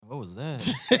What was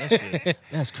that?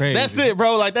 That's crazy. That's it,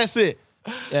 bro. Like, that's it.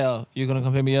 Yeah, you gonna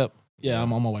come pick me up? Yeah,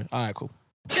 I'm on my way. All right, cool.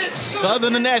 So other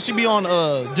than that, she be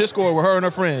on Discord with her and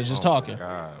her friends, just talking,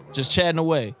 just chatting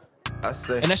away. I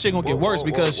say, And that shit gonna get worse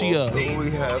because she we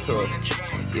have her.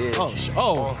 Yeah.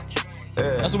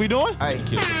 That's what we doing? I ain't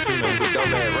killing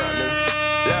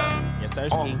Yes, sir.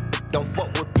 Don't fuck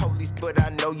with police, but I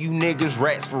know you niggas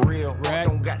rats for real. Right.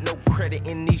 Don't got no credit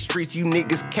in these streets, you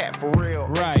niggas cat for real.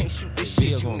 Right. I can't shoot this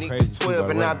shit, you niggas 12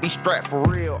 and I be strapped for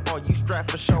real. You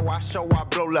strapped for show, I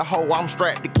blow the hoe, I'm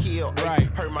strapped to kill. Right.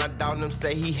 Heard my dog them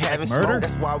say he having murder? smoke,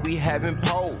 that's why we having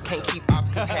pole. Can't keep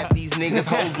ops, cause half these niggas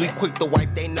hoes, we quick to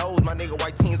wipe they nose. My nigga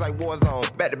white teams like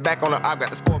Warzone. Back to back on the I got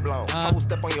the score blown. Hoes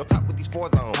step on your top with these four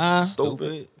zones.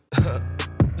 Stupid.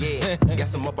 Yeah,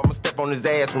 gas him up, I'ma step on his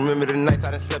ass. Remember the nights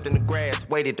I done slept in the grass.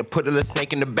 Waited to put a little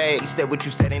snake in the bag. You said what you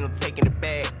said, ain't no taking the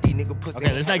bag. These nigga pussy.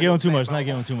 Okay, let's not get on too much.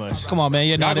 Come on, man.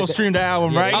 Yeah, Y'all go stream the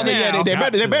album right now.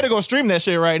 They better go stream that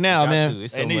shit right now, man.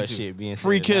 It's so much shit being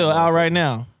Free said Kill now. out right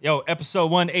now. Yo,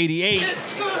 episode 188.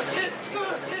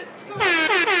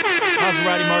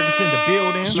 Maserati Marcus in the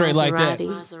building. Straight like that.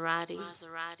 Maserati.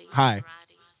 Hi.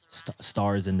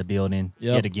 Stars in the building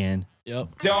yet again. Yep.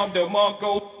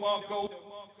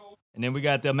 And then we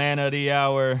got the man of the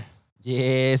hour.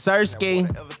 Yeah, Sirski.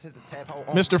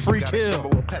 Mr. Free Kill.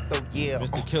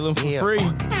 Mr. Kill him for free.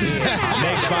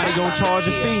 Next body gonna charge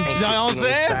a fee. You know what I'm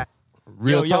saying?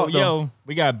 Real talk, though. Yo,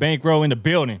 we got Bankroll in the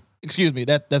building. Excuse me,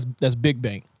 that's Big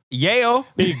Bang. Yale.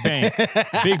 Big Bank.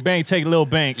 Big Bank, take Lil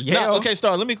Bank. Now, okay,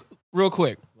 Star, let me, real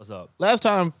quick. What's up? Last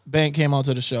time Bank came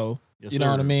onto the show, Yes, you know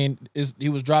sir. what I mean? He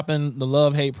was dropping the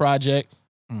Love Hate Project,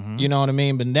 Mm-hmm. you know what I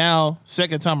mean? But now,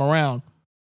 second time around,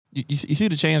 you see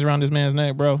the chains around this man's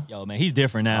neck, bro? Yo, man, he's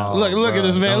different now. Look at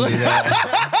this man. Don't Look. do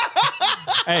that.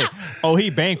 Hey, he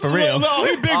Bank for real. No,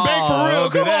 he Big Bang for real.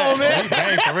 look at Come on, man. He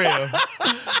Bank for real.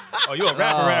 Oh, you a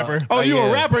rapper. Oh, you yeah.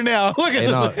 a rapper now. Look at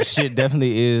And this. shit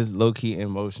definitely is low key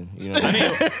in motion. You know what I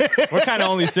mean? We're kind of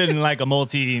only sitting in like a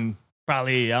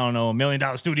probably, I don't know, $1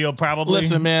 million studio probably.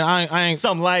 Listen, man, I ain't.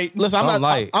 Something light. Listen,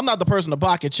 I'm not the person to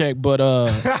pocket check, but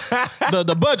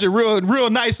the budget real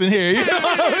nice in here. You know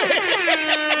what I mean?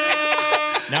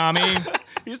 Now, I mean,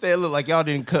 You said it looked like y'all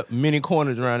didn't cut many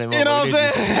corners around it. You know what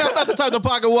I'm saying? I'm not the type to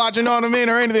pocket watch, you know what I mean,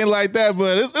 or anything like that,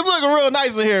 but it's looking real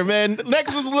nice in here, man.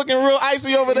 Nexus is looking real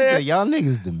icy over there. Y'all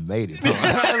niggas done made it. Huh? Look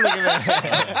at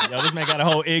that. yo, this man got a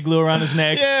whole igloo around his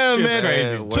neck. Yeah, Shit's man.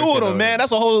 crazy. Working Two of them, on man. it.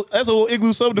 That's a whole igloo No,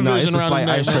 it's subdivision a around slight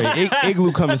his ice neck. trade.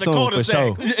 Igloo coming That's a soon for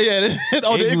cul-de-sac. sure. Yeah.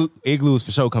 Oh, Igloos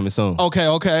for sure coming soon. okay.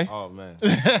 Oh man.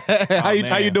 How you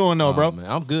man. doing though, bro? Oh, man.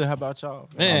 I'm good. How about y'all?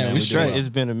 Man, we doing straight. well. It's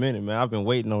been a minute, man. I've been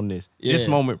waiting on this. Yeah. This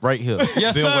moment right here.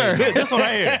 Yes, Been sir. waiting. This one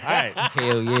right here. All right.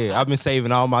 Hell yeah. I've been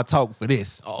saving all my talk for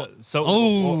this. So,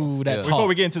 Ooh, that before talk.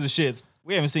 we get into the shits,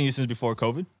 we haven't seen you since before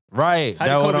COVID. Right. How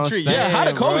did That's what COVID I'm treat you? saying. Yeah, how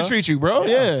did COVID bro. treat you, bro?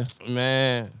 Yeah.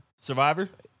 Man. Survivor?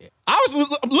 I was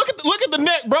look at the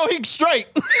neck, bro. He's straight.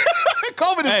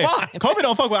 COVID is Hey, fine. COVID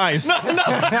don't fuck with ice.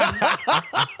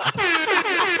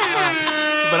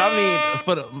 But I mean,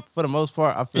 for the most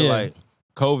part, I feel Yeah. like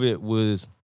COVID was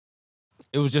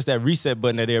just that reset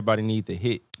button that everybody needed to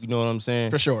hit. You know what I'm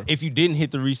saying? For sure. If you didn't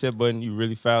hit the reset button, you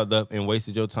really fouled up and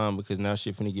wasted your time because now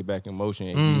shit finna get back in motion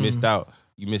and you missed out.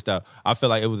 You missed out. I feel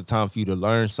like it was a time for you to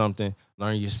learn something,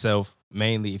 learn yourself.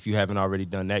 Mainly, if you haven't already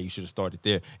done that, you should have started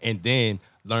there. And then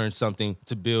learn something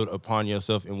to build upon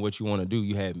yourself and what you want to do.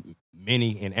 You had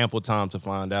many and ample time to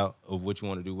find out of what you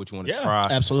want to do, what you want to try.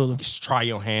 Absolutely. Just try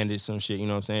your hand at some shit, you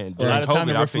know what I'm saying? A lot of time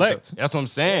to I picked reflect. up, that's what I'm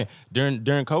saying. During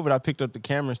COVID, I picked up the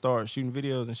camera and started shooting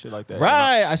videos and shit like that.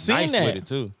 Right, And I seen nice that. with it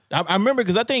too. I remember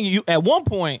because I think you at one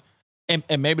point, and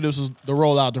maybe this was the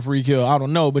rollout to Free Kill. I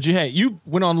don't know, but you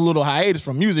went on a little hiatus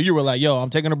from music. You were like, "Yo, I'm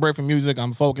taking a break from music.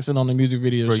 I'm focusing on the music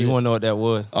videos." Bro, shit. you want to know what that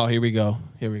was? Oh, here we go.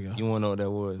 Here we go. You want to know what that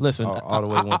was? Listen, all the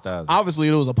way 1,000. Obviously,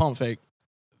 it was a pump fake.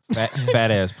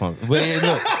 Fat ass pump. But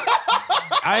look,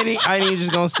 I ain't even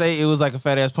just gonna say it was like a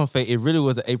fat ass pump fake. It really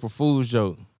was an April Fool's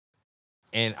joke,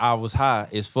 and I was high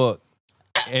as fuck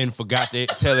and forgot to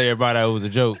tell everybody it was a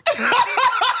joke.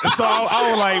 So I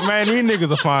was like, man, these niggas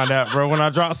will find out, bro. When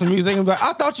I drop some music, I'm like,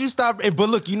 I thought you stopped. But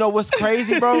look, you know what's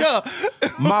crazy, bro? Yeah.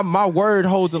 My word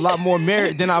holds a lot more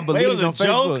merit than I believed a on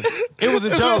joke? Facebook. It was a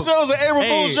joke. So it was an April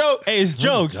Fool's joke, Hey, it's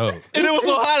jokes. Joke. and it was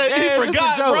so hot that Yeah, he it's a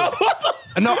forgot, joke. bro. What the?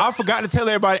 No, I forgot to tell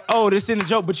everybody, oh, this isn't a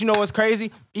joke. But you know what's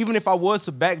crazy? Even if I was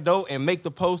to backdoor and make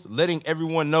the post letting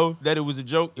everyone know that it was a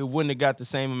joke, it wouldn't have got the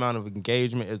same amount of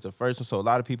engagement as the first one. So a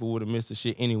lot of people would have missed the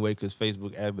shit anyway because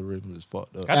Facebook algorithm is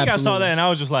fucked up. I think I saw Absolutely. that and I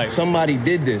was just like, Somebody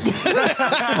did this.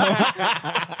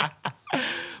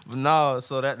 But no,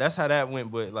 so that's how that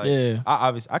went. But like, Yeah.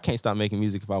 I can't stop making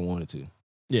music if I wanted to.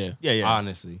 Yeah.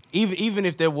 Honestly, even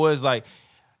if there was like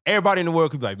everybody in the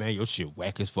world could be like, man, your shit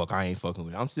whack as fuck. I ain't fucking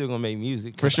with it. I'm still gonna make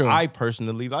music For sure. I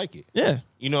personally like it. Yeah.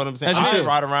 You know what I'm saying? As you I should.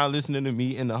 ride around listening to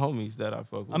me and the homies that I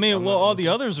fuck with. I mean, I'm well, not all gonna the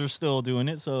others are still doing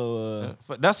it, so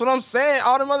That's what I'm saying.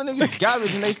 All them other niggas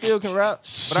garbage and they still can rap.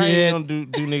 But I ain't gonna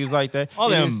do niggas like that. all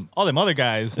them other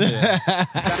guys.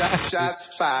 Shots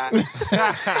fired.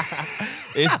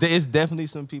 It's definitely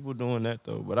some people doing that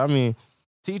though. But I mean,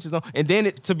 teachers on. And then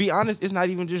to be honest, it's not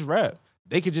even just rap.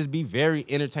 They could just be very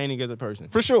entertaining as a person.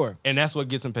 For sure. And that's what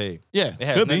gets them paid. Yeah. It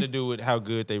has Could nothing be. to do with how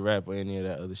good they rap or any of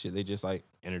that other shit. They just like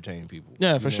entertain people.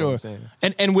 Yeah, You for know sure. what I'm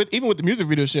saying? And with even with the music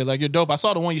video shit, like you're dope. I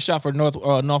saw the one you shot for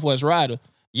Northwest Rider.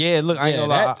 Yeah, look, I ain't Yeah,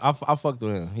 gonna lie. I fucked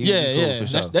with him. He cool for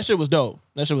sure. That shit was dope.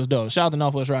 That shit was dope. Shout out to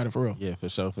Northwest Rider for real. Yeah, for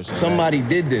sure. Somebody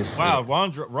did this. Wow,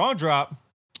 wrong drop.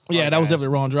 Yeah, that was definitely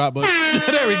a wrong drop, but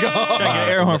there we go. Gotta get an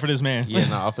air horn for this man. Yeah,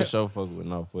 I for sure fuck with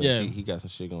Northwest. Yeah. He got some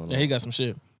shit going on. Yeah, he got some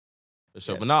shit. For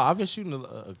sure. But no, I've been shooting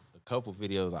a couple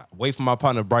videos. I wait for my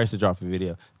partner Bryce to drop a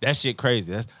video. That shit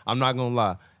crazy. I'm not gonna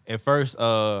lie. At first,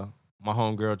 my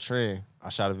homegirl Trent, I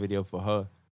shot a video for her.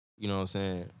 You know what I'm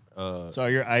saying? So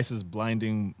your ice is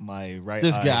blinding my right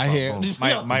This eye. guy here.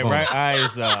 My right eye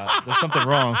is there's something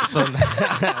wrong.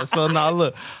 So now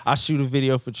look, I shoot a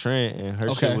video for Trent and her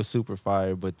Okay. shit was super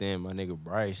fire. But then my nigga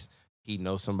Bryce, he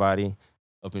knows somebody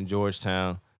up in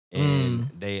Georgetown and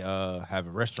they have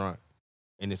a restaurant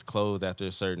and it's closed after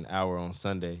a certain hour on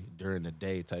Sunday during the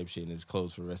day type shit and it's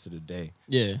closed for the rest of the day.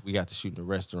 Yeah. We got to shoot in the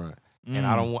restaurant. And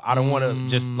I don't want to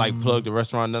just like plug the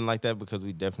restaurant, nothing like that, because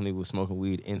we definitely was smoking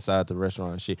weed inside the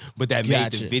restaurant and shit. But that made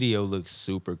Gotcha. the video look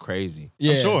super crazy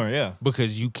Yeah. I'm sure, yeah.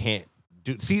 because you can't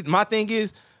do. See, my thing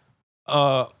is,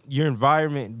 your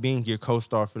environment being your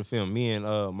co-star for the film. Me and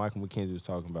Michael McKenzie was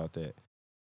talking about that.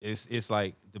 It's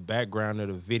like the background of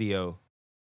the video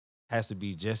has to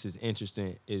be just as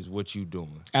interesting as what you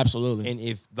doing. Absolutely. And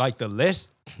if like the less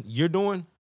you're doing,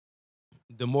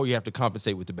 the more you have to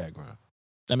compensate with the background.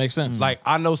 That makes sense. Like,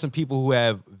 I know some people who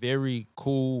have very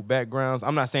cool backgrounds.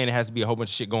 I'm not saying it has to be a whole bunch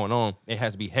of shit going on. It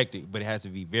has to be hectic, but it has to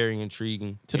be very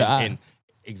intriguing. To the eye. And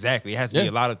exactly. It has to be Yeah.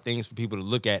 a lot of things for people to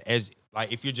look at. As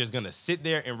like, if you're just going to sit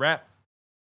there and rap,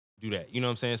 do that. You know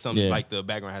what I'm saying? Something Yeah. like the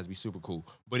background has to be super cool.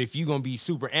 But if you're going to be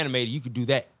super animated, you could do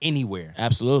that anywhere.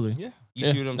 Absolutely. Yeah. You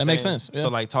Yeah, see what I'm that saying? makes sense, yeah. So,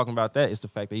 like, talking about that, it's the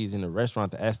fact that he's in the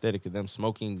restaurant, the aesthetic of them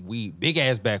smoking weed, big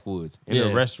ass backwoods in Yeah.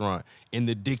 the restaurant, in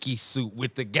the Dickie suit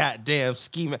with the goddamn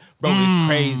ski mask. Bro, it's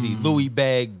crazy. Louis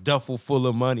bag, duffel full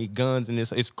of money, guns, and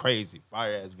it's crazy.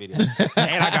 Fire ass video.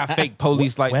 And I got fake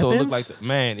police lights, so it look like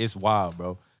man, it's wild,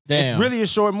 bro. Damn. It's really a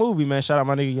short movie, man. Shout out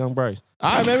my nigga Young Bryce.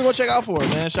 All right, man, we go check out for it,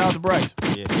 man. Shout out to Bryce.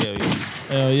 Yeah, hell yeah.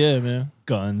 Hell yeah, man.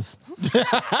 Guns.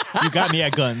 You got me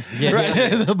at guns. Yeah, Right.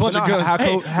 There's a bunch But of no, guns. How,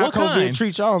 Hey, how what COVID kind?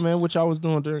 treat y'all, man? What y'all was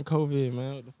doing during COVID,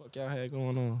 man? What the fuck y'all had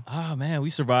going on? Oh man, we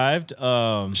survived.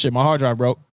 Shit, my hard drive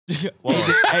broke. Well,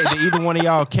 Hey, did either one of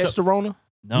y'all catch the Rona?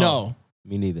 No.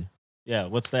 Me neither. Yeah,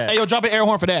 what's that? Hey, yo, drop an air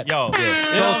horn for that. Yo, You know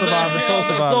what I'm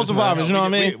saying? Soul survivors, you know what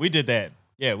I mean? We did that.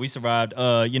 Yeah, we survived.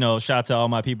 Shout out to all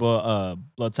my people,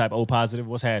 blood type O positive.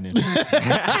 What's happening?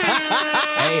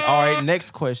 Hey, all right,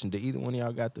 next question. Did either one of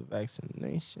y'all got the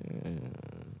vaccination?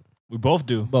 We both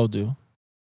do. Both do.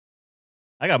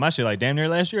 I got my shit like damn near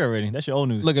last year already. That's your old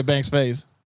news. Look at Banks' face.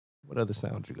 What other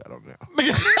sound you got on there?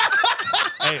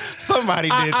 Hey, Somebody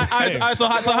did. All right, so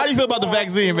how do you feel about the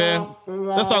vaccine, man?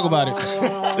 Let's talk about it.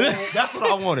 That's what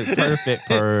I wanted.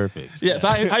 Perfect. Yeah, so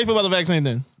how you feel about the vaccine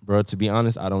then? Bro, to be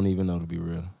honest, I don't even know, to be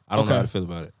real. I don't know Okay. how to feel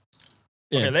about it.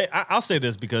 Yeah. okay, I'll say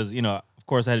this because, of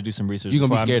course I had to do some research. You gonna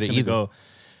be before I'm scared just of gonna either. Go.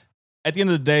 At the end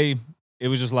of the day, it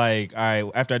was just like, all right,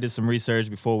 after I did some research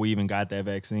before we even got that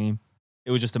vaccine,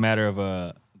 it was just a matter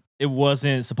of it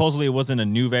wasn't a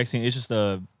new vaccine. It's just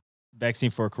a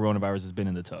vaccine for coronavirus that's been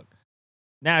in the tuck.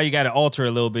 Now you got to alter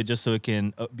a little bit just so it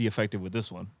can be effective with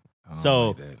this one. I don't So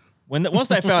like that. once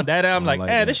I found that out, I'm I like, don't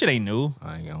like this that. shit ain't new.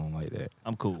 I don't like that.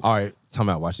 I'm cool. All right, time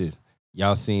out. Watch this.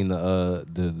 Y'all seen the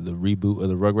reboot of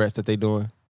the Rugrats that they doing?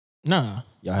 Nah.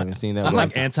 Y'all haven't seen that? I'm bro?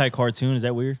 like anti-cartoon. Is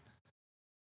that weird?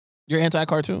 You're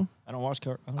anti-cartoon? I don't watch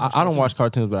cartoons. I don't watch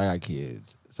cartoons, but I got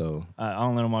kids, so. I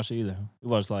don't let them watch it either. We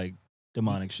watch like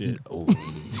demonic shit. Oh.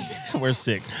 We're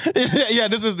sick. Yeah,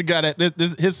 this is the guy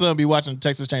that his son be watching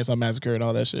Texas Chainsaw Massacre and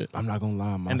all that shit. I'm not gonna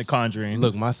lie, And The Conjuring.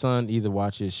 Look, my son either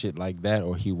watches shit like that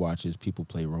or he watches people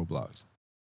play Roblox.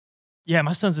 Yeah,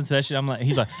 my son's into that shit.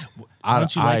 He's like, why I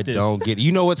don't you like this? don't get it.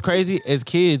 You know what's crazy? As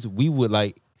kids, we would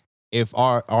like, if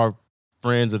our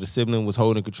friends or the sibling was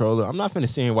holding controller. I'm not finna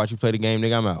sit here and watch you play the game,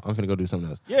 nigga. I'm out. I'm finna go do something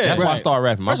else. Yeah, that's why I right. started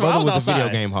rapping. My First of all, brother I was was a video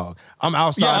outside. game hog. I'm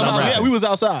outside. Yeah, and I'm rapping. we was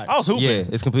outside. I was hooping. Yeah,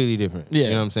 it's completely different. Yeah. You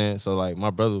know what I'm saying? So like my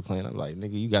brother was playing, I'm like,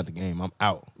 nigga, you got the game. I'm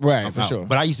out. Right, I'm for out. sure.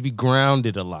 But I used to be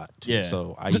grounded a lot too. Yeah.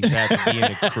 So I used to have to be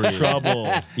in the crib. Trouble.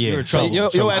 Yeah. You were So trouble.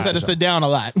 your ass had to sit down a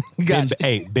lot. Been, Gotcha.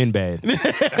 hey, been bad.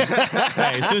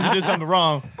 Hey, as soon as you did something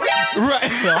wrong, Right.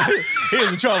 he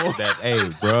was in trouble. That, hey,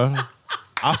 bro.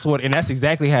 I swear, and that's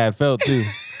exactly how it felt too.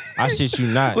 I shit you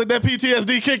not. Look, that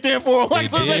PTSD kicked in for him. Like,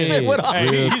 It so that did. shit went off.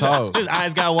 Real talk. His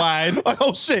eyes got wide. Like,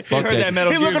 oh shit. Fuck heard that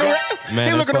Metal He Gear looking go- around.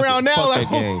 Man, he looking fuck around it. now Fuck like,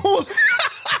 that game. who's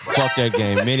Fuck that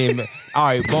game. All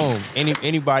right, boom.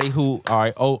 Anybody who, all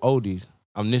right, oldies.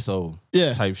 I'm this old.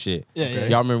 Yeah. Type shit. Yeah, yeah.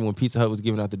 Y'all remember when Pizza Hut was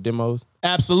giving out the demos?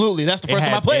 Absolutely. That's the first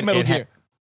time I played Metal Gear.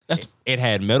 That's It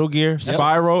had Metal Gear,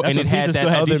 Spyro, That's and when it had pizza that still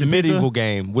had other decent pizza? medieval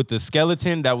game with the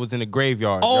skeleton that was in the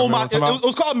graveyard. Y'all oh remember my. what I'm talking It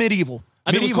was called Medieval.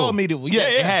 I think it was Medieval. called Medieval. about?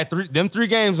 Yes. It had them three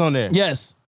games on there.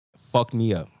 Yes. Fucked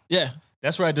me up. Yeah.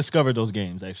 That's where I discovered those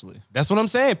games, actually. That's what I'm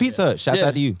saying. Pizza Hut. Shouts Yeah.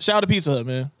 out to you. Shout out to Pizza Hut,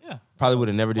 man. Yeah. Probably would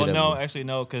have never did Well, that. no, with me. actually,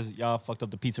 no, because y'all fucked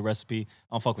up the pizza recipe.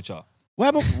 I don't fuck with y'all.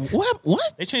 What happened?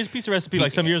 What? They changed the pizza recipe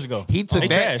like some years ago. He took They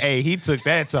that. trashed. Hey, he took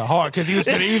that to heart because he was.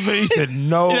 He said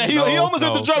no. Yeah, he no, almost hit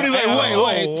no. the drum. He's like, Hey,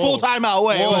 wait, whoa, full time out.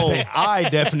 Wait, Whoa. wait. I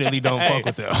definitely don't fuck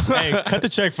with them. Hey, cut the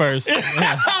check first. Okay,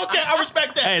 I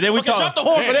respect that. Hey, then we okay, talk. drop the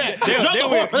horn for that. Then- Drop then the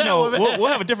we- horn for you that know, one, man. we'll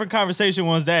have a different conversation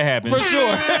once that happens. For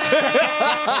sure.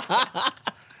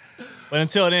 But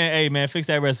until then, hey man, fix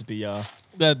that recipe, y'all.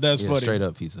 That's Yeah, funny. straight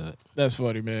up Pizza Hut. That's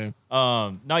funny, man.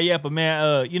 Not yet, but man,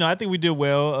 I think we did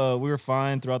well. We were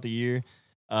fine throughout the year.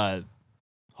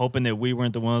 Hoping that we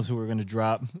weren't the ones who were gonna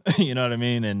drop. You know what I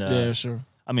mean? And Yeah, sure.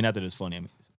 I mean, not that it's funny. I mean,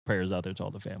 prayers out there to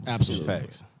all the families. Absolutely.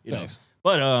 Facts. You know. Thanks.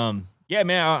 But yeah,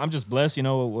 man, I'm just blessed. You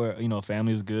know, we're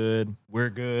family's good. We're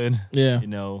good. Yeah. You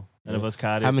know, none of us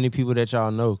caught it. How many people that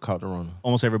y'all know caught the Rona?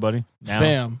 Almost everybody. Now.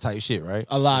 Fam. Type shit, right?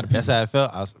 A lot of people. That's how I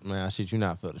felt. I shit you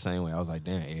not felt the same way. I was like,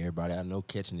 damn, everybody I know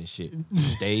catching this shit.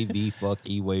 Stay the fuck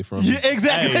away from me. Yeah,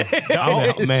 exactly.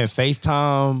 Hey, Man,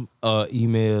 FaceTime,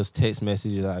 emails, text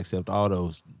messages, I accept all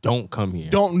those. Don't come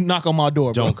here. Don't knock on my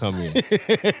door, bro. Don't come here.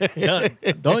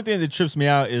 the only thing that trips me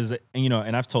out is,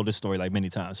 and I've told this story like many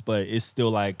times, but it's still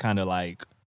like kind of like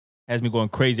has me going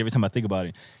crazy every time I think about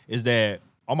it. Is that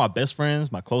all my best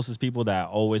friends, my closest people that I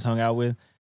always hung out with,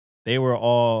 they were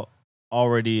all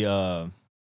already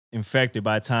infected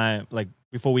by the time, like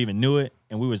before we even knew it,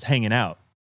 and we was hanging out.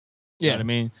 You know Yeah. what I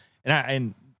mean?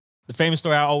 And the famous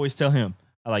story I always tell him,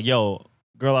 I'm like, yo,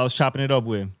 girl I was chopping it up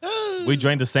with, we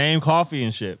drank the same coffee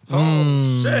and shit.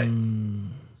 Oh, shit.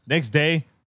 Next day,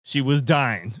 she was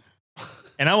dying.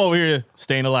 And I'm over here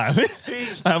staying alive.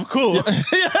 I'm cool.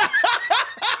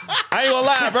 I ain't gonna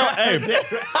lie, bro. Hey,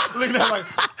 Look at that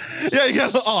like, Yeah, you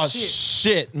got. Oh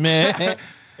shit, man.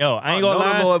 yo, I ain't gonna know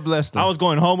lie. the Lord bless them. I was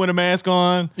going home with a mask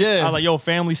on. Yeah. I was like, yo,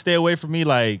 family, stay away from me.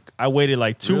 Like, I waited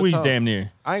like 2 Real weeks talk. damn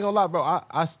near. I ain't gonna lie, bro.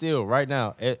 I still, right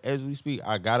now, as we speak,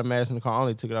 I got a mask in the car. I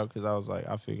only took it out because I was like,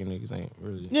 I figure niggas ain't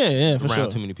really Yeah, for around sure.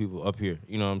 too many people up here.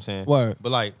 You know what I'm saying? Word.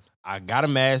 But like, I got a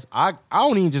mask. I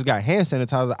don't even just got hand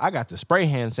sanitizer. I got the spray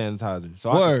hand sanitizer.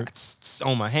 So Word. I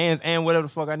on my hands and whatever the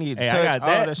fuck I need to Hey, I touch. got all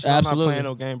that. that shit. Absolutely. I'm not playing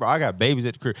no game, bro. I got babies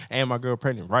at the crib and my girl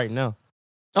pregnant right now.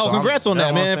 Oh, So congrats on that,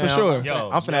 you know what man, I'm for saying? sure. Yo,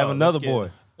 I'm finna have yo, another let's get boy.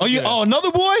 it. Oh, you? Oh,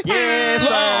 another boy? Yes, sir.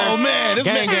 Oh man, this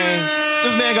Gang, man, gang.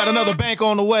 this man got another bank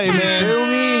on the way, man. Feel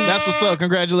me? That's what's up.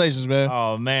 Congratulations, man.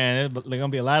 Oh, man. There's gonna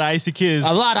be a lot of icy kids.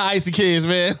 A lot of icy kids,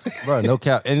 man. Bro, no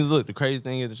cap. And look, the crazy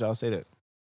thing is that y'all say that.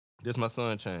 This my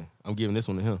son chain. I'm giving this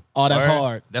one to him. Oh, that's Word.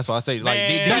 hard. That's why I say like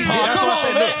Man, that's come why I on,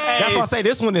 say man. look, that's why I say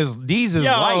this one is these is Yo.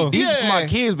 light. These is for my Yeah.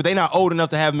 kids, but they not old enough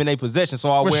to have them in their possession.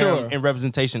 So I For wear sure. them in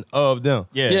representation of them.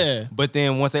 Yeah. Yeah. But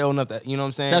then once they old enough to, you know what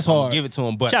I'm saying? That's I'ma hard. give it to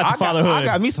them. But Shout out to I fatherhood.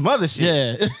 got me some other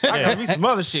shit. Yeah. I got me some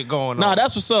other shit going on. Nah,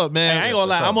 that's what's up, Hey, man. I ain't gonna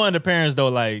lie. for sure. I'm one of the parents though.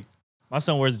 Like, my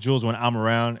son wears jewels when I'm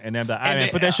around, and I'm like, "All right, man, then-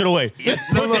 put that shit away. Look,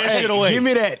 Put look, that hey, shit away." Give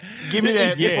me that. Give me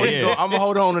that. Yeah, Before you yeah. go, I'm gonna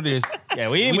hold on to this. Yeah,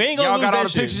 we ain't gonna Y'all lose got that all the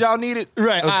shit. pictures y'all needed?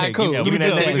 Right, all Okay, right, cool. Yeah, Give me we that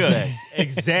good, we necklace good. back.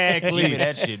 Exactly. Give me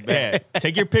that shit back. Yeah.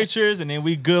 Take your pictures, and then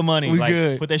we good money. We like,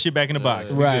 good. Put that shit back in the box.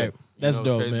 We Right. good. That's You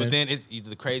know, it's dope, crazy. man. But then it's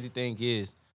the crazy thing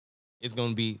is, it's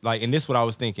gonna be like, and this is what I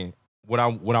was thinking. What I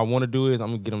want to do is I'm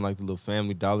gonna get them like the little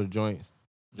Family Dollar joints,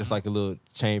 just like a little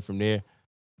chain from there,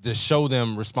 to show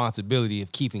them responsibility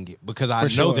of keeping it because I know For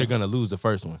sure. they're gonna lose the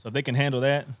first one. So if they can handle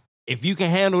that, If you can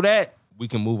handle that, we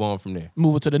can move on from there.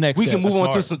 Move it to the next We step. can move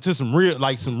That's on smart. to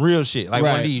some real shit like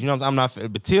one Right. of these. You know, I'm not.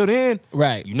 But till then,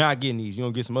 Right. you're not getting these. You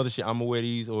gonna get some other shit. I'm gonna wear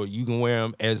these, or you can wear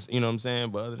them as you know what I'm saying.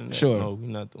 But other than that, Sure. no, we're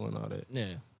not doing all that. Yeah.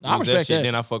 I Use respect shit, that.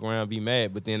 then I fuck around and be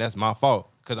mad, but then that's my fault.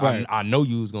 because Right. I know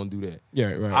you was gonna do that.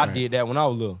 Yeah, right. I right. did that when I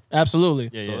was little. Absolutely.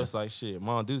 Yeah, So yeah. it's like shit.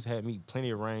 Mom Deuce had me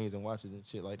plenty of rings and watches and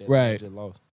shit like that. Right. I just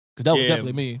lost. Because that was Yeah.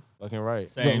 definitely me. Fucking right.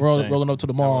 Same, Rolling, same. rolling up to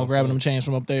the mall, what I'm grabbing saying. them chains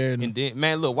from up there. And then,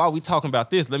 man, look, while we talking about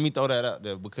this, let me throw that out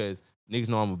there because niggas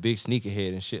know I'm a big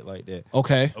sneakerhead and shit like that.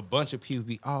 Okay. A bunch of people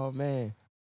be, oh man,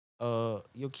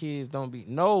 your kids don't be.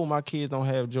 No, my kids don't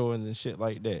have Jordans and shit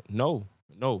like that. No,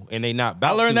 and they not. I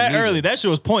About learned to that either. early. That shit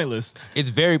was pointless. It's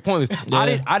very pointless.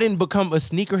 Yeah. I didn't become a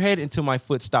sneakerhead until my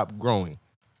foot stopped growing.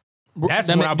 That's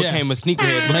That when ma- I became a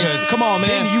sneakerhead. Makes- Because come on, man.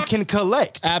 then you can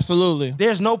collect. Absolutely.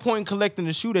 There's no point in collecting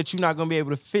a shoe that you're not gonna be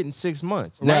able to fit in 6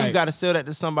 months. Now you Right. got to sell that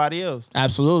to somebody else.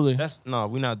 Absolutely.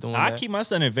 We're not doing I that. keep my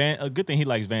son in Vans. A good thing he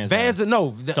likes Vans. Vans are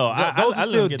no. So I those let are him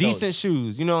still get decent those.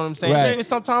 shoes. You know what I'm saying? Right. Even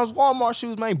sometimes Walmart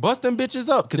shoes, man, bust them bitches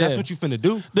up because Yeah. that's what you finna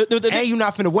do. The- and you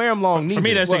not finna wear them long. For me,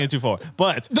 neither. that's singing too far.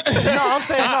 But no, I'm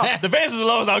saying no. the Vans is the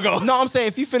lowest I'll go. No, I'm saying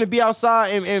if you finna be outside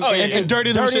and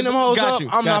dirty them shits, hoes got up, you,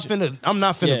 I'm got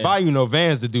not finna Yeah. buy you no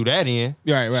Vans to do that in.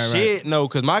 Right. Shit, no,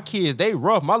 cause my kids, they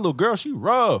rough. My little girl, she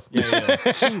rough.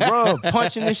 Yeah. She rough.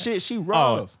 Punching and shit, she Oh,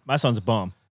 rough. my son's a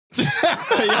bum. Yo,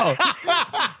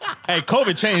 hey,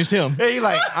 COVID changed him. He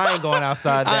like, I ain't going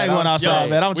outside. I ain't going outside,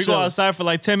 man. I'm we chilling. go outside for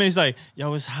like 10 minutes. Like,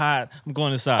 yo, it's hot. I'm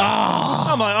going inside.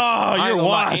 Ah. I'm like, I oh, ain't you're gonna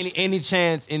lie,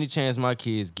 washed. Any chance my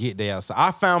kids get there outside.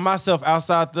 I found myself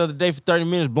outside the other day for 30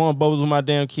 minutes blowing bubbles with my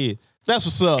damn kid. That's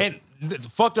what's up. And the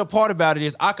fucked up part about it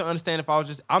is I can understand if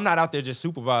I'm not out there just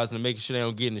supervising and making sure they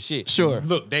don't get in the shit. Sure.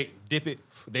 Look, they dip it,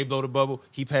 they blow the bubble,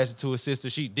 he passes it to his sister,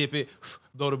 she dip it,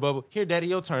 blow the bubble. Here, daddy,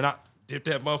 your turn. I dip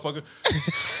that motherfucker.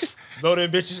 Blow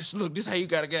them bitches. Look, this how you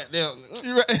gotta goddamn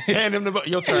hand them the bubble.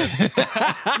 Your turn. Man,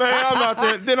 I'm out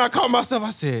there. Then I called myself,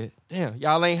 I said, damn,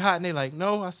 y'all ain't hot. And they like,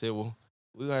 no. I said, well,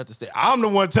 we're gonna have to stay. I'm the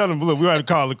one telling them, look, we gotta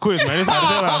call it quits, man. It's how to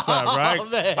tell outside,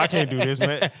 right? man. I can't do this,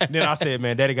 man. Then I said,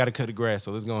 man, daddy gotta cut the grass,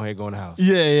 so let's go ahead and go in the house.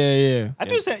 Yeah. I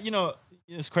do say, you know,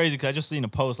 it's crazy because I just seen a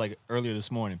post like earlier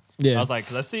this morning. Yeah. I was like,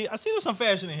 because I see there's some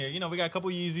fashion in here. You know, we got a couple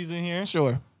Yeezys in here.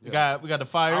 Sure. We got the I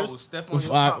fires. will step on your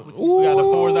Fire- top with these. We got the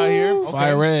fours out here. Ooh,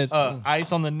 fire reds.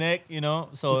 Ice on the neck, you know.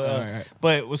 So, Right.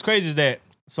 but what's crazy is that.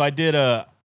 So I did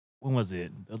when was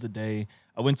it? The other day,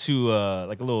 I went to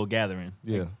like a little gathering.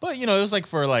 Yeah. But you know, it was like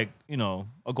for like you know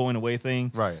a going away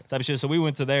thing, Right. Type of shit. So we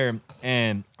went to there,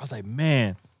 and I was like,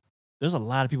 man, there's a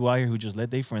lot of people out here who just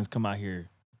let their friends come out here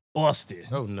busted.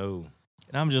 Oh no.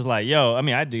 And I'm just like, yo, I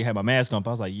mean, I did have my mask on, but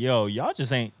I was like, yo, y'all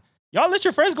just ain't. Y'all let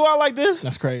your friends go out like this?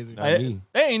 That's crazy. Not me.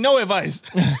 They ain't no advice.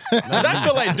 'Cause I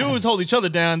feel like dudes hold each other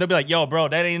down. They'll be like, yo, bro,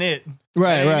 that ain't it.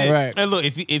 Right. That ain't it. And look,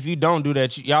 if you don't do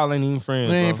that, y'all ain't even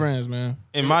friends. We ain't bro. friends, man.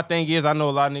 And my thing is, I know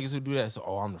a lot of niggas who do that. So,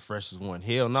 I'm the freshest one.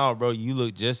 Hell no, bro. You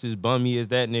look just as bummy as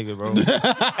that nigga, bro.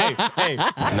 Hey,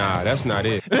 Nah, that's not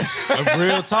it. A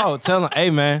real talk. Tell him, hey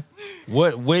man,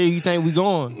 where do you think we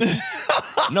going?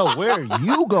 No, where are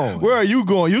you going? Where are you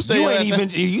going? You stay You with ain't us. even.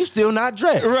 You still not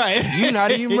dressed. Right. You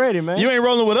not even ready, man. You ain't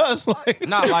rolling with us. Like,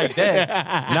 not like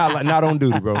that. Not on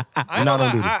duty, bro. I Not know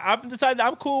on duty. I've decided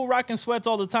I'm cool rocking sweats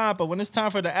all the time, but when it's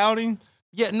time for the outing,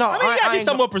 Yeah, no. I mean, you gotta be ain't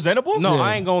somewhat presentable. No, Yeah.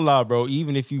 I ain't gonna lie, bro.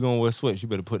 Even if you gonna wear sweats, you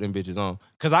better put them bitches on.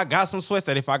 Cause I got some sweats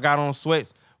that if I got on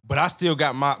sweats, but I still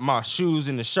got my shoes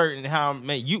and the shirt and how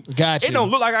man you. Got It you. don't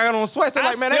look like I got on sweats. I'm I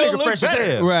like, man, that still nigga look fresh better.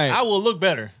 as hell. Right. I will look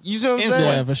better. You see what I'm In saying?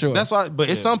 sweats. Yeah, for sure. That's why. But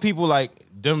it's some people like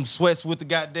them sweats with the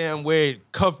goddamn where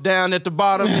it cuffed down at the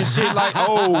bottom and shit. Like,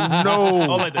 oh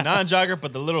no. Oh, like the non-jogger,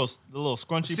 but the little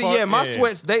scrunchy See, part. yeah, my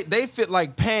sweats they fit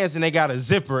like pants and they got a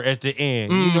zipper at the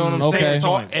end. You know what I'm okay. saying? So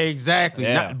Joints. exactly.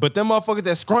 Yeah. Not- but them motherfuckers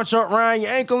that scrunch up around your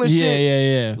ankle and shit,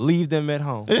 Yeah. leave them at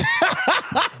home.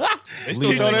 They still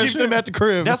Leave sell them. that Keep shit. them at the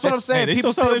crib. That's what I'm saying. Hey, they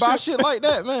People still sell still that buy shit? shit like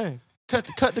that, man.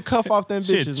 Cut the cuff off them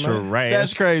Shit, bitches, man. trash.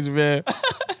 That's crazy, man.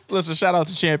 Listen, shout out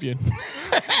to Champion.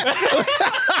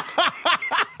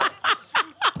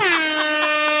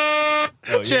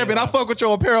 Oh, yeah. Champion, I fuck with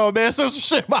your apparel, man. Send some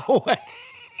shit my way.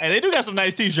 Hey, they do got some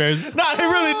nice t-shirts. Nah, they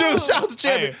really do. Shout out to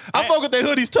Champion. Hey, I fuck with their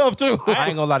hoodies tough, too. I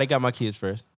ain't gonna lie, they got my kids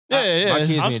first. Yeah. My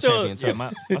kids I'm being still, champion too.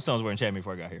 yeah, my son was wearing champion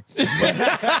before I got here.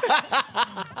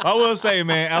 I will say,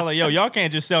 man, I'm like, yo, y'all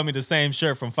can't just sell me the same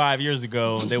shirt from 5 years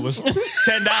ago that was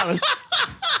 $10.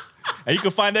 And you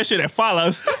can find that shit at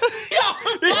Follows.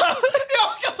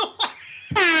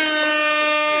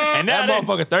 And now, That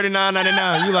motherfucker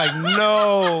 $39.99. You like,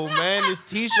 no, man, this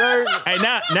t-shirt. hey,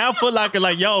 now Foot Locker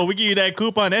like, yo, we give you that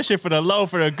coupon, that shit for the low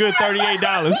for a good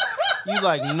 $38. You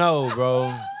like, no,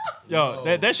 bro. Yo,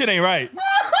 that shit ain't right.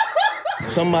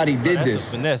 Somebody did That's a this.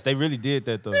 finesse. They really did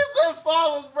that though.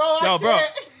 Follows, bro. Yo,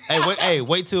 bro.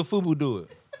 Wait till Fubu do it.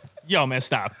 Yo, man,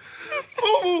 stop.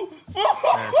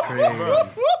 That's crazy.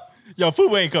 Yo,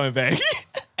 Fubu ain't coming back.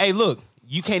 Hey, look,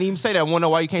 You can't even say that. Wanna know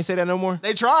why you can't say that no more?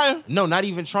 They trying. No, not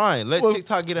even trying. Let Well-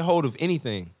 TikTok get a hold of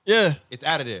anything. Yeah, It's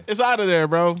out of there. it's out of there,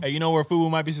 bro. Hey, you know where FUBU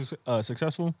might be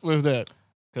successful? What's that?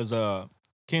 Because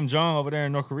Kim Jong over there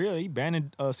in North Korea, he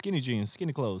banning skinny jeans,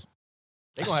 skinny clothes.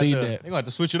 They I gonna see have to, that. They gonna have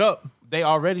to switch it up. They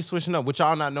already switching up. What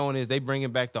y'all not knowing is they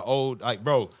bringing back the old. Like,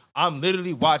 bro, I'm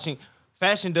literally watching.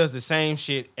 Fashion does the same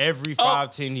shit every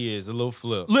 5-10 years. A little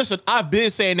flip. Listen, I've been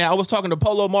saying that. I was talking to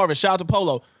Polo Marvin. Shout out to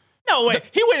Polo. No, wait.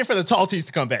 He waiting for the tall tees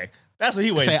to come back. That's what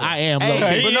he waiting Say for. I am. Hey,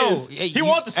 low-key. he but no, is. hey, He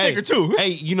want the sticker, too. Hey,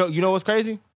 you know what's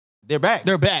crazy? They're back.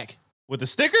 They're back. With the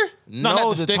sticker? No,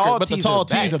 not the sticker, but the tall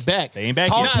tees are back. They ain't back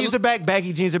Tall yet. tees are back.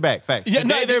 Baggy jeans are back. Facts. Yeah,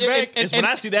 no, They're back. and- It's when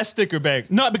I see that sticker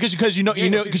back. No, because you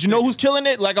know who's killing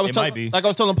it. Like I was It telling, might be. like I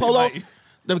was telling Polo, might be.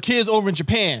 the kids over in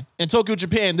Japan, in Tokyo,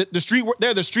 Japan, they're the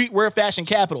streetwear fashion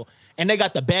capital, and they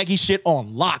got the baggy shit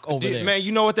on lock over there. Man,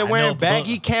 you know what they're I wearing? know,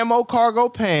 Baggy camo cargo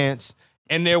pants,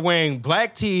 and they're wearing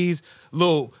black tees,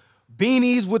 little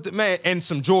beanies with the man, and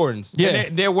some Jordans. Yeah.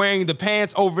 And they're wearing the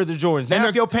pants over the Jordans. Now,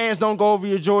 if your pants don't go over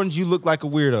your Jordans, you look like a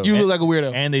weirdo. You look like a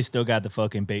weirdo. And they still got the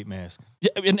fucking bait mask. Yeah,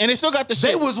 and they still got the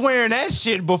shit. They was wearing that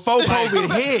shit before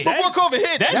COVID hit. before COVID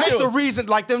hit. That's That's the reason,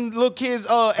 like them little kids,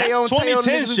 Aeon Tail 2010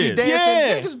 niggas be shit. dancing.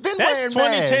 Yeah. Niggas been That's wearing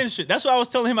 2010 masks. shit. That's what I was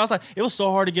telling him. I was like, it was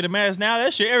so hard to get a mask. Now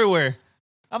that shit everywhere.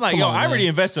 I'm like, Come yo, on, I man. already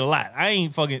invested a lot. I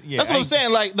ain't fucking. Yeah, That's what I I'm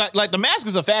ain't- saying. Like the mask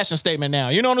is a fashion statement now.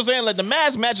 You know what I'm saying? Like the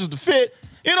mask matches the fit.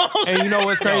 You know what I'm saying? And you know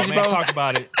what's Yo, crazy, man, bro? talk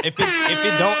about it. If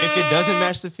it doesn't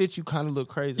match the fit, you kind of look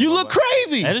crazy. You bro. look Like,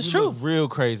 crazy. That is you true. look real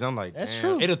crazy. I'm like, That's damn.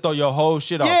 true. It'll throw your whole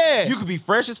shit off. Yeah. You could be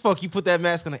fresh as fuck. You put that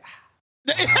mask on, like,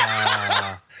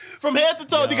 From head to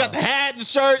toe, you got the hat, the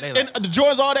shirt, They and like- the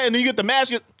joints, all that, and then you get the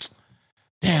mask.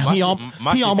 Damn, My he, shit-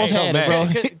 my he shit almost ain't had so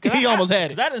it, bro. bad. He almost had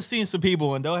Because it. I done seen some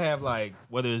people and they'll have like,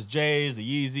 whether it's J's, the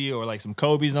Yeezy, or like some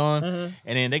Kobe's on. Mm-hmm.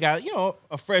 And then they got,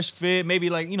 a fresh fit,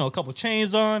 maybe like, a couple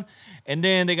chains on. And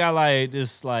then they got like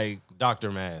this like,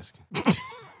 doctor mask.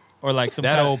 or like some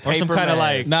That kind old of, or some paper kind of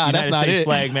mask. like Nah, that's United not States it.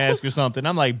 flag mask or something.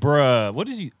 I'm like, bruh, what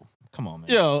is you? Come on, man.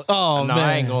 Yo, oh No, man.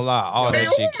 I ain't gonna lie. All that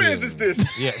shit. Who mans is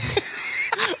this? Yeah.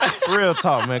 Real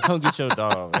talk, man. Come get your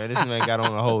dog, man. This man got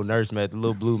on a whole nurse mask, the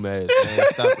little blue mask. Man.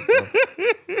 Stop it,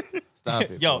 bro. Stop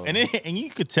it. Yo, bro. and you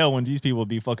could tell when these people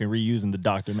be fucking reusing the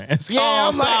doctor mask. Yeah, Oh,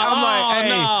 I'm like, stop. hey,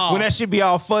 no. when that shit be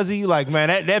all fuzzy, you like, man,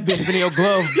 that bitch been in your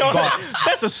glove Yo, box.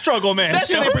 that's a struggle, man. That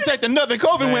shit Yo, ain't protecting nothing.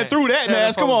 COVID Man, went through that tell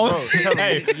mask. them Come on. folks, bro, tell them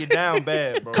Hey. you're down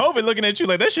bad, bro. COVID looking at you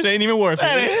like that shit ain't even worth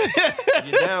it.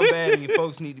 You're down bad, and your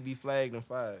folks need to be flagged and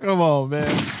fired. Come on, man.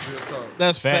 Real talk.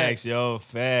 That's Facts, facts. yo,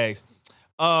 facts.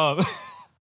 Yo,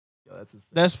 that's insane.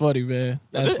 That's funny, man.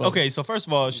 That's funny. Okay, so first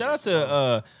of all, shout out to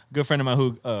a good friend of mine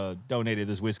who donated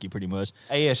this whiskey pretty much.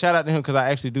 Hey, yeah, shout out to him because I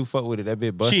actually do fuck with it. That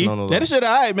bit busting She- on the That low. shit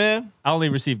all right, man. I only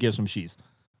received gifts from Sheets.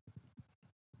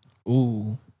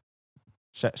 Ooh.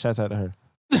 Shouts out to her.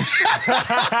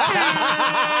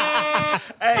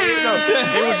 Hey,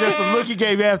 it was just a look he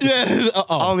gave me after. Yeah. I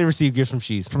Uh-oh. only received gifts from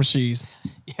She's. From She's.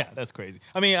 Yeah, that's crazy.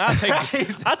 I mean,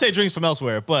 I'll take drinks from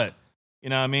elsewhere, but you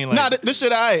know what I mean? Like, Nah, this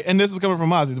shit all right. And this is coming from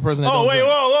Mozzie, the person that oh, don't wait, drink.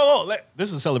 whoa. This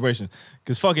is a celebration.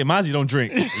 Because fucking Mozzie don't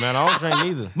drink. Man, I don't drink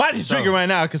neither. Mozzie's drinking right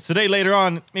now because today, later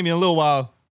on, maybe in a little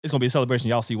while, it's going to be a celebration.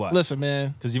 Y'all see why. Listen,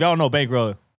 man. Because if y'all know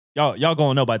Bankroll, y'all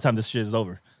going to know by the time this shit is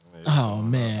over. Oh,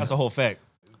 man. That's a whole fact.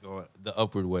 Going the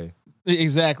upward way.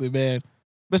 Exactly, man.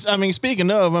 But I mean,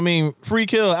 speaking of, Free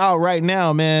Kill out right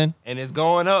now, man. And it's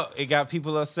going up. It got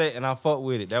people upset, and I fuck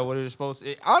with it. That's what it was supposed to.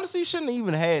 It honestly shouldn't have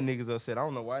even had niggas upset. I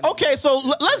don't know why. Okay, so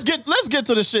let's get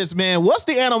to the shits, man. What's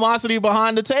the animosity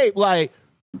behind the tape? Like,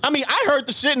 I heard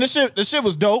the shit, and the shit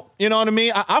was dope. You know what I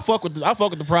mean? I fuck with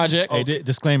the project. Hey,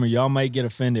 disclaimer, y'all might get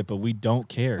offended, but we don't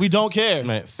care. We don't care.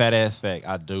 Man, fat ass fact.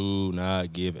 I do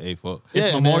not give a fuck. It's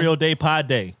Yeah, Memorial Day Pod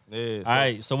Day. Yeah, All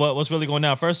right, so what's really going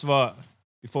on? First of all,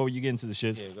 before you get into the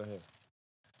shit, Yeah, go ahead.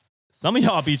 some of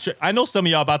y'all I know some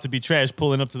of y'all about to be trash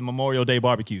pulling up to the Memorial Day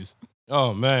barbecues.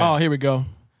 Oh man. Oh, here we go.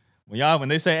 When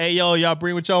they say, hey, yo, y'all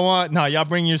bring what y'all want, nah, y'all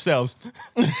bring yourselves.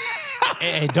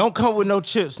 And don't come with no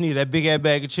chips neither. That big ass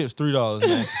bag of chips, $3,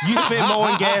 man. You spent more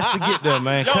in gas to get there,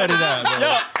 man. Cut it out, man.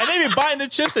 Yo, and they be buying the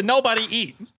chips and nobody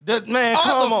eat. Man,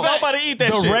 come on. Nobody eat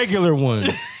that The shit. regular ones.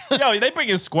 Yo, they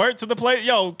bringing squirt to the plate.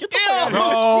 Yo, get the fuck out of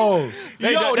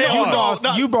here. Bro,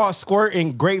 They you brought Squirt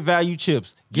and Great Value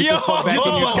chips. Get Yo, the fuck back Get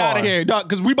in the your fuck car. out of here, dog,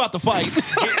 because we about to fight.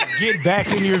 Get back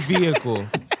in your vehicle.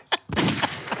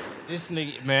 This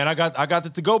nigga, man, I got the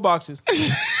to-go boxes.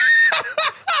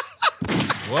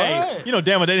 What? Hey, you know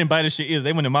damn well they didn't buy this shit either.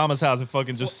 They went to mama's house and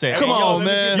fucking just said, Come hey, yo, on,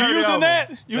 man. You 30 using of that?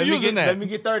 them. You Let me using get- that? Let me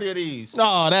get 30 of these.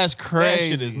 Oh, that's That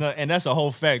crazy. shit is nuts. And that's a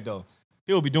whole fact, though.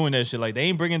 People be doing that shit. Like they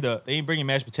ain't bringing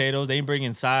mashed potatoes. They ain't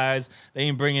bringing sides. They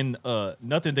ain't bringing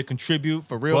nothing to contribute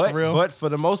for real. But for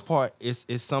the most part, it's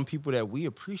some people that we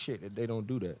appreciate that they don't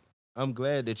do that. I'm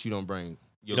glad that you don't bring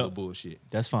your little bullshit,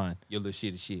 That's fine. your little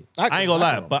shitty shit. I ain't gonna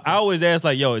lie, but I always ask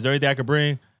like, "Yo, is there anything I could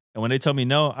bring?" And when they tell me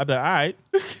no, I be like, "All right."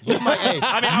 You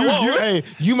might,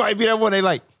 you might be that one. They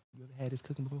like, you ever had this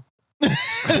cooking before?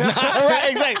 Right,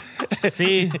 exactly.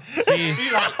 See,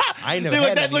 I ain't never See,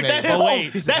 had that hit But home.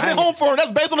 wait. That hit home for him.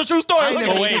 That's based on a true story. I ain't Look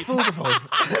never at had it. this food before.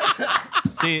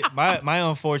 see, my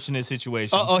unfortunate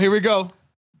situation. Uh-oh, here we go.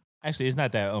 Actually, it's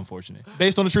not that unfortunate.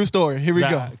 Based on a true story. Here we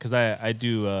go. Because I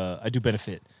do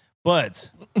benefit,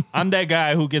 but I'm that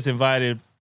guy who gets invited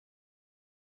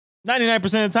 99%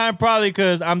 of the time, probably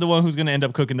because I'm the one who's gonna end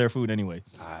up cooking their food anyway.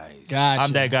 Nice. Gotcha.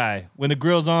 I'm that guy. When the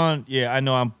grill's on, yeah, I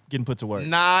know I'm getting put to work.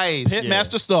 Nice.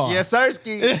 Pitmaster Star. Yes,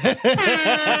 Sirski.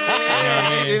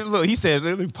 Look, he said,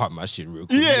 let me pop my shit real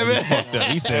quick. Yeah, man. Fucked up.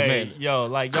 He said, Hey, man, yo,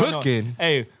 like y'all cooking. Know,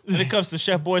 hey, when it comes to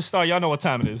Chef Boy Star, y'all know what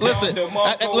time it is. Listen,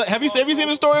 look, have you seen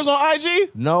the stories on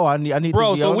IG? no, I need Bro,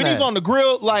 to be so on when that. he's on the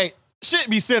grill, like, shit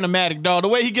be cinematic, dog. The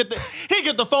way he get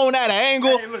the phone at an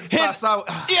angle. Yeah,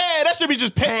 that should be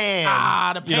just pan.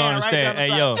 The pan You don't understand. Right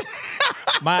Hey, yo,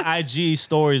 my IG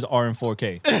stories are in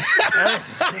 4K.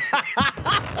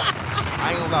 I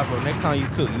ain't gonna lie, bro. Next time you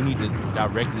cook, you need to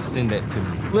directly send that to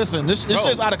me. Listen, this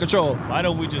shit's out of control. Why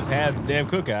don't we just have the damn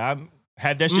cooker? I'm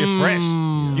had that shit fresh.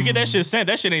 You get that shit sent.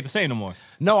 That shit ain't the same no more.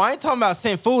 No, I ain't talking about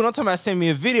send food. I'm talking about send me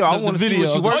a video. I The want to see video.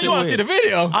 what you Oh, working Oh, you want with. to see the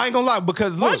video? I ain't gonna lie,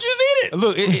 because Why look, don't you see it?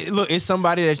 Look, it's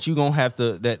somebody that you gonna have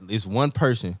to. That is one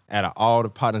person out of all the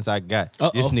partners I got. Uh-oh.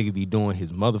 This nigga be doing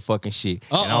his motherfucking shit,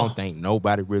 and I Uh-oh. don't think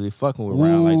nobody really fucking with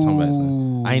around like talking about.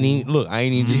 Something. I ain't even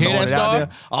just hear throwing that, it out Star? there.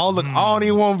 I don't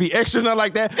even want to be extra nothing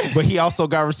like that. But he also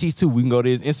got receipts too. We can go to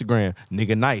his Instagram,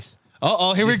 nigga nice.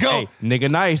 Here we Just, go. hey, nigga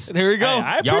nice. Here we go. Hey,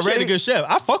 I Y'all appreciate ready? a good chef.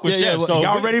 I fuck with Yeah, chefs. yeah, So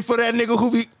Y'all ready for that nigga who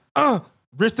be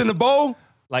wrist in the bowl?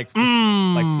 like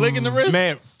flicking the wrist?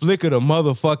 Man, flicker the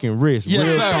motherfucking wrist. Yes,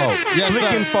 Real sir. talk. Yes,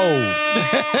 Flick and fold.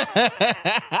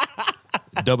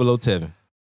 007.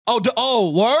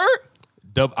 Word?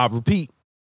 I repeat,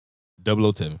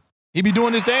 007. He be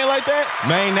doing this thing like that?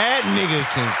 Man, that nigga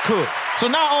can cook. So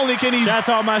not only can he... Shout out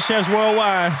to all my chefs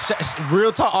worldwide.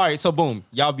 Real talk. All right, so boom.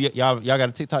 Y'all got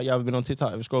a TikTok? Y'all ever been on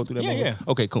TikTok? Ever scroll through that? Yeah, movie? yeah.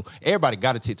 Okay, cool. Everybody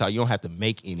got a TikTok. You don't have to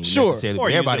make any Sure. necessarily. Or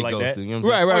But use everybody it like goes that. through. You know what I'm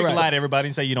Right, saying? Or right, you can right. lie to everybody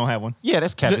and say you don't have one. Yeah,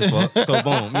 that's cap as fuck. So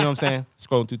boom, you know what I'm saying?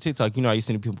 Scrolling through TikTok, you know how you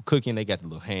see the people cooking, they got the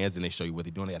little hands and they show you what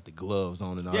they're doing. They got the gloves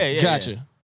on and all. Yeah, yeah. Gotcha.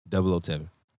 007.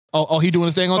 He doing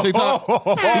this thing on TikTok?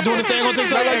 He doing this thing on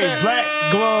TikTok like Hey, that? Black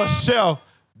Glove Chef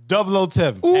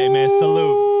 007. Hey man,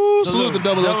 salute. Salute to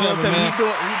 007, man. He does his shit.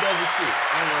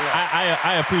 I ain't gonna lie.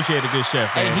 I appreciate a good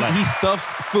chef. Man. Hey, Like, he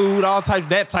stuffs food, all type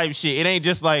that type shit. It ain't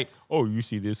just like, oh, you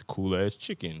see this cool ass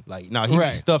chicken. Like, no, he Right.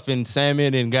 be stuffing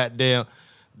salmon and goddamn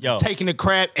yo, taking the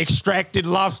crab, extracted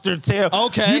lobster tail.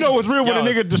 Okay. You know what's real when a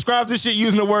Yo. nigga describes this shit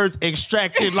using the words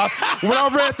extracted lobster. When I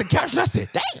read the caption, I said,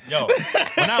 damn. yo,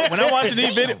 when I'm watching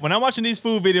when I'm watching these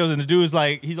food videos and the dude's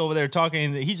like he's over there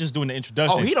talking, he's just doing the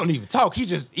introduction. Oh, he don't even talk. He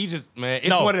just man, it's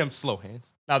No. one of them slow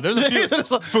hands. Now there's a few.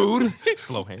 Food,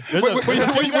 slow hands. There's a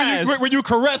few guys. Where you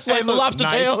caress like Hey, the look, lobster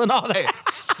knife. tail and all that. Hey,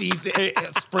 season,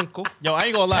 sprinkle, Yo, I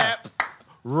ain't gonna lie. tap,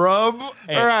 rub.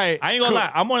 Hey, All right. I ain't gonna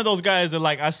lie. I'm one of those guys that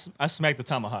like I smack the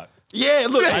tomahawk. Yeah,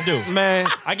 look, I do. man.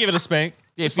 I give it a spank.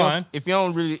 It's If you, fine. if you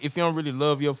don't really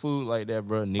love your food like that,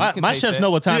 bro, niggas My, can my taste chefs that.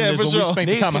 know what time Yeah, it is for when sure. we spank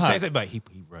the Niggas can tomahawk. taste it, but he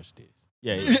rushed this.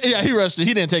 Yeah, yeah. Yeah, he rushed it.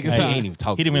 He didn't take his He time. ain't even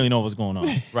talk. He didn't really know what was going on.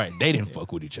 Right, they didn't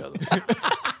fuck with each other.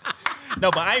 No,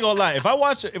 but I ain't gonna lie. If I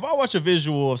watch a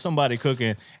visual of somebody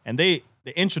cooking and the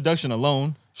introduction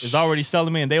alone is already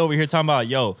selling me, and they over here talking about,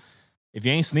 yo, if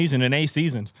you ain't sneezing, it ain't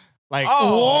seasoned. Like,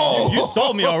 you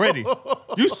sold me already.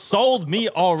 You sold me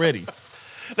already.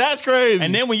 That's crazy.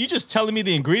 And then when you just telling me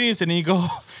the ingredients, and then you go,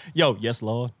 yo, yes,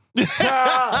 Lord. Bro,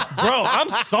 I'm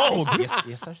sold.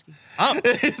 yes, Sirski.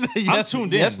 I'm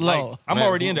tuned in. Yes, Like, Lord. I'm Man,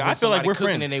 already in there. when I feel like somebody we're cooking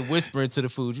friends. and they whispering to the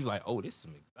food. You like, oh, this is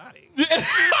some exotic.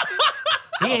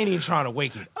 He ain't even trying to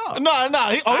wake it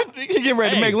up. He getting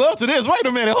ready to Hey. make love to this. Wait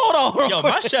a minute. Hold on. real Yo,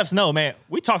 quick. my chefs know, man.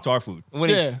 We talk to our food. When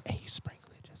Yeah. hey, you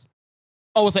sprinkle it just.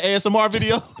 Oh, it's an ASMR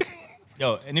video?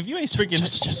 Yo, and if you ain't speaking,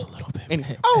 just a little bit. And,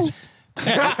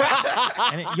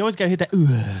 and you always gotta hit that.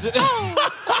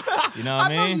 You know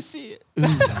what I mean? see it.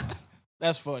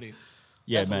 That's funny.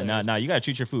 Yeah, That's man. Nah, you gotta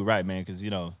treat your food right, man, because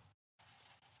Yeah,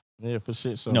 for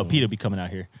shit. So Peter be coming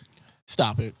out here.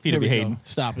 Stop it. Peter Here be we hating. go.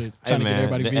 Stop it. Hey, Trying to get man,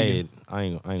 everybody vegan. I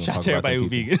ain't gonna Shout out talk to about everybody who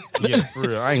them people. vegan. Yeah, for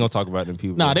real. I ain't gonna talk about them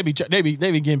people. Nah, they be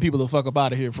getting people the fuck up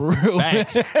out of here for real.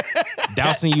 facts.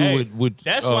 Dousing you Hey, with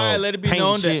that's why I let it be paint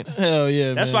known shit. that. Hell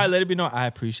yeah, That's man. why I let it be known I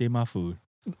appreciate my food.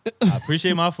 I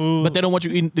appreciate my food. But they don't want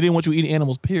you eating. They didn't want you eating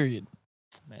animals. Period.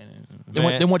 Man,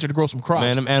 They want you to grow some crops.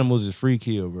 Man, them animals is free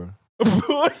kill, bro.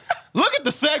 Look at the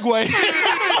segue.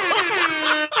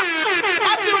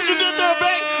 I see what you did there,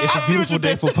 Bank. It's I a see what beautiful you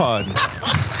day did. for partying.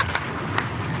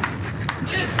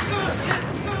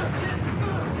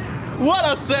 What a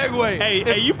segue.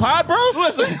 hey, you pod, bro?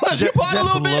 Listen, you pod a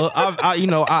Just little bit.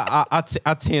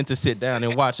 I tend to sit down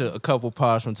and watch a couple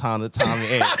pods from time to time,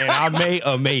 and I may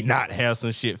or may not have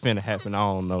some shit finna happen. I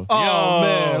don't know. Oh,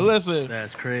 man. Listen.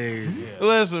 That's crazy.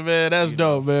 Listen, man. That's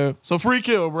dope, man. So free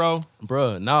kill, bro.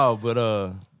 Bruh, no,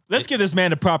 but Let's give this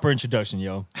man a proper introduction,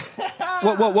 yo.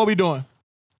 What we doing?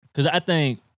 Because I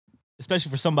think,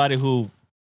 especially for somebody who,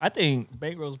 I think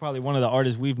Bankroll is probably one of the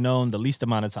artists we've known the least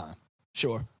amount of time,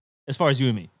 Sure. as far as you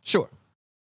and me. Sure.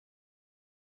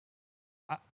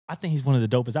 I think he's one of the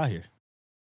dopest out here.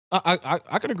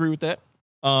 I can agree with that.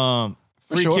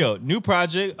 Free sure. Kill, new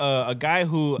project. A guy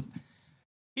who,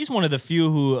 he's one of the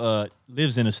few who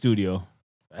lives in a studio.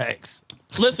 X.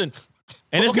 Listen.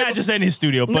 And it's Okay, not just in his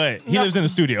studio, but he no, lives in the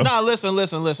studio Nah,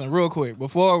 listen, real quick,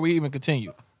 before we even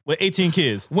continue. with 18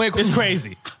 kids. It's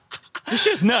crazy. This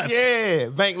shit's nuts. Yeah,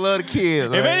 Bank love the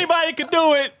kids. If anybody can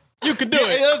do it, you can do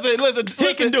it. Listen,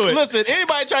 He can do it. Listen,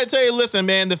 anybody try to tell you, listen,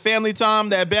 man, the family time,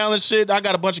 that balance shit, I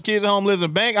got a bunch of kids at home,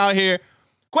 listen, Bank out here.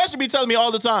 Question be telling me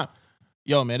all the time,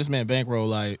 yo, man, this man Bankroll,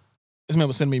 like, this man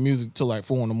was sending me music till like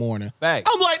 4 a.m. Facts.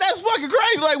 I'm like, that's fucking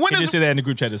crazy. Like, when He is just said that in the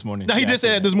group chat this morning. No, he Yeah, did I say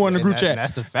see that this morning in the group chat.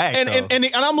 That's a fact. And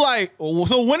I'm like,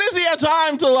 so when does he have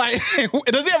time to like?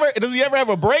 does he ever have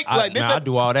a break? Like this? I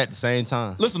do all that at the same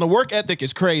time. Listen, the work ethic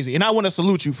is crazy, and I want to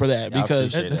salute you for that Yeah, I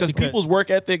because appreciate that. people's work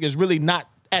ethic is really not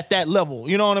at that level.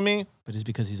 You know what I mean? But it's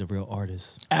because he's a real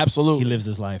artist. Absolutely, He lives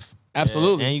his life.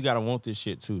 absolutely. And you gotta want this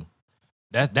shit too.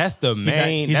 That's the He's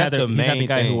main. not That's the he's not main the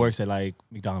guy thing. who works at like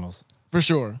McDonald's. For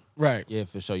sure, right? Yeah,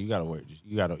 for sure. You gotta work.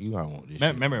 You gotta want this.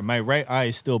 Remember, my right eye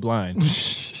is still blind.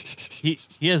 he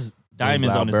has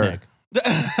diamonds on his Bird.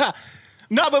 neck.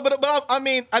 No, but I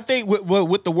mean, I think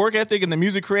with the work ethic and the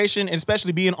music creation, and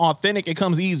especially being authentic, it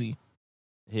comes easy.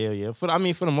 Hell yeah. For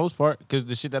the most part, because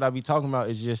the shit that I be talking about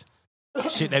is just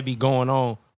shit that be going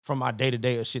on from my day to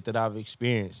day of shit that I've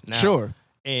experienced. Now, Sure.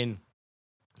 And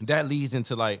that leads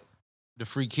into like the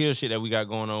free kill shit that we got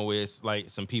going on, where it's like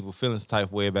some people feeling some type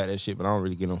of way about that shit, but I don't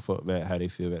really give no fuck about how they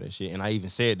feel about that shit. And I even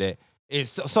said that.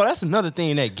 So that's another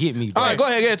thing that get me, bro. All right, go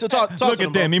ahead. Talk Look to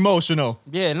at them, emotional.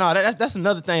 Yeah, no, that's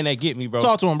another thing that get me, bro.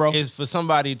 Talk to him, bro. Is for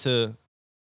somebody to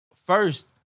first,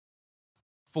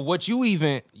 for what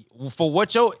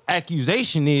your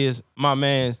accusation is, my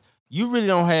mans, you really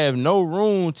don't have no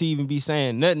room to even be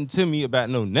saying nothing to me about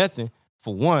no nothing,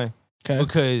 for one. Okay.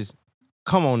 Because,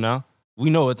 come on now, we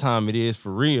know what time it is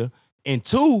for real. And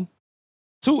two,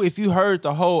 if you heard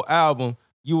the whole album,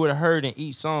 you would have heard in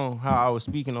each song how I was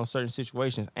speaking on certain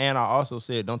situations. And I also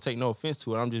said, don't take no offense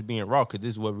to it. I'm just being raw because this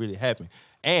is what really happened.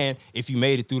 And if you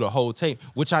made it through the whole tape,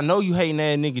 which I know you hating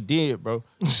that nigga did, bro.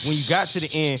 When you got to the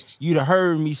end, you'd have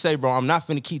heard me say, bro, I'm not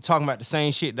finna keep talking about the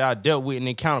same shit that I dealt with and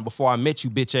encountered before I met you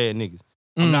bitch ass niggas.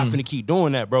 I'm not finna keep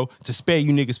doing that, bro, to spare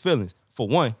you niggas feelings, for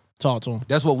one. Talk to him.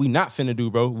 That's what we not finna do,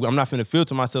 bro. I'm not finna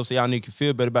filter myself so y'all niggas can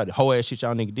feel better about the whole ass shit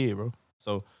y'all nigga did, bro.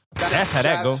 So that's how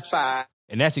that go.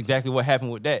 And that's exactly what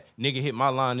happened with that. Nigga hit my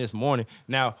line this morning.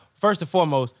 Now, first and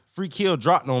foremost, Free Kill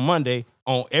dropped on Monday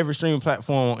on every streaming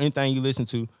platform, on anything you listen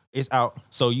to. It's out,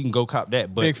 so you can go cop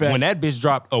that. But Big facts. when that bitch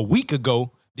dropped a week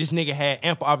ago, this nigga had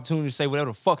ample opportunity to say whatever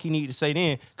the fuck he needed to say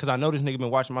then, because I know this nigga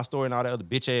been watching my story and all that other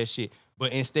bitch ass shit.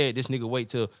 But instead, this nigga wait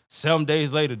till 7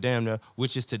 days later, damn near,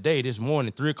 which is today, this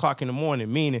morning, 3 o'clock in the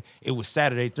morning, meaning it was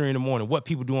Saturday, 3 in the morning. What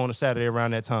people do on a Saturday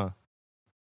around that time?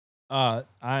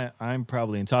 I'm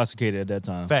probably intoxicated at that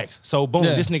time. Facts. So boom,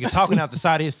 Yeah. this nigga talking out the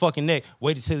side of his fucking neck,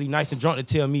 waited till he nice and drunk to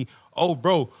tell me, oh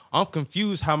bro, I'm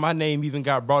confused how my name even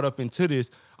got brought up into this.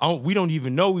 We don't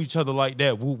even know each other like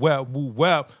that. Woo wap, woo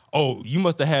wap. Oh, you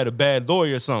must have had a bad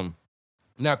lawyer or something.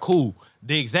 Now cool.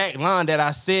 The exact line that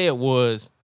I said was,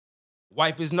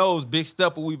 wipe his nose, big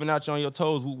stepper, we've been out you on your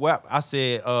toes, woo wap. I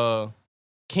said,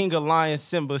 King of Lions,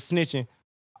 Simba snitching.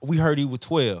 We heard he was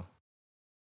 12.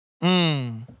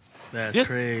 That's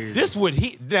crazy. This what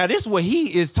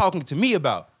he is talking to me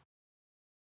about.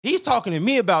 He's talking to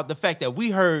me about the fact that we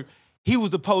heard he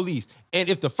was the police. And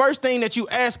if the first thing that you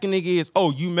ask a nigga is,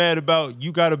 oh, you mad about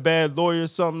you got a bad lawyer or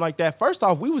something like that, first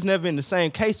off, we was never in the same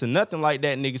case or nothing like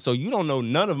that, nigga. So you don't know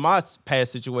none of my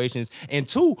past situations. And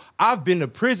two, I've been to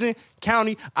prison,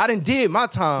 county. I done did my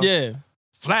time. Yeah.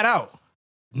 Flat out.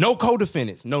 No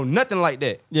co-defendants. No nothing like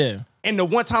that. Yeah. And the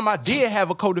one time I did have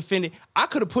a co-defendant, I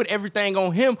could have put everything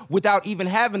on him without even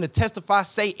having to testify,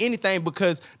 say anything,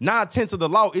 because 9/10 of the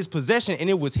law is possession, and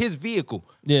it was his vehicle.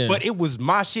 Yeah. But it was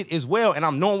my shit as well, and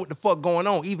I'm knowing what the fuck going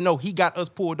on. Even though he got us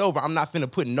pulled over, I'm not finna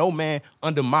put no man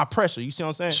under my pressure. You see what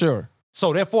I'm saying? Sure.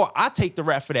 So therefore, I take the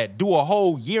rap for that. Do a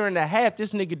whole year and a half.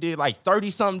 This nigga did like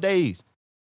 30-something days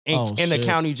in the shit.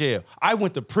 county jail. I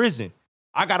went to prison.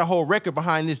 I got a whole record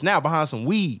behind this now, behind some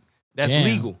weed that's Damn.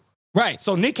 legal. Right.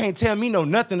 So Nick can't tell me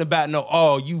nothing about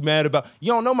oh, you mad about.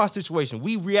 You don't know my situation.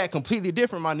 We react completely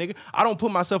different, my nigga. I don't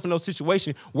put myself in no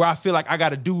situation where I feel like I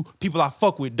gotta do people I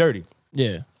fuck with dirty.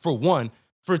 Yeah. For one.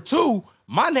 For two,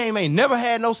 my name ain't never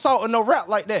had no salt or no rap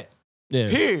like that. Yeah.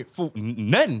 Period. For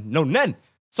nothing.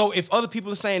 So if other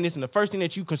people are saying this and the first thing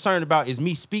that you concerned about is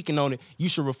me speaking on it, you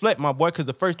should reflect, my boy, because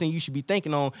the first thing you should be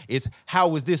thinking on is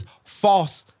how is this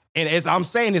false. And as I'm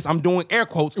saying this, I'm doing air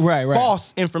quotes, right.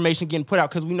 false information getting put out,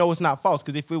 because we know it's not false.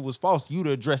 Because if it was false, you'd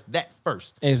have addressed that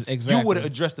first. Exactly. You would have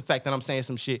addressed the fact that I'm saying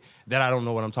some shit that I don't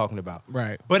know what I'm talking about.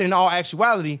 Right. But in all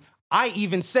actuality, I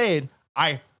even said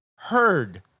I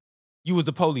heard you was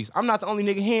the police. I'm not the only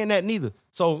nigga hearing that neither.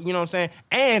 So, you know what I'm saying?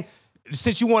 And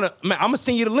since you want to, man, I'm going to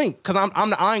send you the link, because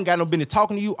I ain't got no business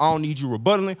talking to you. I don't need you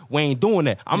rebuttaling. We ain't doing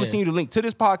that. I'm going to send you the link to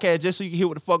this podcast just so you can hear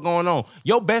what the fuck going on.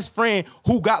 Your best friend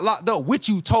who got locked up with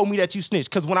you told me that you snitched,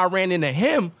 because when I ran into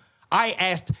him, I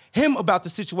asked him about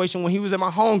the situation when he was at my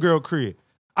homegirl crib.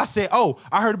 I said, oh,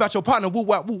 I heard about your partner, whoop,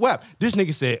 whap, whoop, whap. This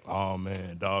nigga said, oh,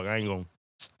 man, dog, I ain't going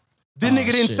to. This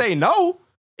nigga didn't say no.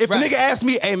 If a nigga asked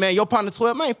me, hey, man, your partner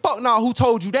 12, man, fuck no, who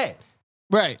told you that?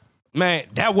 Right. Man,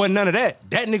 that wasn't none of that.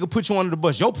 That nigga put you under the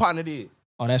bus. Your partner did.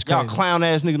 Oh, that's crazy. Y'all clown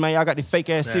ass niggas, man. Y'all got the fake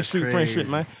ass That's 6th Street friendship,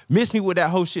 man. Miss me with that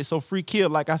whole shit. So free kill,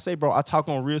 like I say, bro, I talk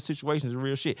on real situations and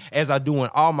real shit, as I do in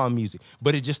all my music.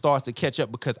 But it just starts to catch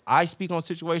up because I speak on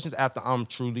situations after I'm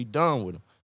truly done with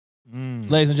them.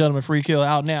 Ladies and gentlemen, Free Kill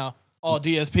out now. All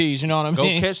DSPs, you know what I Go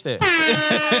mean? catch that.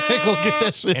 Go get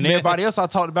that shit. And man. everybody else I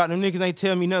talked about, them niggas ain't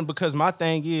tell me nothing, because my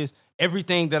thing is,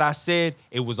 everything that I said,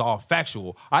 it was all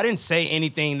factual. I didn't say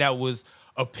anything that was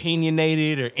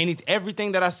opinionated or anything.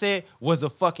 Everything that I said was a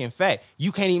fucking fact.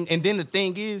 You can't even, and then the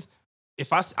thing is,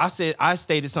 if I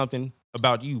stated something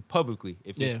about you publicly,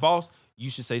 if it's false, you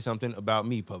should say something about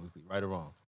me publicly, right or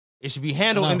wrong. It should be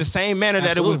handled in the same manner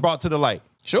that it was brought to the light.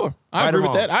 Sure. I Right agree or with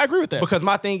wrong? that. I agree with that. Because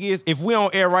my thing is, if we on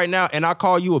air right now and I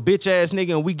call you a bitch ass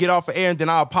nigga and we get off of air and then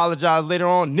I apologize later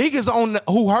on, niggas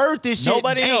who heard this shit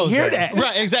Nobody ain't knows hear that. that.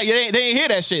 Right, exactly. They ain't hear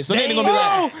that shit. So they ain't gonna be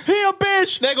oh, like, he a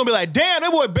bitch. they're gonna be like, damn,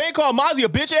 that boy Ben called Mozzie a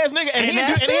bitch ass nigga and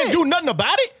he didn't do nothing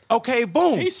about it. Okay,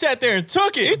 boom. He sat there and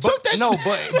took it. He took that No,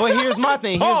 shit. but here's my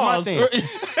thing.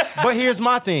 But here's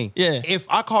my thing. Yeah. If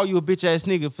I call you a bitch ass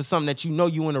nigga for something that you know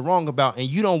you in the wrong about and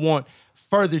you don't want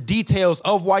further details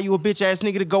of why you a bitch ass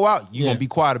nigga to go out, you gonna be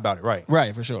quiet about it, right?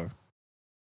 Right, for sure.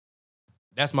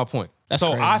 That's my point. That's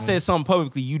so crazy, I man. said something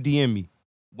publicly, you DM me.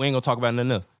 We ain't gonna talk about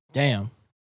nothing else. Damn.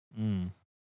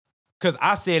 Cause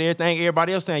I said everything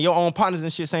everybody else saying, your own partners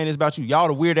and shit saying this about you. Y'all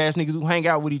the weird ass niggas who hang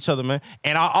out with each other, man.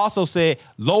 And I also said,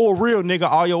 lower real nigga,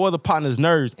 all your other partners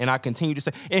nerds. And I continue to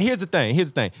say, and here's the thing.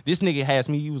 This nigga asked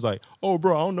me, he was like, oh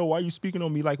bro, I don't know why you speaking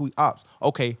on me like we ops.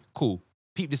 Okay, cool.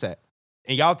 Peep this at.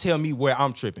 And y'all tell me where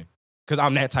I'm tripping. Cause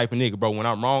I'm that type of nigga, bro. When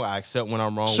I'm wrong, I accept when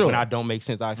I'm wrong. Sure. When I don't make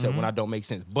sense, I accept when I don't make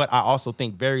sense. But I also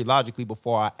think very logically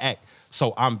before I act.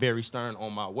 So I'm very stern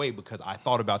on my way because I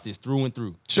thought about this through and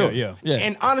through. Sure. Yeah.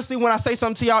 And honestly, when I say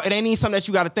something to y'all, it ain't even something that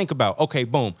you got to think about. Okay,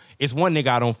 boom. It's one nigga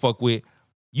I don't fuck with.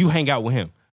 You hang out with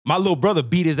him. My little brother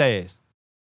beat his ass.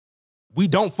 We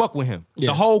don't fuck with him. Yeah.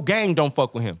 The whole gang don't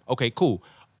fuck with him. Okay, cool.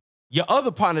 Your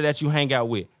other partner that you hang out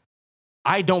with,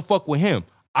 I don't fuck with him.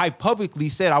 I publicly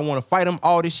said I want to fight him,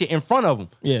 all this shit in front of him.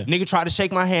 Yeah. Nigga tried to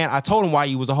shake my hand. I told him why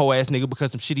he was a whole ass nigga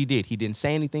because some shit he did. He didn't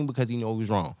say anything because he knew he was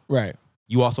wrong. Right.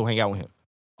 You also hang out with him.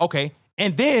 Okay.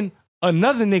 And then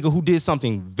another nigga who did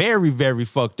something very, very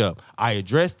fucked up. I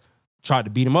addressed, tried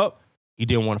to beat him up. He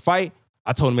didn't want to fight.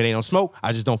 I told him it ain't no smoke.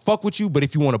 I just don't fuck with you. But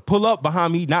if you want to pull up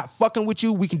behind me, not fucking with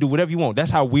you, we can do whatever you want.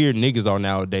 That's how weird niggas are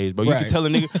nowadays, bro. You Right. can tell a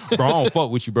nigga, bro, I don't fuck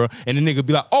with you, bro. And the nigga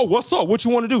be like, oh, what's up? What you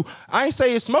want to do? I ain't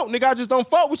say it's smoke, nigga. I just don't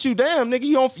fuck with you. Damn, nigga,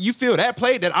 you feel that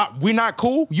play that we not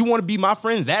cool? You want to be my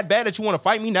friend that bad that you want to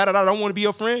fight me now that I don't want to be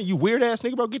your friend? You weird ass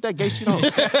nigga, bro. Get that gay shit on. So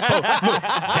look,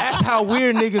 that's how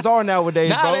weird niggas are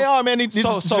nowadays, Nah, bro. they are, man. These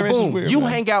So generations boom, weird, you man.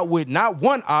 hang out with not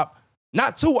one op,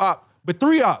 not two op, but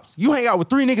three ops. You hang out with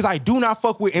three niggas I do not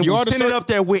fuck with and You we are the send it cir- up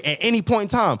there with at any point in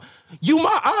time. You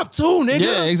my op too, nigga.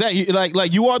 Yeah, exactly.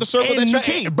 Like you are the circle that you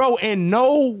keep. Bro, in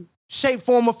no shape,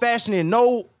 form, or fashion, in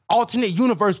no alternate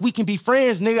universe, we can be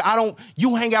friends, nigga.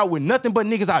 You hang out with nothing but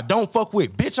niggas I don't fuck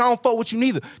with. Bitch, I don't fuck with you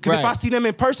neither. Because if I see them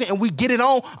in person and we get it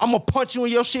on, I'm going to punch you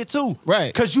in your shit too.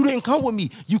 Right. Because you didn't come with me.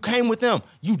 You came with them.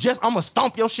 I'm going to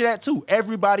stomp your shit at too.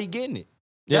 Everybody getting it.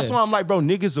 That's why I'm like, bro,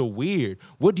 niggas are weird.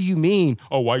 What do you mean?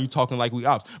 Oh, why you talking like we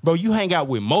ops? Bro, you hang out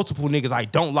with multiple niggas I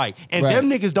don't like. And them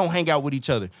niggas don't hang out with each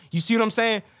other. You see what I'm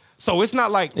saying? So it's not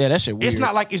like that shit weird. It's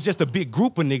not like it's just a big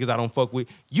group of niggas I don't fuck with.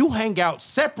 You hang out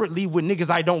separately with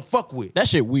niggas I don't fuck with. That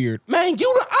shit weird. Man, you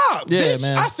the op, bitch.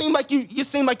 Man. I seem like you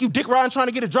seem like you dick riding trying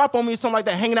to get a drop on me or something like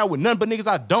that, hanging out with none but niggas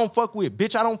I don't fuck with.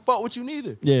 Bitch, I don't fuck with you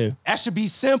neither. Yeah. That should be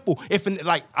simple.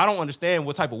 I don't understand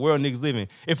what type of world niggas live in.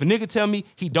 If a nigga tell me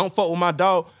he don't fuck with my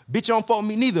dog, bitch, you don't fuck with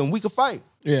me neither, and we could fight.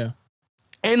 Yeah.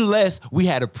 Unless we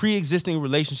had a pre-existing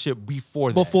relationship before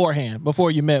that. Beforehand,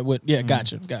 before you met with,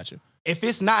 gotcha. If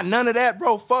it's not none of that,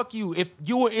 bro, fuck you. If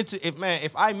you were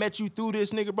if I met you through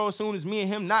this nigga, bro, as soon as me and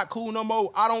him not cool no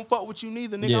more, I don't fuck with you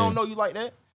neither, nigga. I don't know you like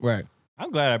that. Right. I'm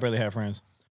glad I barely have friends.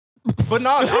 But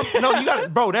no, you got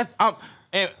it, bro.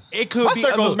 And it could My be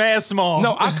circle's mad small.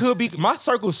 No, I could be my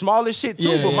circle's small as shit too.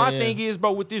 Yeah, but my yeah. thing is,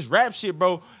 bro, with this rap shit,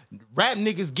 bro, rap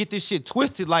niggas get this shit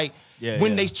twisted. Like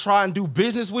when they try and do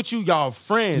business with you, y'all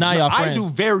friends. Nah, y'all I friends. do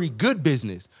very good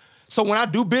business. So when I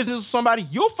do business with somebody,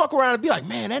 you'll fuck around and be like,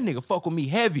 man, that nigga fuck with me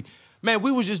heavy. Man,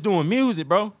 we was just doing music,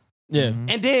 bro. Yeah.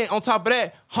 And then on top of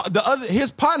that,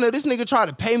 his partner, this nigga tried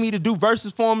to pay me to do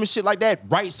verses for him and shit like that,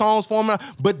 write songs for him.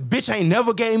 But bitch ain't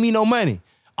never gave me no money.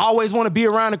 Always want to be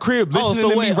around the crib listening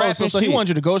to me rapping so shit. he wanted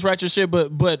you to ghostwrite your shit,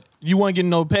 but you weren't getting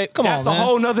no pay. Come on, man. That's a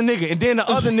whole nother nigga. And then the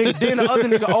other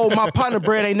nigga, oh, my partner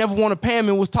bread ain't never want to pay him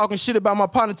and was talking shit about my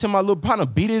partner till my little partner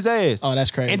beat his ass. Oh,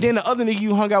 that's crazy. And then the other nigga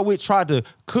you hung out with tried to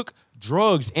cook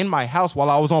drugs in my house while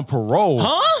I was on parole.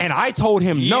 Huh? And I told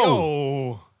him no.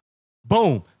 Yo.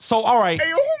 Boom. So, all right. Hey,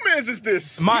 yo, who mans is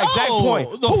this? My exact point.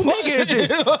 Who nigga is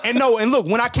this? And look,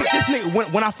 when I kick this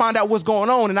nigga, when I find out what's going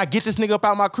on and I get this nigga up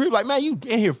out my crib, like, man, you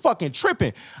in here fucking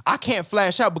tripping. I can't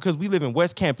flash out because we live in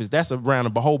West Campus. That's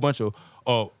around a whole bunch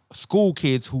of school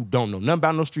kids who don't know nothing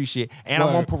about no street shit. And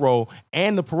I'm on parole.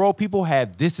 And the parole people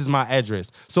have, this is my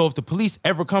address. So if the police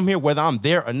ever come here, whether I'm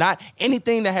there or not,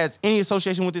 anything that has any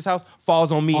association with this house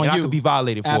falls on me and I could be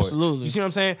violated for it. Absolutely. You see what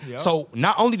I'm saying? Yep. So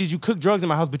not only did you cook drugs in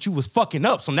my house, but you was fucking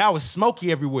up. So now it's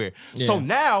smoky everywhere. Yeah. So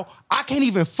now I can't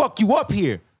even fuck you up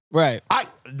here. Right.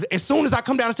 As soon as I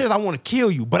come down the stairs, I want to kill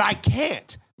you, but I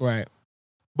can't Right.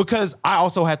 because I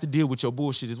also have to deal with your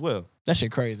bullshit as well. That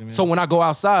shit crazy, man. So when I go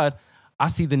outside, I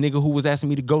see the nigga who was asking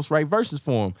me to ghostwrite verses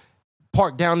for him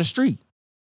parked down the street,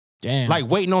 damn. like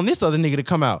waiting on this other nigga to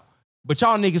come out. But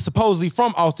y'all niggas supposedly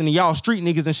from Austin and y'all street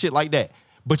niggas and shit like that.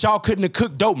 But y'all couldn't have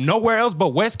cooked dope nowhere else but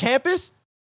West Campus?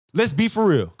 Let's be for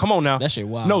real. Come on now. That shit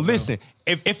wild. No, bro. listen.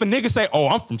 If a nigga say, oh,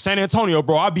 I'm from San Antonio,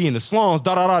 bro, I be in the slums,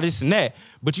 this and that,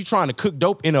 but you trying to cook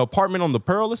dope in an apartment on the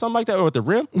Pearl or something like that, or at the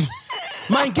Rim?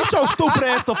 Man, get your stupid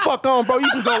ass the fuck on, bro. You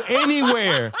can go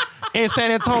anywhere in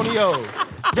San Antonio.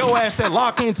 Your ass at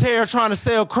Lock and Terror trying to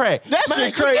sell crack. That Man,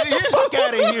 shit crazy. Get the fuck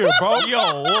out of here, bro.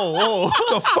 Yo, whoa. Get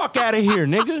the fuck out of here,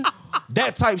 nigga.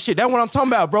 That type shit. That's what I'm talking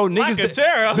about, bro. Niggas, Like a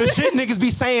terror. the shit niggas be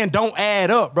saying don't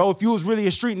add up, bro. If you was really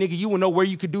a street nigga, you would know where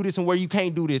you could do this and where you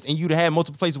can't do this, and you'd have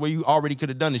multiple places where you already could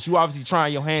have done this. You obviously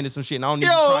trying your hand in some shit, and I don't need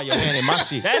you trying your hand in my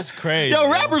shit. That's crazy. Yo,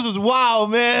 rappers is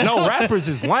wild, man. No, rappers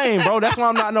is lame, bro. That's why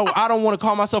I'm not. No, I don't want to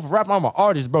call myself a rapper. I'm an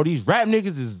artist, bro. These rap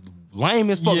niggas is lame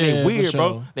as fuck. Yeah, They for weird, bro.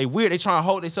 sure. They weird. They trying to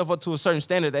hold themselves up to a certain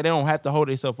standard that they don't have to hold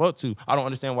themselves up to. I don't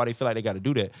understand why they feel like they got to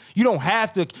do that. You don't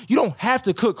have to. You don't have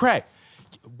to cook crack.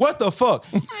 What the fuck?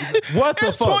 What the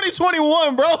It's fuck?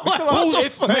 2021, bro.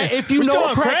 If you know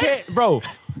a crackhead, bro,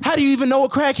 how do you even know a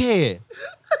crackhead?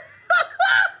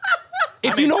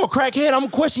 If you know a crackhead, I'm gonna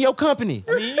question your company.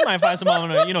 I mean, you might find somebody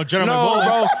on a, Gentleman No, Bowling.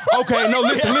 bro. Okay, no,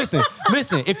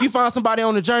 listen. If you find somebody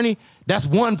on the journey, that's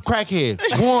one crackhead.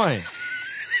 One.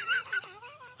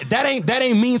 That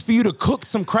ain't means for you to cook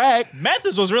some crack.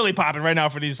 Mathis was really popping right now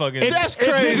for these fucking. That's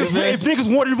crazy, man. If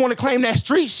niggas want to claim that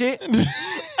street shit,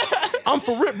 I'm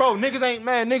for real, bro.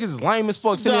 Niggas is lame as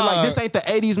fuck. Sitting there like, this ain't the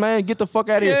 80s, man. Get the fuck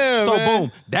out of here. Yeah, So man.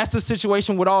 boom, that's the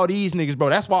situation with all these niggas, bro.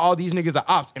 That's why all these niggas are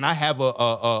ops, and I have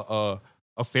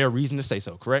a fair reason to say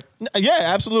so. Correct? Yeah,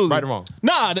 absolutely. Right or wrong?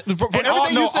 Nah, for And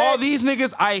everything you said. all these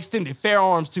niggas, I extended fair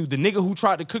arms to. The nigga who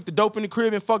tried to cook the dope in the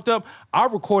crib and fucked up, I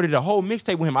recorded a whole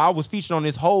mixtape with him. I was featured on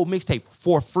this whole mixtape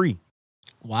for free.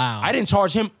 Wow. I didn't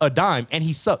charge him a dime, and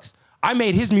he sucks. I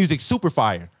made his music super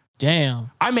fire.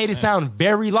 Damn. I made it sound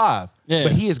very live, Yeah.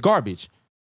 but he is garbage.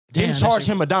 Damn, Didn't that charge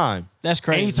shit- him a dime. That's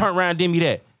crazy. And he turned around and did me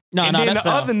that. No, and no, then that's the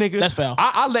foul. other nigga, That's foul.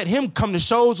 I let him come to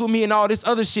shows with me and all this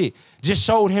other shit. Just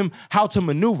showed him how to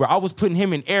maneuver. I was putting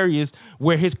him in areas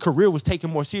where his career was taken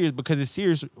more serious because it's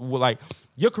serious. Like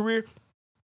your career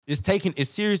is taken as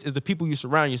serious as the people you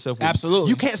surround yourself with. Absolutely.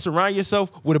 You can't surround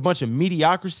yourself with a bunch of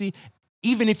mediocrity,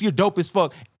 even if you're dope as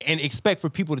fuck, and expect for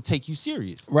people to take you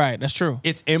serious. Right, that's true.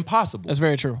 It's impossible. That's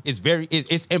very true.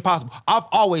 It's impossible. I've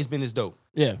always been this dope.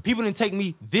 Yeah. People didn't take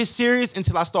me this serious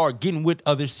until I started getting with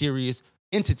other serious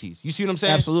entities. You see what I'm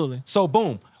saying? Absolutely. So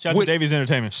boom. Shout out to Davies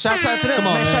Entertainment. Shouts out to them, Come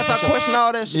on, man. man. Shouts out Question,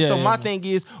 all that shit. Yeah, so yeah, my man. thing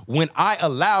is, when I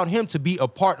allowed him to be a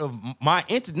part of my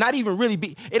entity, not even really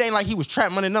be, it ain't like he was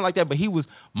trap money, nothing like that, but he was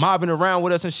mobbing around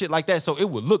with us and shit like that. So it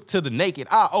would look to the naked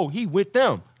eye, oh, he with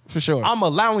them. For sure. I'm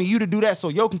allowing you to do that so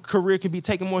your career can be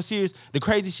taken more serious. The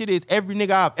crazy shit is every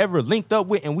nigga I've ever linked up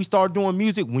with and we started doing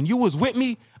music, when you was with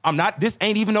me, this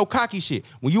ain't even no cocky shit.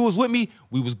 When you was with me,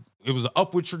 it was an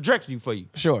upward trajectory for you.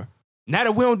 Sure. Now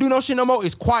that we don't do no shit no more,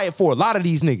 it's quiet for a lot of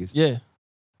these niggas. Yeah.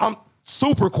 I'm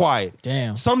super quiet.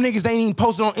 Damn. Some niggas ain't even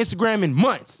posted on Instagram in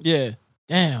months. Yeah.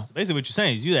 Damn. Basically, what you're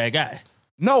saying is you that guy.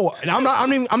 No, and I'm not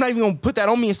even gonna put that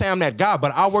on me and say I'm that guy,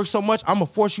 but I work so much, I'm gonna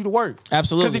force you to work.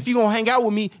 Absolutely. Because if you gonna hang out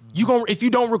with me, if you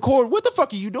don't record, what the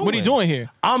fuck are you doing? What are you doing here?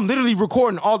 I'm literally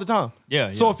recording all the time.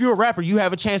 Yeah, So yeah. if you're a rapper, you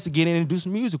have a chance to get in and do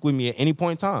some music with me at any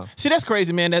point in time. See, that's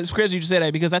crazy, man. That's crazy you say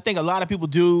that because I think a lot of people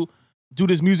do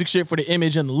this music shit for the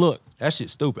image and the look. That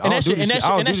shit's stupid. And I that don't do shit- this and shit. that I shit-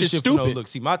 don't and do that this shit's shit for no stupid. look.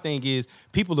 See, my thing is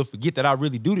people will forget that I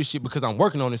really do this shit because I'm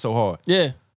working on it so hard.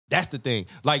 Yeah. That's the thing.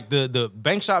 Like the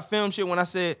bank shot film shit, when I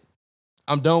said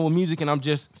I'm done with music and I'm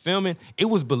just filming, it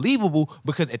was believable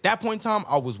because at that point in time,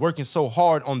 I was working so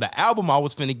hard on the album I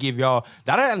was finna give y'all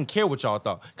that I didn't care what y'all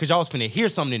thought because y'all was finna hear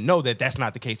something and know that that's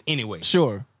not the case anyway.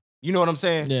 Sure. You know what I'm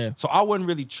saying? Yeah. So I wasn't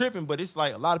really tripping, but it's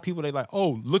like a lot of people, they like,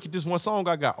 oh, look at this one song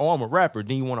I got. Oh, I'm a rapper.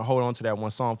 Then you want to hold on to that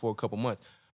one song for a couple months.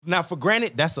 Now, for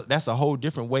granted, that's a whole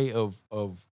different way of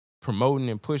promoting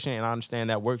and pushing, and I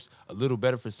understand that works a little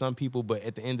better for some people, but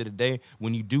at the end of the day,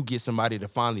 when you do get somebody to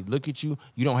finally look at you,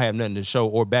 you don't have nothing to show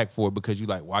or back for it because you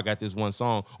like, well, I got this one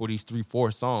song or these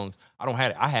 3-4 songs. I don't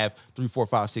have it. I have 3, 4,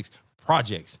 5, 6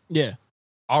 projects Yeah.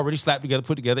 already slapped together,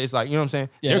 put together. It's like, you know what I'm saying?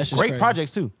 Yeah, They're that's just great crazy.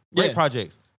 projects too. Great Yeah.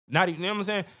 projects. Not even, you know what I'm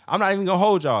saying? I'm not even gonna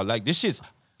hold y'all. Like, this shit's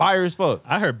fire as fuck.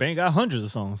 I heard Bank got hundreds of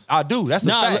songs. I do. That's a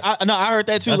No, fact. I heard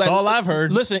that too. That's all I've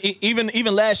heard. Listen,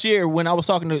 even last year when I was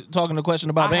talking to Question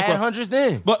about I had Bankroll, hundreds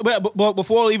then. but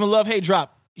before even Love Hate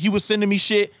dropped, he was sending me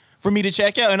shit for me to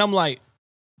check out, and I'm like,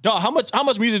 dog, how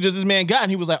much music does this man got? And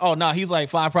he was like, oh nah, he's like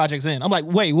 5 projects in. I'm like,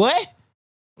 wait, what?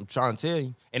 I'm trying to tell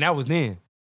you. And that was then.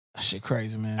 That shit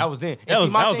crazy, man. That was then. And That see,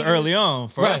 was my that was thing early is- on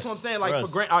for That's us. what I'm saying. Like,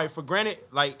 For us. for granted,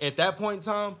 like at that point in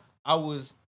time, I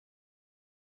was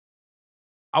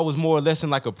more or less in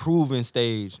like a proving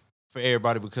stage for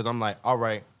everybody because I'm like, all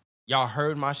right, y'all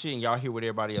heard my shit and y'all hear what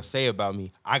everybody else say about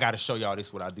me. I got to show y'all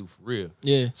this what I do for real.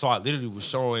 Yeah. So I literally was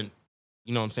showing,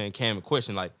 you know what I'm saying, Cam and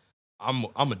Question, like, I'm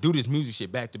gonna do this music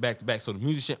shit back to back to back. So the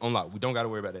music shit on lock. We don't gotta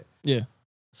worry about that. Yeah.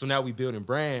 So now we building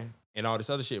brand and all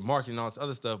this other shit, marketing, all this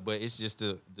other stuff. But it's just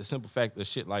the simple fact of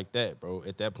shit like that, bro.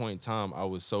 At that point in time, I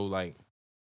was so like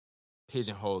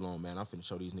pigeonholed on, man. I'm finna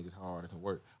show these niggas how hard I can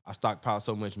work. I stockpiled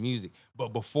so much music. But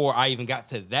before I even got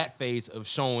to that phase of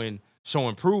showing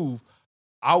prove,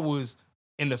 I was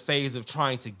in the phase of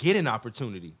trying to get an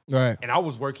opportunity. Right. And I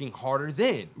was working harder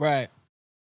then. Right.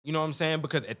 You know what I'm saying?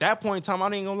 Because at that point in time, I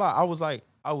ain't gonna lie, I ain't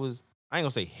gonna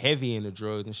say heavy into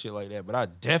drugs and shit like that, but I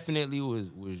definitely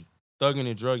was thugging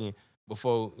and drugging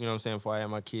before, you know what I'm saying, before I had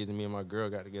my kids and me and my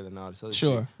girl got together and all this other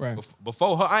Sure. shit. Right.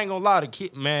 Before her, I ain't gonna lie, the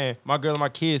kid, man, my girl and my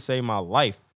kids saved my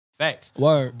life. Facts.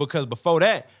 Word. Because before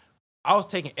that, I was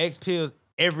taking X pills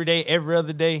every day, every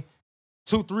other day,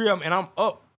 2, 3 of them, and I'm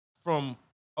up from,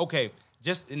 okay,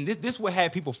 and this what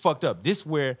had people fucked up. This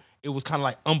where it was kind of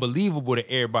like unbelievable to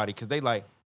everybody, because they like,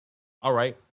 all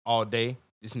right, all day,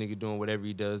 this nigga doing whatever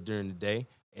he does during the day,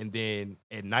 and then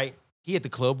at night, he at the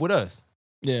club with us.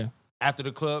 Yeah. After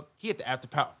the club, he at the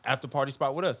after party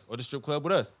spot with us, or the strip club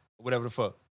with us, or whatever the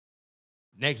fuck.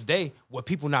 Next day, what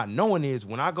people not knowing is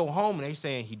when I go home and they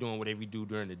saying he doing whatever he do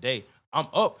during the day, I'm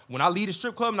up. When I leave the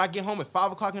strip club and I get home at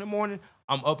 5 o'clock in the morning,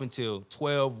 I'm up until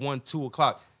 12, 1, 2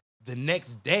 o'clock. The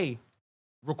next day,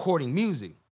 recording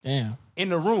music Damn. in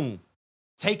the room,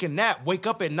 take a nap, wake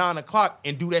up at 9 o'clock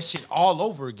and do that shit all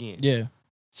over again. Yeah.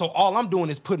 So all I'm doing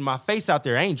is putting my face out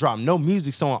there. I ain't dropping no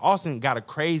music. So in Austin got a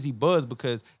crazy buzz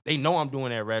because they know I'm doing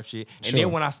that rap shit. And Sure.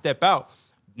 then when I step out,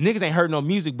 niggas ain't heard no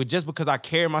music, but just because I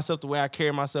carry myself the way I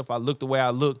carry myself, I look the way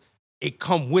I look, it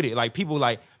come with it. Like people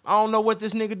like, I don't know what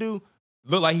this nigga do.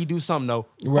 Look like he do something though.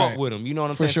 Right. Fuck with him. You know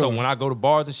what I'm For saying? So sure. when I go to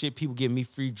bars and shit, people give me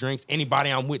free drinks. Anybody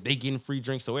I'm with, they getting free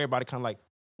drinks. So everybody kind of like,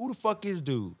 who the fuck is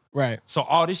dude? Right. So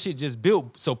all this shit just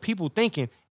built. So people thinking,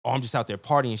 oh, I'm just out there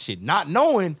partying shit, not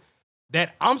knowing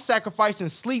that I'm sacrificing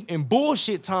sleep and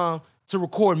bullshit time to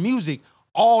record music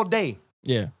all day.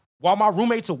 Yeah. While my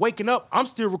roommates are waking up, I'm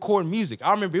still recording music.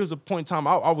 I remember it was a point in time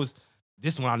I was,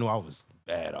 this one I knew I was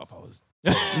bad off. I was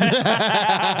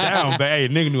down bad. Hey,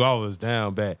 nigga knew I was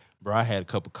down bad. Bro, I had a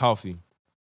cup of coffee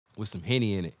with some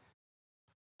Henny in it.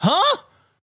 Huh?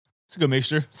 It's a good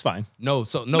mixture. It's fine. No,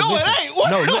 so No, listen. it ain't.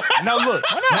 What? No, look,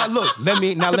 now look. Let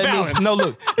me balance. no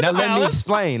look. Now a let me balance.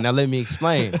 explain. Now let me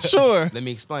explain. Sure. Let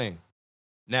me explain.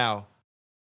 Now,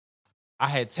 I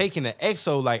had taken the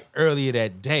EXO like earlier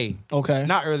that day. Okay.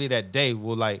 Not earlier that day.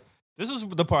 Well, like, This is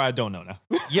the part I don't know now.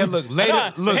 yeah, look,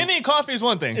 later, look, Henny and coffee is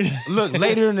one thing. look,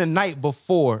 later in the night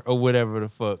before or whatever the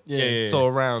fuck. Yeah. So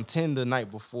around 10 the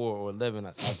night before or 11,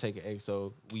 I take an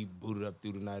EXO. We booted up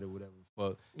through the night or whatever the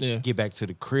fuck. Yeah. Get back to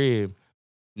the crib.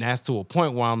 Now it's to a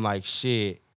point where I'm like,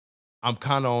 shit, I'm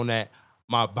kind of on that.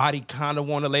 My body kind of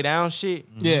want to lay down shit.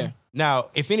 Yeah. Now,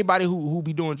 if anybody who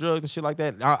be doing drugs and shit like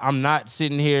that, I'm not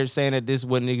sitting here saying that this is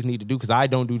what niggas need to do because I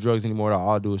don't do drugs anymore. All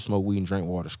I do is smoke weed and drink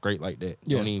water straight like that.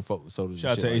 Yeah. Don't even fuck with sodas.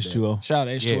 Shout out and to shit like H2O. Shout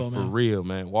out to that. H2O, Yeah, for man. real,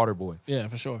 man. Water boy. Yeah,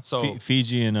 for sure. So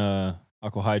Fiji and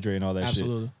Aqua Hydrate and all that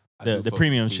Absolutely. I do the fuck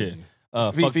premium with shit. Fiji.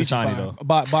 shit. Fuck Fiji Dasani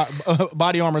fire. though.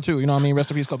 Body armor too. You know what I mean?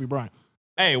 Rest in peace, Kobe Bryant.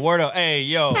 Hey, word up. Hey,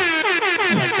 yo. Like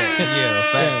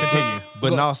that. Yeah, Yeah, Continue.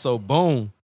 But also,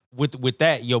 boom, with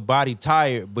that, your body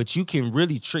tired, but you can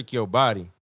really trick your body.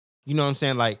 You know what I'm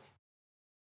saying? Like,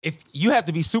 if you have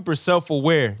to be super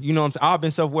self-aware, you know what I'm saying? I've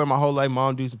been self-aware my whole life.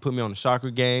 Mom used to put me on the chakra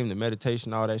game, the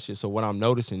meditation, all that shit. So what I'm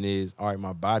noticing is, all right,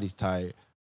 my body's tired,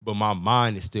 but my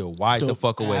mind is still wide the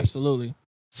fuck away. Absolutely.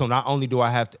 So not only do I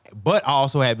have to, but I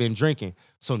also have been drinking.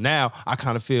 So now I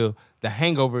kind of feel the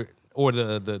hangover or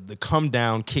the come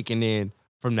down kicking in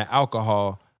from the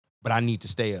alcohol, but I need to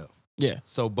stay up. Yeah.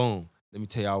 So boom, let me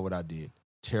tell y'all what I did.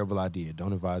 Terrible idea.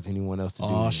 Don't advise anyone else to do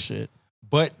Oh this. shit.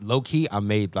 But low key, I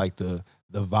made like the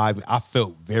vibe. I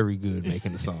felt very good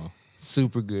making the song.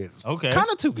 Super good. Okay. Kind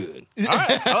of too good. All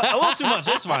right. A little too much.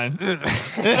 That's fine.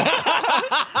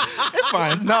 It's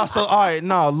fine. No, so all right,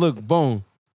 no, look, boom.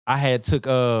 I had took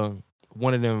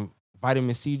one of them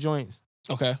vitamin C joints,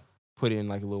 Okay. put it in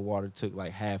like a little water, took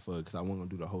like half of it because I wasn't gonna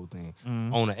do the whole thing.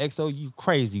 Mm. On the EXO, you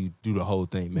crazy, you do the whole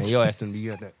thing, man. Your ass gonna be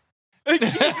at that.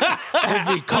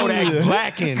 Kodak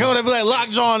Black and Kodak Black,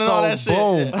 Lockjaw and all that shit.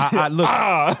 Boom. I look,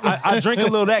 I drink a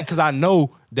little of that because I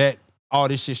know that all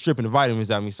this shit stripping the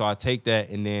vitamins out of me. So I take that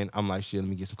and then I'm like, shit, let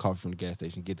me get some coffee from the gas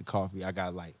station. Get the coffee. I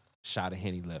got like a shot of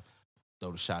Henny left.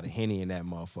 Throw the shot of Henny in that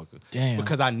motherfucker. Damn.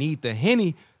 Because I need the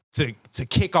Henny to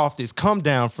kick off this come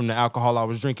down from the alcohol I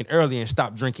was drinking earlier and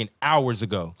stop drinking hours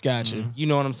ago. Gotcha. You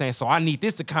know what I'm saying? So I need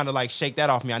this to kind of like shake that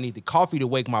off me. I need the coffee to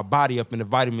wake my body up, and the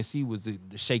vitamin C was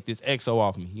to shake this EXO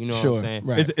off me. You know what I'm Sure. saying?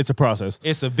 Right. It's a process.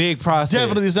 It's a big process.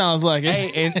 Definitely sounds like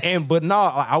it. Hey, but no,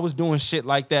 I was doing shit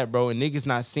like that, bro, and niggas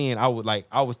not seeing. I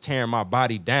was tearing my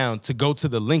body down to go to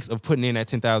the lengths of putting in that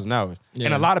 10,000 hours. Yeah.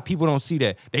 And a lot of people don't see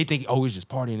that. They think, oh, it's just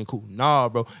partying and cool. Nah,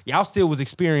 bro. Y'all still was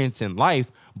experiencing life,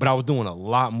 but I was doing a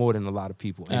lot more than a lot of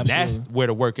people. And that's Absolutely. where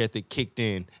the work ethic kicked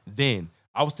in. Then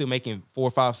I was still making 4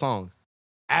 or 5 songs.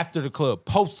 After the club,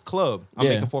 post club, I'm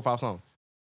Yeah. making 4 or 5 songs.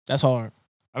 That's hard.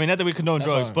 I mean, not that we condone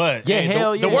That's drugs, hard. but Yeah, hey,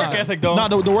 hell the yeah. work ethic though.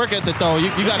 No, the work ethic though. You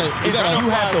gotta You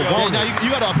have to want now it. you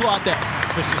gotta applaud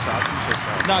that. Appreciate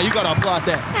y'all. No, you gotta applaud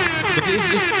that. But it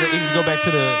just go back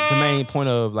to the main point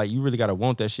of like you really gotta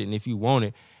want that shit, and if you want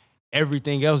it,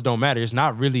 everything else don't matter. It's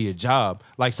not really a job.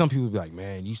 Like some people be like,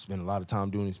 man, you spend a lot of time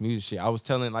doing this music shit. I was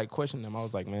questioning them. I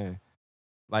was like, man,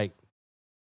 like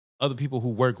other people who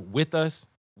work with us,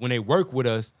 when they work with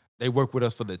us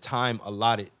for the time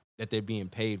allotted that they're being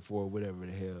paid for, whatever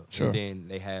the hell. Sure. And then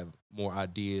they have more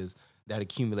ideas that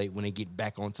accumulate when they get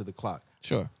back onto the clock.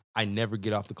 Sure. I never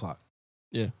get off the clock.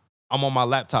 Yeah. I'm on my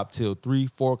laptop till 3,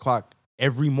 4 o'clock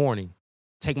every morning.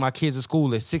 Take my kids to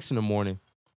school at 6 in the morning,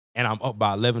 and I'm up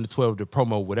by 11 to 12 to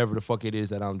promo whatever the fuck it is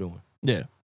that I'm doing. Yeah.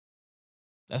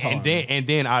 That's hard. And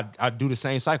then I do the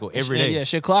same cycle every day. Yeah,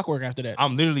 shit clockwork after that. I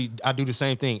do the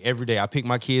same thing every day. I pick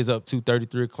my kids up 2:30,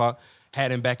 3 o'clock,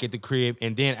 had them back at the crib,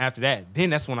 and then after that, then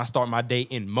that's when I start my day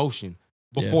in motion.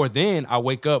 Before then, I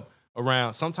wake up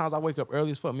around, sometimes I wake up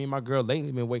early as fuck. Me and my girl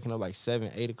lately been waking up like 7,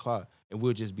 8 o'clock, and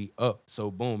we'll just be up.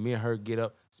 So boom, me and her get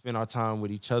up, spend our time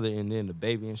with each other, and then the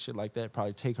baby and shit like that.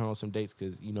 Probably take her on some dates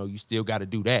because, you know, you still got to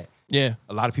do that. Yeah.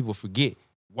 A lot of people forget.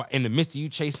 In the midst of you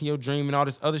chasing your dream and all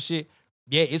this other shit,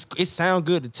 yeah, it sound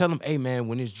good to tell them, hey, man,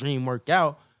 when this dream work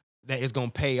out, that it's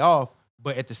going to pay off.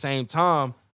 But at the same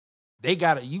time, you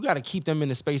gotta keep them in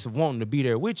the space of wanting to be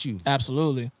there with you.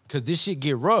 Absolutely. Because this shit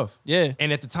get rough. Yeah.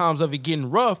 And at the times of it getting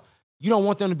rough, You don't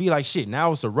want them to be like, shit,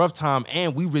 now it's a rough time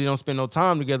and we really don't spend no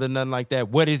time together, nothing like that.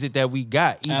 What is it that we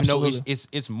got? Even Absolutely. though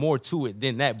it's more to it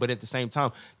than that. But at the same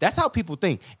time, that's how people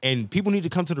think. And people need to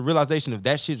come to the realization if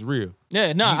that shit's real.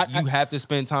 Yeah, no, You have to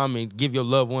spend time and give your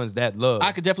loved ones that love.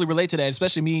 I could definitely relate to that,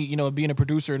 especially me, you know, being a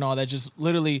producer and all that. Just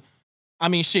literally, I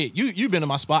mean, shit, you've been in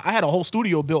my spot. I had a whole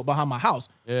studio built behind my house.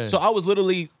 Yeah. So I was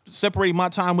literally separating my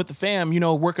time with the fam, you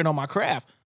know, working on my craft.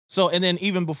 So, and then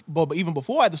even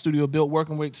before I had the studio built,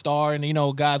 working with Star and, you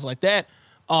know, guys like that,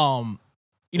 you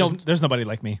know, There's nobody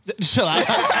like me. shall I?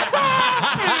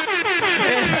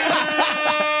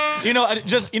 You know,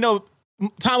 just, you know,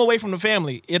 time away from the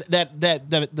family,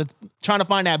 the trying to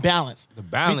find that balance. The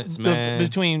balance, man.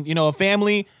 Between, you know, a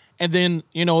family and then,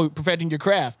 you know, perfecting your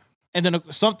craft. And then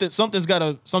something's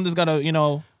gotta, you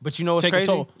know. But you know what's take its crazy?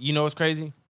 toll. You know what's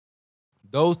crazy?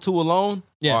 Those two alone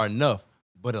Yeah. are enough.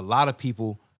 But a lot of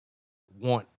people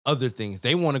want other things.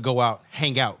 They want to go out,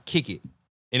 hang out, kick it,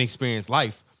 and experience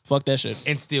life, Fuck that shit.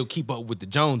 and still keep up with the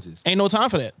Joneses. Ain't no time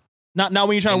for that. Not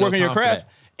when you're trying Ain't to no work on your time for craft.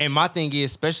 that. And my thing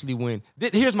is, especially when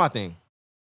here's my thing.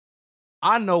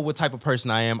 I know what type of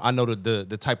person I am. I know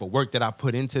the type of work that I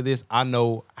put into this. I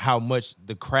know how much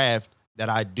the craft that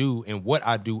I do and what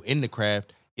I do in the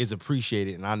craft is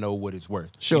appreciated, and I know what it's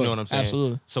worth. Sure, You know what I'm saying?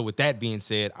 absolutely. So with that being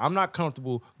said, I'm not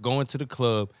comfortable going to the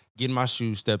club, getting my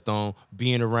shoes stepped on,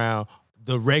 being around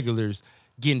the regulars,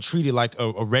 getting treated like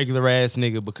a regular ass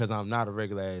nigga because I'm not a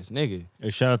regular ass nigga. Hey,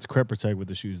 shout out to Crep Protect with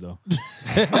the shoes though.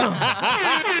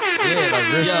 Yeah,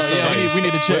 like real shit. So, yeah, like, we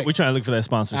need to check. We're trying to look for that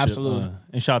sponsorship. Absolutely.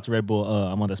 And shout out to Red Bull.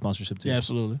 I'm on that sponsorship too. Yeah,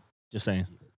 absolutely. Just saying.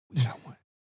 we got one.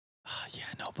 Yeah,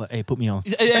 no, but hey, put me on.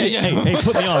 Yeah. Hey,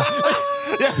 put me on.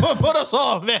 Yeah, put us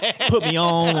off, man. Put me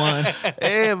on one.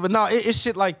 Yeah, but no, it's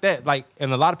shit like that. Like,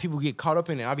 and a lot of people get caught up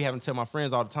in it. I be having to tell my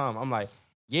friends all the time. I'm like,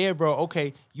 yeah, bro,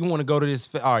 okay, you want to go to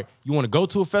this? All right, you want to go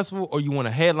to a festival or you want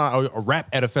to headline or rap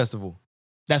at a festival?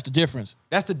 That's the difference.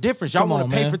 That's the difference. Y'all Come want on,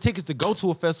 to pay man. for tickets to go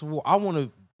to a festival. I want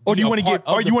to. Or do you want to get?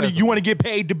 Or you want to get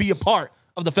paid to be a part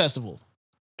of the festival?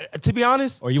 To be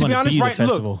honest, Or you to be wanna honest, be the right?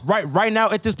 festival. Look, right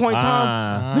now at this point in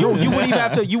time, you wouldn't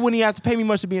even have to pay me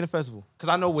much to be in a festival because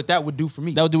I know what that would do for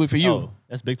me. That would do it for you. Oh,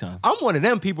 that's big time. I'm one of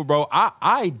them people, bro.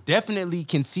 I definitely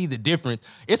can see the difference.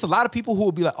 It's a lot of people who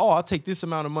will be like, oh, I'll take this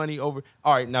amount of money over.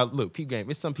 All right, now look, peep game.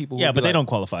 It's some people who Yeah, will but be they like, don't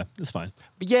qualify. It's fine.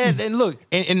 But yeah, then look,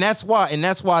 and that's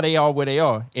why they are where they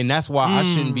are. And that's why I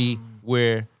shouldn't be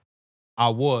where I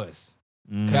was.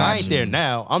 Cause I ain't there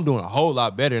now. I'm doing a whole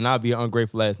lot better, and I'd be an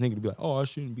ungrateful ass nigga to be like, "Oh, I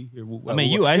shouldn't be here." I mean,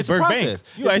 you It's a Iceberg Bank. process.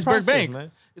 You It's a Iceberg process, Bank.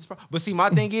 man. But see, my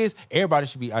thing is, everybody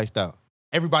should be iced out.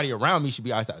 Everybody around me should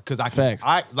be iced out because Facts.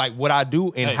 I like what I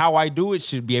do and how I do it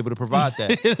should be able to provide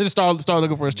that. start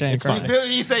looking for his chain. It's fine.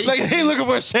 You say, Like he looking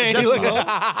for his chain. He looking.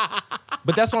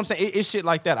 but that's what I'm saying. It's shit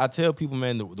like that. I tell people,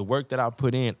 man, the work that I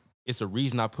put in, it's a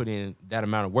reason I put in that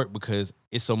amount of work because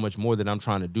it's so much more that I'm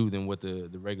trying to do than what the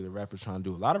regular rappers trying to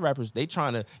do. A lot of rappers, they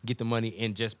trying to get the money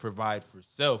and just provide for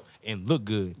self and look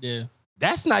good. Yeah,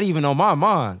 That's not even on my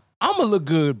mind. I'm going to look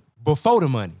good before the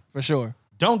money. for sure.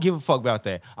 Don't give a fuck about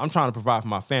that. I'm trying to provide for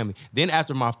my family. Then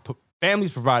after my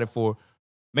family's provided for,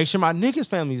 make sure my niggas'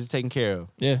 families is taken care of.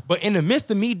 Yeah. But in the midst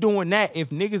of me doing that, if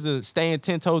niggas are staying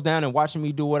 10 toes down and watching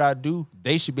me do what I do,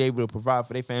 they should be able to provide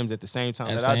for their families at the same time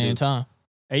At the that I do. same time.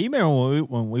 Hey, you remember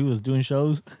when we was doing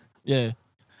shows? Yeah.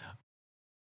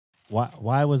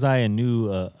 Why was I a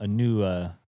new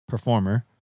performer,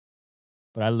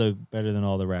 but I look better than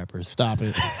all the rappers? Stop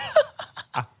it.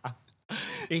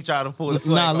 He trying to pull the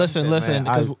swag Nah, off. listen, He said, listen.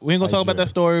 man, Because we ain't gonna talk about sure. that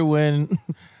story when.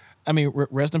 I mean,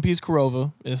 rest in peace,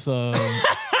 Korova. It's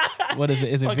what is it?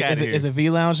 Is it Fuck outta here. is it V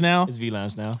Lounge now? It's V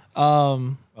Lounge now.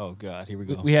 Um, Oh God, here we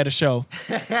go. we had a show,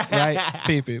 right?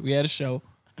 Peep it. We had a show,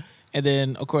 and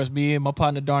then of course me and my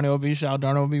partner Darnell B. Shout out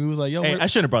Darnell B. We was like, yo, Hey, I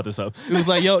shouldn't have brought this up. he was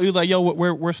like, yo,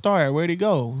 where Star at? Where'd he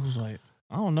go? We was like,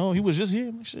 I don't know. He was just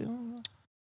here. Shit, I don't know.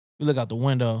 We look out the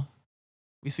window.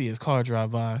 We see his car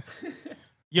drive by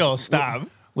Yo, stop.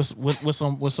 with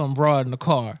some broad in the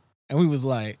car, and we was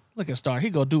like, look at Star. He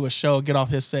go do a show, get off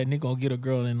his set, and he gonna get a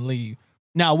girl and leave.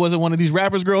 Now, was it one of these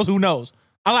rappers' girls? Who knows?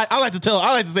 I like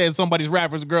to say it's somebody's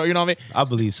rapper's girl. You know what I mean? I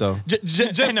believe so.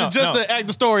 Just No, to act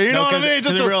the story. You know what I mean?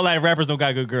 Because in real life, rappers don't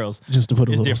got good girls. just to put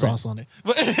a It's little different. sauce on it.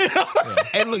 But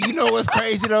And look, you know what's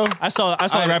crazy though? I saw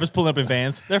rappers pulling up in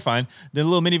vans. They're fine. The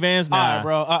little minivans, nah, all right,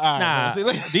 bro. All right, Nah, bro. See,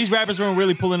 look- these rappers weren't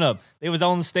really pulling up. They was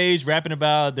on the stage rapping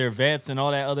about their vets and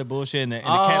all that other bullshit and the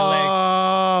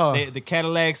Cadillacs. The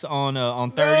Cadillacs on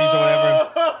 30s or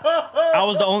whatever. I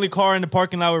was the only car in the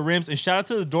parking lot with rims. And shout out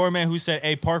to the doorman who said,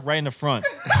 "Hey, park right in the front."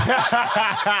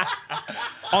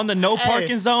 On the no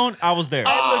parking zone, I was there.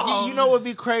 Hey, look, you know what would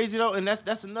be crazy though, and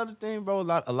that's another thing, bro.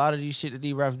 A lot of these shit that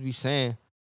these rappers be saying,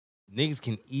 niggas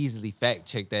can easily fact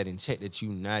check that and check that you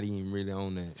not even really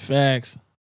on that. Facts.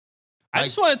 I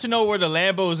just wanted to know where the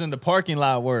Lambos in the parking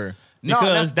lot were. No,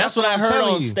 Because that's what I I'm heard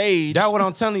telling on you. stage. That's what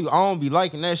I'm telling you. I don't be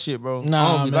liking that shit, bro. Nah,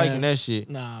 I don't be man. liking that shit.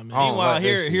 Nah, man. I don't Meanwhile, like that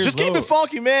shit. here's Just keep Lil. it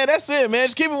funky, man. That's it, man.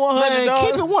 Just keep it 100, Man,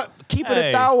 dog. keep it Hey.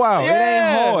 a thou wow. It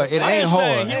Yeah. ain't hard. It I ain't ain't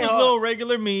saying, hard. he was a little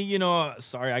regular me, you know.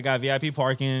 Sorry, I got VIP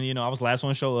parking. You know, I was the last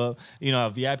one to show up. You know,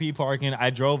 VIP parking.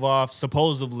 I drove off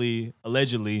supposedly,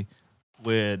 allegedly,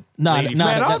 with Nah, lady nah,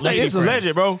 friends. Man, I don't Lady think it's friends.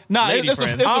 alleged, bro. Nah, Lady it's a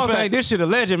friends. it's I a don't fact. think this shit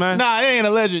alleged, man. Nah, it ain't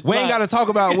alleged. We ain't got to talk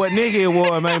about what nigga it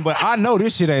was, man. But I know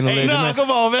this shit ain't alleged, Nah, man.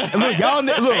 come on, man. Look, y'all,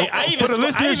 look, Hey, I even for the squ- I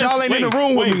listeners, even- y'all ain't in the wait,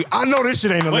 room with wait. me. I know this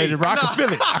shit ain't alleged, Wait. bro. I can feel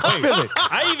it. I can feel it.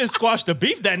 I even squashed the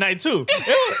beef that night too.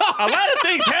 A lot of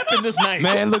things happened this night.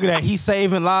 Man, look at that. He's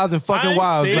saving lives and fucking I'm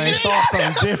wives, man. saving- Start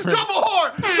something different. Drop a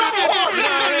whore. Drop a whore.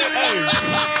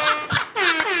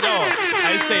 Yo,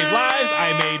 I saved lives.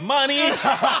 I made money.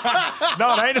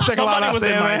 No, that ain't the second line Somebody I was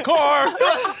said, in my man. car.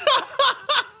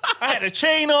 I had a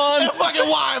chain on. Fucking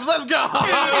wives. Let's go.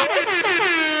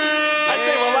 I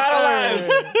saved a lot of lives.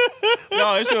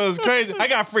 Yo, this shit was crazy. I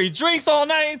got free drinks all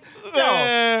night. Yo,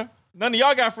 Man, none of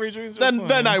y'all got free drinks. It was that fun,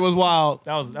 that man. night was wild.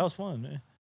 That was fun, man.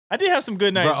 I did have some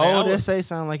good nights. Bro, man. all I that was- say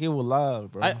sound like it was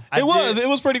loud, bro. It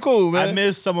was pretty cool, man. I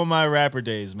missed some of my rapper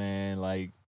days, man.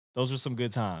 Like those were some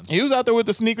good times. He was out there with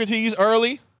the sneaker tees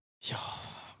early. Yo,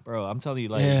 bro, I'm telling you,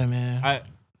 like, man.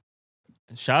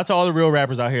 shout out to all the real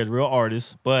rappers out here, the real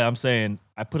artists. But I'm saying,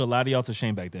 I put a lot of y'all to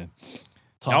shame back then.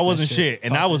 Talk Y'all that wasn't shit,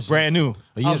 and Talk I that was shit. brand new.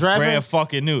 you I was was rapping? brand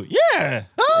fucking new. Yeah, Yeah,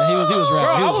 he was rapping.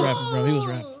 Bro, he I was was- rapping, bro. He was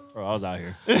rapping. bro, I was out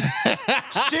here.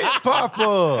 Shit,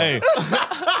 Papa. Hey,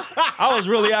 I was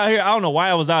really out here. I don't know why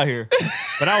I was out here,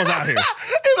 but I was out here.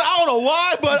 I don't know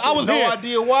why, but I was no here.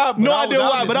 idea why. But No I was idea out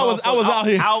why, this but I was motherfucker. out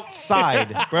here.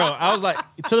 outside. Bro, I was like,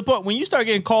 to the point when you start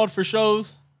getting called for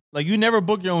shows, like you never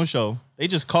book your own show. They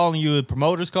just calling you,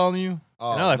 promoters calling you.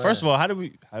 Oh, and I'm like, man. first of all, how do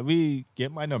we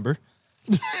get my number?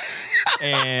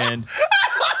 And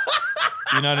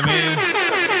you know what I mean?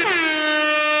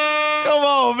 Come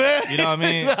on, man. You know what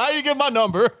I mean? How you get my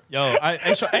number? Yo,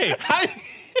 hey,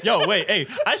 yo, wait, hey,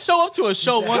 I show up to a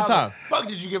show one time. Fuck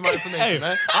did you get my information, Hey,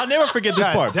 man? I'll never forget this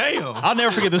God part. damn. I'll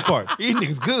never forget this part. These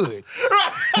niggas good.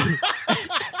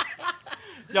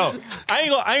 Yo,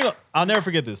 I'll never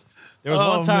forget this. There was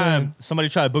Oh, one time man. somebody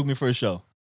tried to book me for a show.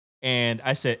 And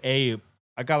I said, hey,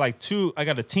 I got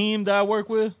a team that I work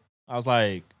with. I was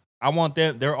like, I want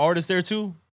them, they're artists there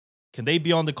too. Can they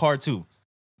be on the card too?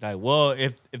 Like, well,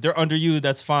 if they're under you,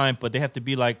 that's fine, but they have to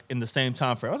be like in the same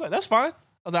time frame. I was like, that's fine.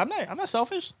 I was like, I'm not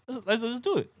selfish. Let's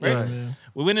do it. Right? Right.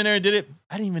 We went in there and did it.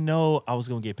 I didn't even know I was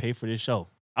gonna get paid for this show.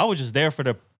 I was just there for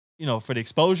the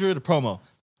exposure, the promo.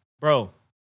 Bro,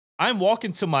 I'm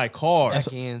walking to my car.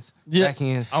 Backhands. Yeah.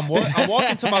 Backhands. I'm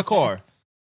walking to my car.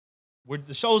 Where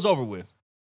the show's over with.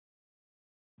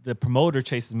 The promoter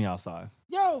chases me outside.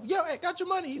 Yo, hey, got your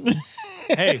money. He's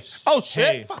Hey, Oh shit.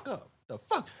 hey, fuck up. The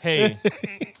fuck? hey,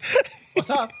 What's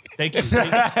up? thank you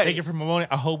for promoting.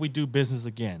 I hope we do business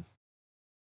again.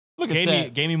 Look at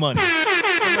Gave that. me money.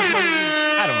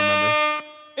 I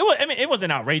don't remember. It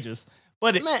wasn't outrageous,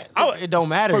 but it, Man, I, it don't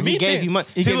matter. for me He gave think- you money.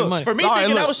 he See, gave you look, money. For me all right,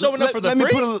 thinking I look, was showing up for the let me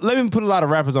free? let me put a lot of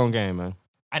rappers on game, man.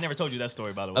 I never told you that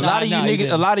story, by the way. A lot of you nah, you niggas,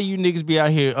 didn't. a lot of you niggas be out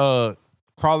here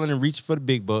crawling and reaching for the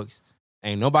big bucks.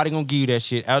 Ain't nobody gonna give you that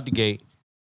shit out the gate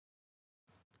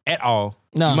at all.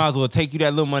 No. You might as well take you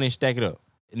that little money and stack it up.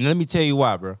 And let me tell you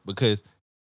why, bro. Because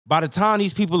by the time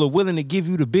these people are willing to give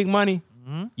you the big money,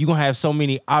 Mhm. you're gonna have so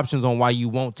many options on why you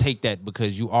won't take that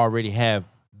because you already have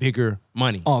bigger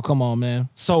money. Oh, come on, man.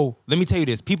 So let me tell you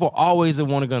this: people always are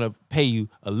gonna pay you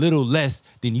a little less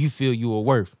than you feel you are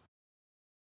worth.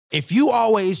 If you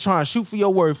always try and shoot for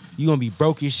your worth, you're gonna be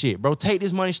broke as shit, bro. Take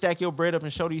this money, stack your bread up,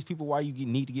 and show these people why you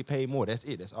need to get paid more. That's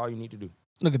it. That's all you need to do.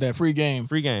 Look at that free game.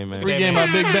 Free game, man. Free game by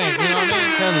Big Bank. You know what I mean?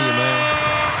 I'm telling you, man.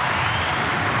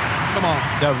 Come on.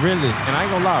 The realest, and I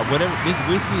ain't gonna lie, whatever this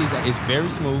whiskey is very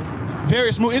smooth.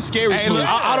 Very smooth. It's scary Hey, smooth. look,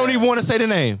 I don't even want to say the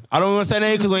name. I don't want to say the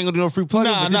name because we ain't gonna do no free plug.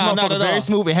 Nah, but this nah, not motherfucker at very all.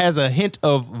 smooth. It has a hint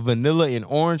of vanilla and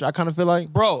orange. I kind of feel like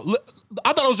Bro,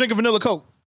 I thought I was drinking vanilla Coke.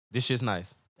 this shit's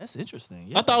nice. That's interesting.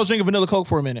 Yeah. I thought I was drinking vanilla Coke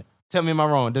for a minute. Tell me, am I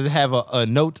wrong? Does it have a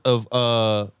note of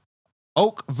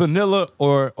oak, vanilla,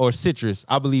 or citrus?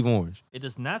 I believe orange. It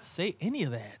does not say any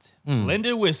of that. Mm.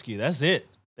 Blended whiskey. That's it.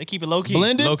 They keep it low key.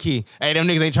 Blended? Low key. Hey, them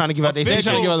niggas ain't trying to give out their They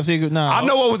Official- trying to secret. give out the secret. Nah. I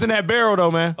know what was in that barrel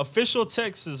though, man. Official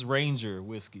Texas Ranger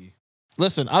whiskey.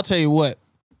 Listen, I'll tell you what.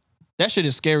 That shit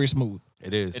is scary smooth.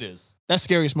 It is. It is. That's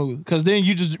scary smooth. Because then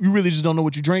you really just don't know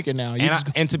what you're drinking now. You And, just,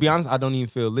 and to be honest, I don't even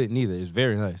feel lit neither. It's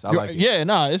very nice. I like it. yeah,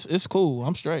 nah, it's cool.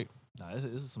 I'm straight. Nah, this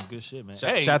is some good shit, man.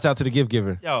 Shouts out to the gift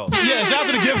giver. Yo, Yeah, shout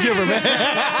out to the gift giver, man.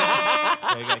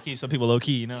 yeah, you gotta keep some people low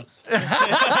key, you know.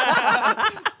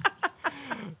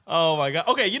 Oh my god.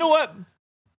 Okay, you know what?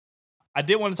 I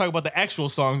did want to talk about the actual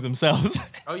songs themselves.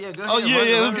 Oh yeah, go Oh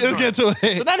yeah, let's get to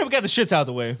it. So now that we got the shits out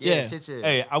the way, Yeah. shit.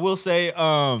 hey, I will say,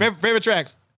 Favorite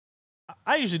tracks?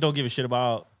 I usually don't give a shit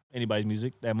about anybody's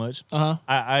music that much. Uh-huh.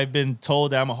 I've been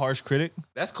told that I'm a harsh critic.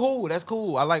 That's cool. That's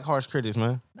cool. I like harsh critics,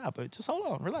 man. Nah, but just hold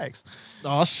on, relax.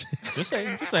 Oh shit. Just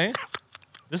saying, just saying.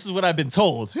 This is what I've been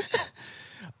told.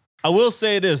 I will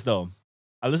say this though.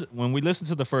 When we listened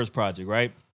to the first project,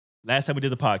 right? Last time we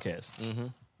did the podcast, Mm-hmm.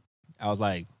 I was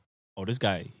like, "Oh, this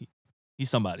guy, he's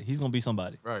somebody. He's gonna be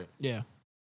somebody." Right. Yeah.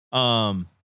 I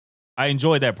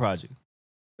enjoyed that project.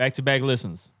 Back-to-back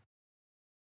listens.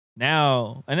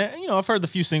 Now, and you know, I've heard the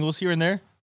few singles here and there,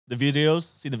 the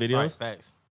videos, see the videos. Right.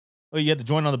 Facts. Oh, you had to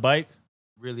join on the bike.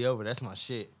 Really over. That's my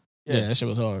shit. Yeah, that shit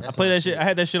was hard. I That's played my that shit. I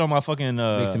had that shit on my fucking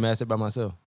Mix and master by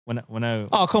myself. when I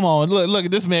Oh, come on. Look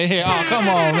at this man here. Oh, come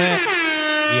on, man.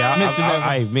 Yeah, Mix and master.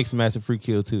 I mix and master free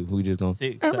kill too. We just don't.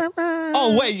 see,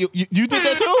 Oh, wait, you did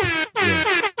that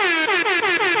too?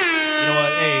 you know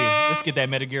what? Hey, let's get that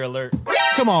Metagear alert.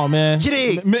 Come on, man. Get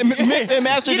it. Mix and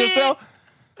mastered yourself.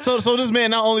 So this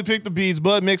man not only picked the beats,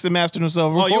 but mixed and mastered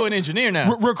himself. Oh, you're an engineer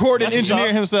now. Recorded, That's what's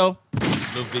engineered up. himself.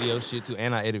 Little video shit too,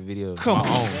 and I edit videos. Come my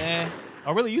on, own. man.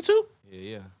 Oh, really? You too?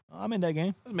 Yeah. Oh, I'm in that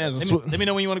game. This man's a Let me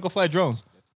know when you want to go fly drones.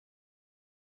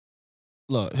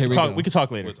 Look, here we go. We can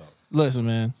talk later. We'll talk. Listen,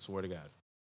 man. Swear to God.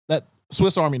 That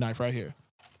Swiss Army knife right here.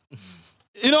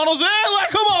 You know what I'm saying? Like,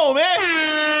 come on,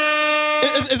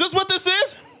 man. Is this what this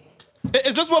is?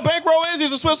 Is this what Bankroll is?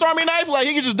 He's a Swiss Army knife? Like,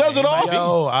 he just does it all?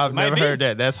 Yo, I've might never be. heard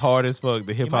that. That's hard as fuck.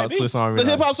 The hip hop might be. Swiss Army. The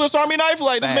knife. hip hop Swiss Army knife?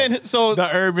 Like, this man, so... the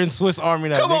urban Swiss Army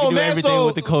knife. Come They can on, do man. everything So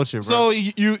with the culture, bro. So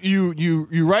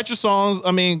you write your songs.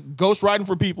 I mean, ghost writing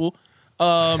for people.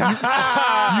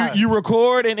 You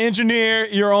record and engineer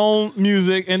your own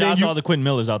music, and Shout then out to all the Quentin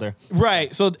Millers out there.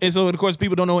 right. So of course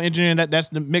people don't know engineering. That's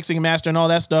the mixing and master and all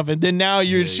that stuff. And then now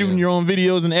you're shooting your own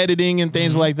videos and editing and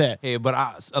things like that. Yeah, but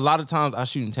a lot of times I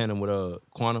shoot in tandem with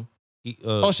Quantum. He,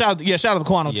 Oh, shout out to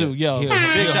Quantum too. Yo, He'll- big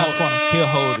he'll shout out to Quantum. He'll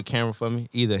hold the camera for me.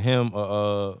 Either him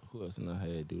or who else in the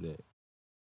head do that?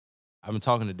 I've been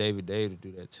talking to David Dave to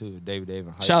do that too. David Dave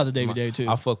and Hype. Shout out to David Dave too.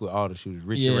 I fuck with all the shooters.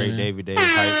 Richie Yeah. Ray, David Dave, Hype.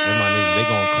 They're my niggas. They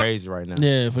going crazy right now.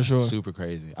 Yeah, for sure. Super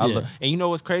crazy. Yeah. And you know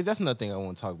what's crazy? That's another thing I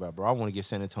want to talk about, bro. I want to give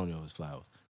San Antonio his flowers.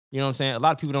 You know what I'm saying? A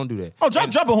lot of people don't do that. Oh,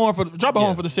 drop a horn for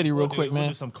the city real quick, We'll man.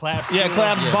 do some claps. Yeah,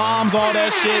 claps, Yeah, bombs, all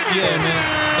that shit. Yeah,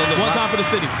 man. So look, One time for the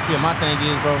city. Yeah, my thing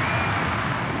is, bro,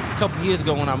 a couple years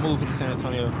ago when I moved here to San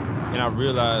Antonio, and I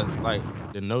realized, like,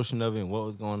 the notion of it and what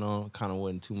was going on kind of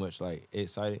wasn't too much, like,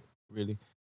 excited, really.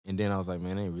 And then I was like,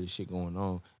 man, ain't really shit going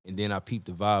on. And then I peeped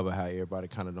the vibe of how everybody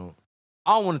kind of don't.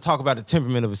 I don't want to talk about the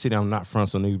temperament of a city I'm not from,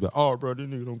 so niggas be like, oh, bro, this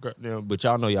nigga don't goddamn. But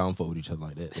y'all know y'all don't fuck with each other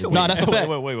like that. No, that's a fact.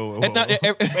 Wait. And now- Wait,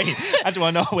 I just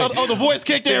want to know. Wait. Oh, the voice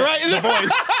kicked in, right? The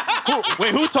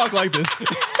voice. Who talk like this?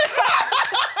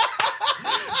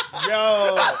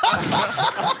 Yo.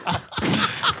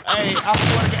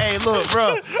 Hey, look,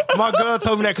 bro. My girl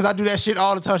told me that because I do that shit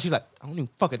all the time. She's like, I don't even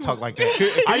fucking talk like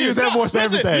that. I use that voice for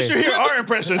everything. You should hear our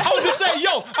impressions. I was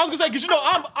gonna say, cause you know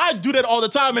I do that all the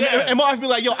time, and my wife be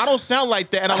like, "Yo, I don't sound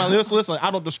like that," and I'm like, "Listen,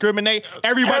 I don't discriminate.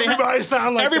 Everybody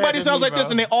sound like everybody that to sounds me, like this,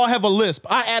 bro. and they all have a lisp.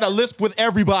 I add a lisp with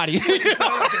everybody."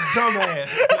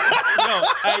 Dumbass.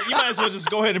 You might as well just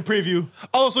go ahead and preview.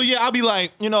 Oh, so yeah, I'll be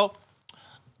like, you know,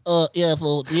 Of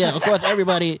course,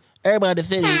 everybody in the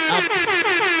city.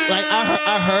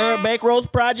 I heard Bankroll's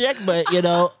project, but you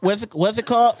know, what's it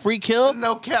called? Free Kill.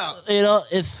 No cap. You know,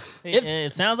 it's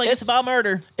sounds like it's about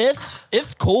murder.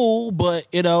 it's cool, but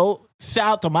you know,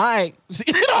 shout out to Mike.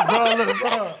 Bro, look,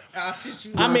 bro.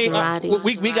 I mean,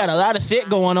 Maserati. we got a lot of shit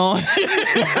going on.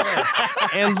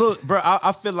 And look, bro,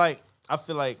 I feel like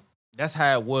that's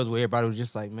how it was where everybody was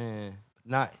just like, man,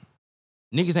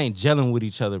 niggas ain't gelling with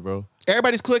each other, bro.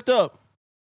 everybody's clicked up,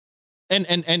 and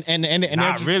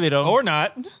Not really though. Or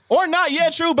not. or not. Yeah,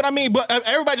 true, but I mean, but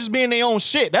everybody just being their own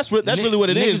shit. That's really what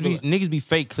it is. Niggas be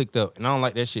fake clicked up, and I don't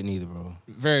like that shit neither, bro.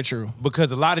 Very true.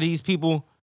 Because a lot of these people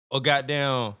are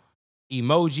goddamn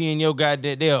emoji in your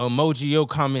goddamn, they'll emoji your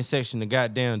comment section to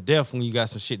goddamn death when you got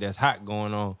some shit that's hot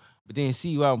going on, but then see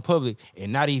you out in public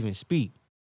and not even speak.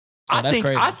 Oh, that's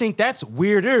crazy. I think that's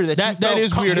weirder. That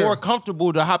is weirder. More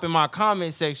comfortable to hop in my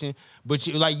comment section, but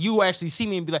you actually see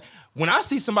me and be like, when I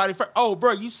see somebody, oh,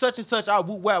 bro, you such and such,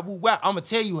 woo wah. I'm gonna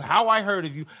tell you how I heard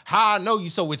of you, how I know you,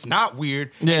 so it's not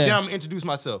weird. Yeah. And then I'm gonna introduce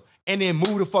myself, and then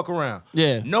move the fuck around.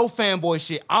 Yeah. No fanboy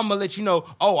shit. I'm gonna let you know,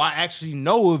 oh, I actually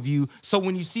know of you. So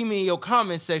when you see me in your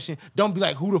comment section, don't be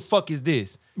like, who the fuck is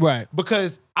this? Right.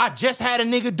 Because I just had a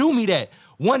nigga do me that.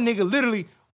 One nigga literally,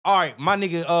 all right, my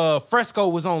nigga Fresco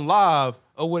was on live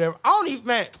or whatever. I don't even,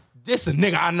 man, this a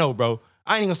nigga I know, bro.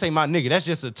 I ain't even gonna say my nigga. That's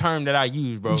just a term that I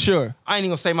use, bro. Sure. I ain't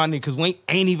even gonna say my nigga because we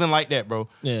ain't even like that, bro.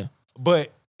 Yeah.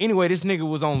 But anyway, this nigga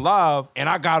was on live and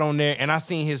I got on there and I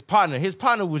seen his partner. His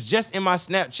partner was just in my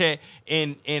Snapchat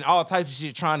and all types of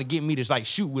shit trying to get me to like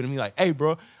shoot with him. He like, hey,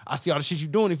 bro, I see all the shit you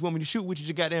doing. If you want me to shoot with you,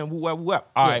 just goddamn woo wap woo wap.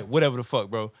 All right, whatever the fuck,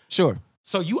 bro. Sure.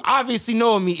 So you obviously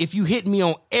know me if you hit me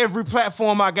on every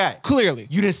platform I got. Clearly.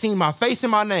 You done seen my face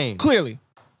and my name. Clearly.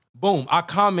 Boom. I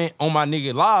comment on my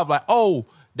nigga live like, oh,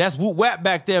 that's Woot Wap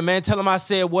back there, man. Tell him I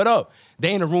said what up.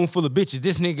 They in a room full of bitches.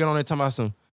 This nigga get on there talking about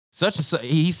some such and such.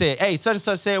 He said, hey, such and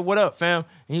such said what up, fam.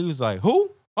 And he was like,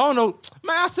 who? I don't know.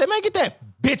 Man, I said, man, get that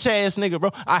bitch ass nigga, bro.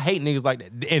 I hate niggas like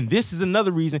that. And this is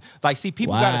another reason. Like, see,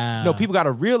 people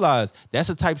gotta realize that's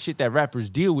the type of shit that rappers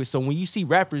deal with. So when you see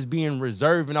rappers being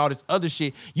reserved and all this other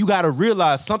shit, you gotta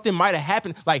realize something might have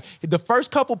happened. Like the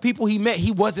first couple people he met,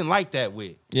 he wasn't like that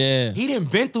with. Yeah. He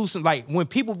didn't been through some, like when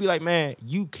people be like, man,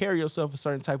 you carry yourself a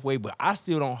certain type of way, but I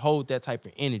still don't hold that type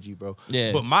of energy, bro.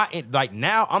 Yeah. But like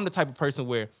now I'm the type of person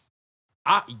where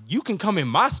you can come in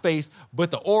my space,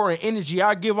 but the aura and energy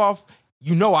I give off,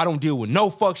 you know I don't deal with no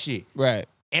fuck shit. Right.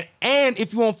 And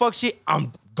if you want fuck shit,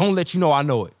 I'm gonna let you know I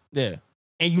know it. Yeah.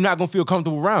 And you're not gonna feel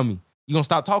comfortable around me. You're gonna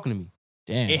stop talking to me.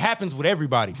 Damn. It happens with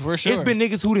everybody. For sure. It's been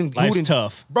niggas who didn't Life's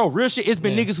tough. Bro, real shit. It's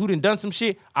been Yeah. niggas who done some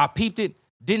shit. I peeped it,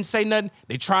 didn't say nothing.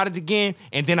 They tried it again,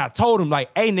 and then I told them like,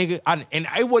 "Hey, nigga," and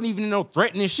I wasn't even no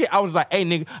threatening shit. I was like, "Hey,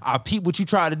 nigga, I peep what you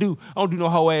tried to do. I don't do no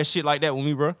hoe ass shit like that with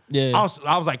me, bro." Yeah. I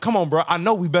was like, "Come on, bro. I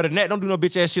know we better than that. Don't do no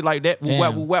bitch ass shit like that." Woo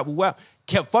wap, Damn. woo wap, woo wap.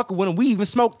 Kept fucking with him. We even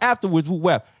smoked afterwards. Woo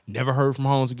wap. Never heard from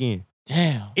Holmes again.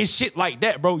 Damn. It's shit like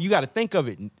that, bro. You got to think of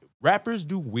it. Rappers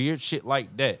do weird shit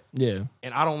like that. Yeah.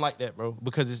 And I don't like that, bro,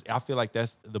 because I feel like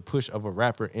that's the push of a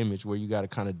rapper image where you got to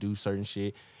kind of do certain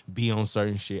shit, be on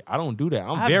certain shit. I don't do that.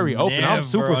 I'm very open. I'm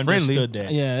super friendly.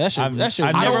 That. Yeah, that shit. That shit. I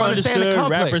I never don't understand the understood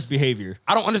complex. rappers' behavior.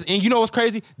 I don't understand. And you know what's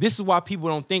crazy? This is why people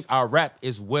don't think I rap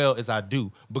as well as I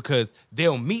do, because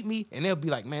they'll meet me and they'll be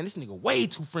like, man, this nigga way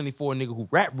too friendly for a nigga who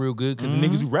rap real good, because the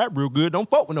niggas who rap real good don't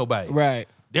fuck with nobody. Right.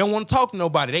 They don't want to talk to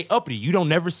nobody. They uppity. You don't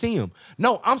never see them.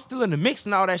 No, I'm still in the mix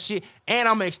and all that shit. And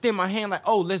I'm going to extend my hand like,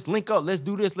 oh, let's link up. Let's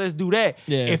do this. Let's do that.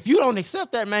 Yeah. If you don't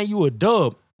accept that, man, you a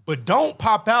dub. But don't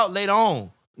pop out later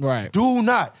on. Right. Do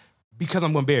not, because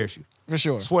I'm going to embarrass you. For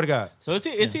sure. Swear to God. So it's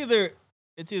either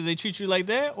they treat you like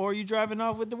that or you driving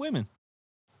off with the women.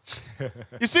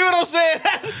 You see what I'm saying?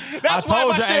 That's why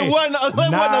my shit wasn't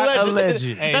not alleged.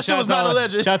 alleged. Hey, That shit was shout out not to all-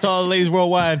 alleged. Shout out to all the ladies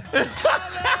worldwide.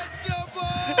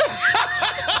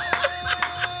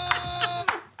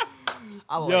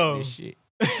 I like Yo. this shit.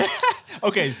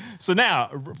 Okay, so now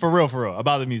for real,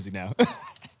 about the music now.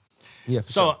 Yeah,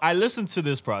 for So sure. I listened to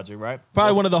this project, right?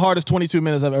 Probably one of the hardest 22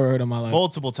 minutes I've ever heard in my life.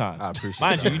 Multiple times. I appreciate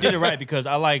Mind you did it right because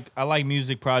I like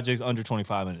music projects under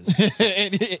 25 minutes.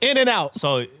 In and out.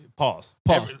 So pause.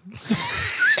 Pause.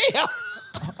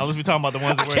 Unless we talking about the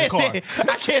ones that were in the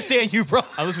car. I can't stand you, bro.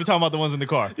 Unless we talking about the ones in the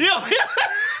car. Yo,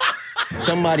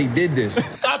 Somebody did this.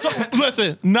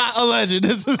 listen, not alleged.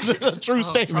 This is a true I'm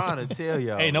statement. trying to tell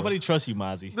y'all. Hey, bro. nobody trusts you,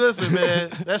 Mozzie. Listen, man,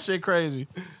 that shit crazy.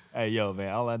 Hey, yo,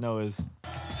 man, all I know is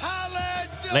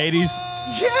ladies.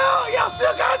 Yeah, y'all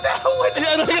still got that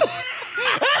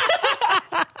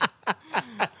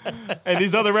one. And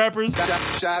these other rappers.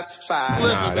 Shots fired.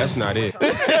 Nah, that's not it.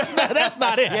 That's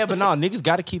not it. Yeah, but no, niggas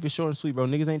got to keep it short and sweet, bro.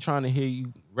 Niggas ain't trying to hear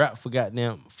you rap for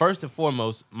goddamn. First and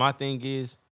foremost, my thing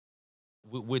is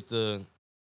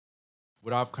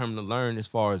what I've come to learn as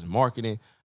far as marketing.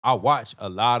 I watch a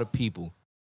lot of people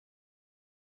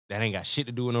that ain't got shit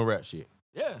to do with no rap shit.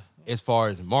 Yeah. As far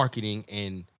as marketing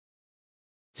and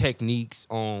techniques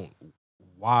on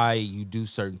why you do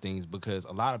certain things, because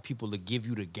a lot of people will give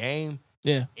you the game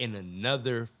Yeah. in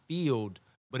another field,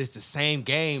 but it's the same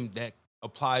game that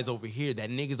applies over here. That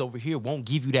niggas over here won't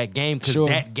give you that game because Sure.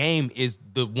 that game is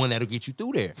the one that'll get you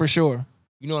through there. For sure.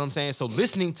 You know what I'm saying? So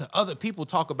listening to other people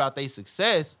talk about their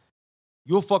success,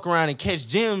 you'll fuck around and catch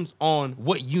gems on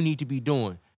what you need to be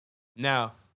doing.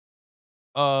 Now,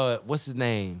 what's his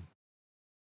name?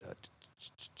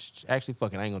 Actually,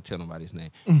 fuck it, I ain't gonna tell nobody his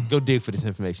name. Go dig for this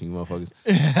information, you motherfuckers.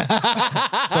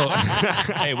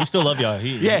 So, Hey, we still love y'all.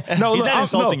 yeah, no, he's look, not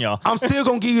insulting y'all. I'm still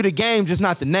gonna give you the game, just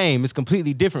not the name. It's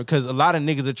completely different because a lot of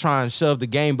niggas are trying to shove the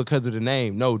game because of the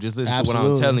name. No, just listen to what I'm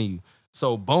Absolutely. telling you.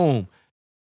 So, boom,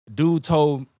 dude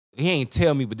told. He ain't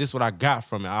tell me, but this is what I got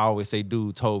from it. I always say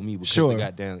dude told me because Sure. it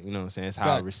got down, you know what I'm saying? That's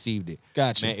how I Got- received it.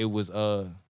 Gotcha. Man, it was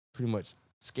pretty much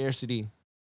scarcity,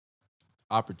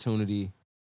 opportunity,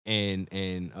 and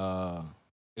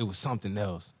it was something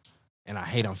else. and I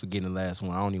hate I'm forgetting the last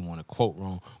one. I don't even want to quote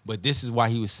wrong, but this is why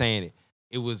he was saying it.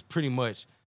 It was pretty much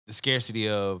the scarcity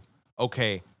of,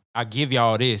 okay, I give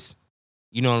y'all this,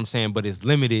 you know what I'm saying, but it's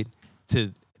limited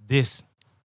to this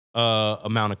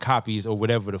amount of copies or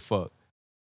whatever the fuck.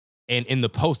 And in the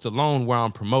post alone where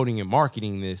I'm promoting and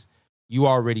marketing this, you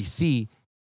already see,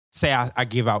 say I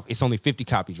give out, it's only 50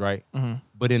 copies, right? Mm-hmm.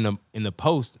 But in the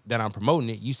post that I'm promoting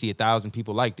it, you see 1,000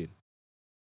 people liked it.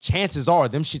 Chances are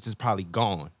them shits is probably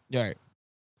gone. Right.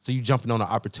 So you jumping on an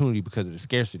opportunity because of the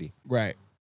scarcity. Right.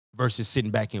 Versus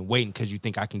sitting back and waiting because you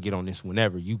think I can get on this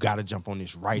whenever. You got to jump on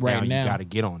this right now. You got to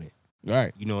get on it.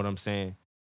 Right. You know what I'm saying?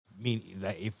 I mean,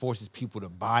 like, it forces people to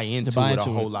buy into it a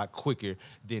whole lot quicker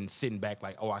than sitting back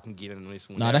like, oh, I can get in on this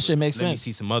one. Nah, that shit makes sense. Let me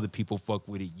see some other people fuck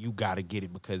with it. You got to get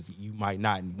it because you might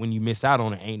not. And when you miss out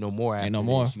on it, ain't no more after Ain't no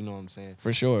more. this, you know what I'm saying?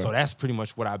 For sure. So that's pretty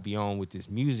much what I be on with this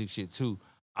music shit too.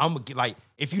 I'm gonna get, like,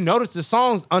 if you notice the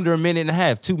songs under a minute and a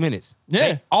half, 2 minutes.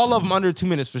 Yeah. All of them under 2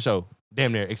 minutes for sure.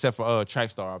 Damn near, except for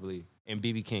Trackstar, I believe. And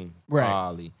BB King, right?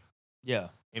 Ali, yeah,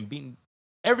 and beating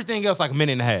everything else like a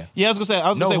minute and a half. Yeah, I was gonna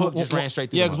say, hook just ran straight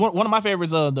through. Yeah, because one of my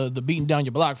favorites, the beating down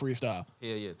your block freestyle.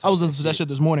 Yeah. I was listening to that shit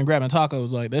this morning, grabbing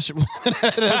tacos. Like that shit,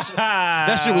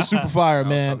 that shit was super fire,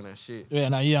 man. Talking that shit.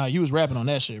 Yeah, you was rapping on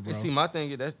that shit, bro. And see, my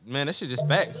thing is that shit just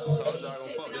facts.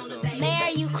 Man,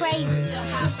 are you crazy?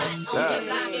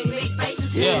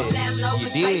 Yeah, you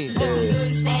did.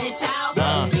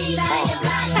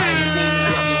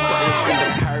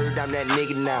 I'm that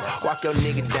nigga now. Walk your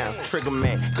nigga down. Trigger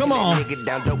man. Come on. Nigga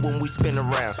down. Dope when we spin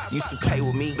around. Used to play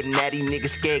with me, but now these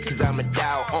niggas scared cause I'm a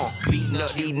dog. Beating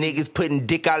up these niggas, putting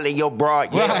dick all in your broad.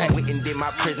 Yeah, right. Went and did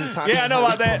my prison time. Yeah, I know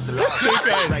about that.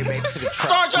 Right back to the trap.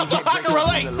 I can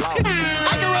relate.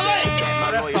 I can relate.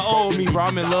 That's the old me, bro.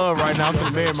 I'm in love right now. I'm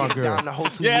finna marry my girl.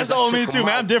 Yeah, that's the old me too,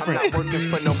 man. I'm different. I'm not working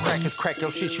for no crackers. Crack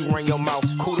your shit, you run your mouth.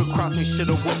 Cool to cross me,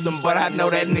 should've whooped them, but I know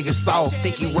that nigga soft.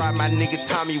 Think you ride my nigga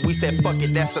Tommy? We said fuck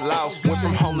it, that's a loss. Went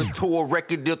from homeless to a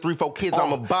record deal, 3-4 kids,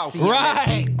 I'm a boss.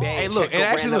 Right. Hey, look, and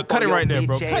actually, look, cut it right there,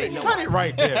 bro. Cut it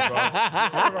right there, bro.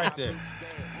 Cut it right there.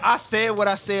 I said what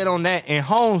I said on that, and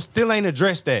Holmes still ain't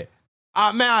addressed that.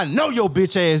 Man, I know your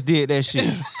bitch ass did that shit.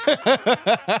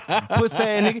 Pussy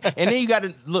ass nigga. And then you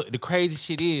gotta look, the crazy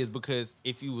shit is because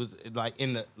if you was like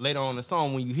in the later on in the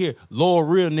song when you hear Low a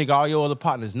real nigga, all your other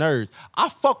partners nerds. I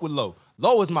fuck with Low.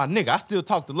 Low is my nigga. I still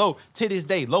talk to Low to this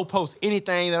day. Low posts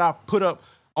anything that I put up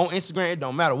on Instagram, it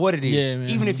don't matter what it is. Yeah, man.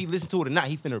 Even if he listen to it or not,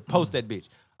 he finna post that bitch.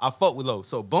 I fuck with Low.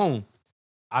 So boom,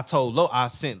 I told Low, I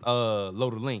sent Low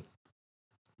the link.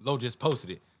 Low just posted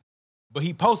it. But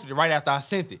he posted it right after I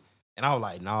sent it. And I was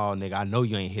like, nah, nigga, I know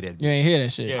you ain't hear that bitch. You ain't hear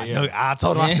that shit. Yeah. I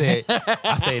told him, I said,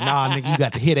 nah, nigga, you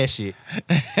got to hear that shit.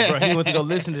 Bro, he went to go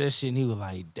listen to that shit, and he was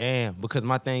like, damn. Because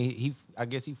my thing, I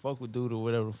guess he fuck with dude or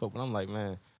whatever the fuck. But I'm like,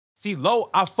 man. See, Low,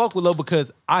 I fuck with Low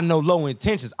because I know Low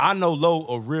intentions. I know Low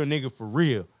a real nigga for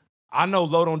real. I know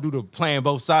Low don't do the playing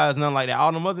both sides, nothing like that.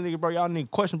 All them other niggas, bro, y'all nigga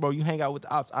question, bro. You hang out with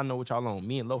the ops. I know what y'all on.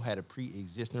 Me and Low had a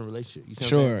pre-existing relationship. You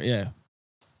see what I'm saying? Sure, yeah.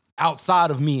 Outside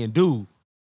of me and dude.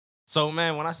 So,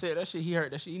 man, when I said that shit, he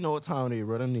heard that shit. You know what time it is,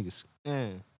 bro. Them niggas,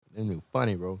 man, them niggas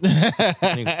funny, bro. Them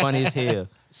niggas funny as hell.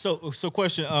 So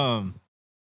question,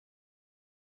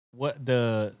 what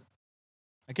the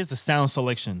sound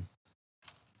selection,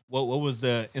 what was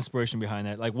the inspiration behind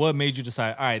that? Like, what made you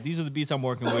decide, all right, these are the beats I'm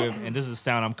working with, and this is the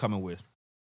sound I'm coming with?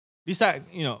 Besides,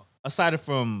 aside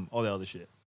from all the other shit.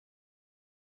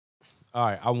 All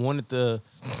right, I wanted to...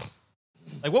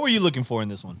 Like, what were you looking for in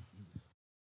this one?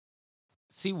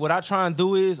 See, what I try and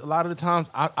do is, a lot of the times,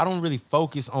 I don't really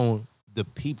focus on the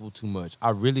people too much. I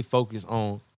really focus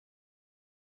on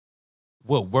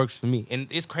what works for me. And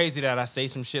it's crazy that I say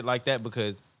some shit like that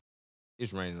because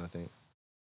it's raining, I think.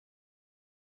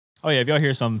 Oh, yeah, if y'all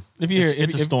hear some,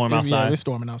 it's a storm outside. Yeah, it's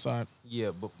storming outside.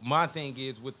 Yeah, but my thing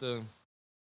is with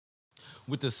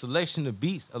the selection of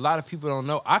beats, a lot of people don't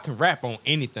know, I can rap on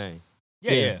anything.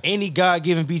 Yeah. Any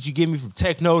God-given beat you give me from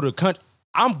techno to country,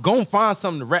 I'm gonna find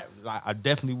something to rap. Like, I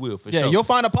definitely will, for sure. Yeah, you'll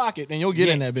find a pocket and you'll get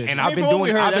in that bitch. And I've been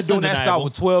doing that style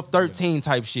with 12, 13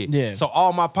 type shit. Yeah. So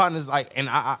all my partners, like, and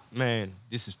I man,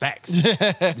 this is facts.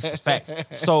 This is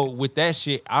facts. So with that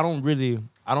shit, I don't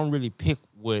really pick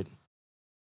what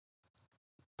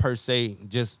per se,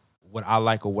 just what I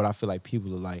like or what I feel like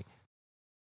people are like.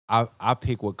 I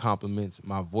pick what compliments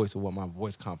my voice or what my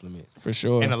voice compliments. For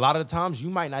sure. And a lot of the times you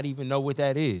might not even know what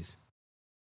that is.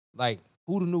 Like,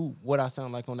 who'da knew what I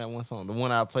sound like on that one song? The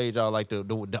one I played y'all, like the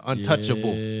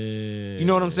Untouchable. Yeah, you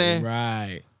know what I'm saying?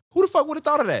 Right. Who the fuck would have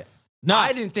thought of that? No,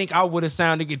 I didn't think I would have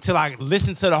sounded good till I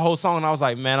listened to the whole song and I was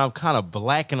like, man, I'm kind of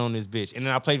blacking on this bitch. And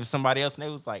then I played for somebody else and they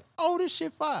was like, oh, this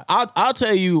shit fire. I'll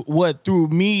tell you what threw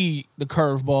me the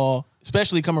curveball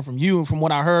especially coming from you and from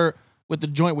what I heard with the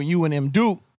joint with you and M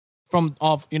Duke from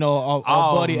off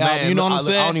Buddy album. You know what I'm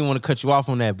saying? I don't even want to cut you off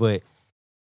on that, but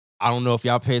I don't know if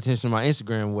y'all pay attention to my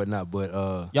Instagram and whatnot, but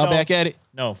y'all back at it?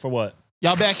 No, for what?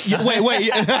 Y'all back? Wait.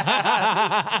 he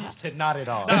said not at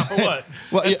all. For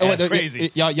what? That's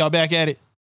crazy. Y'all back at it?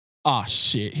 Oh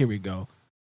shit! Here we go.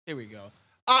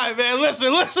 All right, man.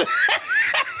 Listen.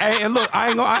 Hey, and look, I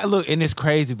ain't gonna look, and it's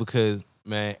crazy because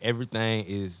man, everything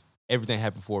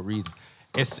happened for a reason.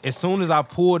 As soon as I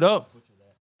pulled up,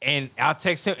 and I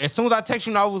text him. As soon as I text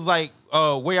you, and I was like,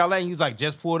 "Where y'all at?" And he was like,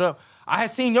 "Just pulled up." I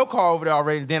had seen your car over there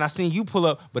already, and then I seen you pull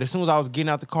up. But as soon as I was getting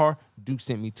out the car, Duke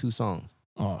sent me 2 songs.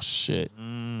 Oh shit!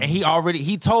 And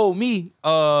he told me,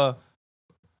 I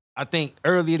think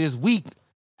earlier this week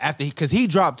after because he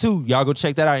dropped 2. Y'all go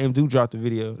check that out. M Duke dropped the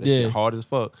video. That shit hard as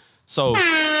fuck. So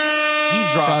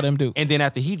he dropped M Duke. And then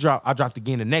after he dropped, I dropped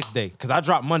again the next day. Cause I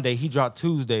dropped Monday, he dropped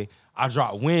Tuesday, I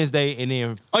dropped Wednesday, and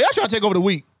then y'all trying to take over the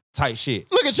week? Tight shit.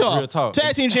 Look at y'all. Real talk.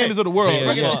 Tag team champions of the world.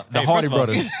 Yeah. The Hardy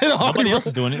brothers. Nobody else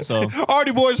is doing it, so.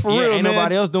 Hardy boys for real, ain't man.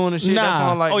 nobody else doing the shit. Nah. That's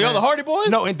why I'm like, Y'all man. the Hardy boys?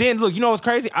 No, and then look, you know what's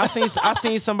crazy? I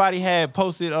seen somebody had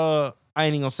posted, I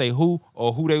ain't even gonna say who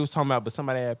or who they was talking about, but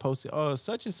somebody had posted,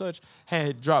 such and such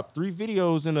had dropped 3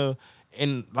 videos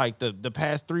in like the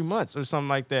past 3 months or something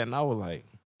like that. And I was like,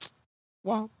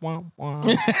 wah.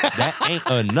 That ain't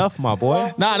enough, my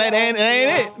boy. Nah, that ain't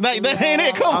it. That ain't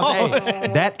it. Come on. Hey,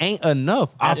 that ain't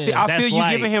enough. I feel you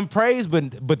giving him praise,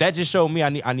 but that just showed me I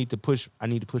need to push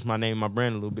my name, my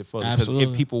brand a little bit further. Because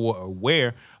if people were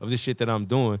aware of the shit that I'm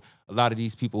doing, a lot of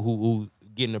these people who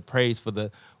getting the praise for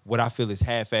what I feel is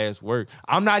half-ass work.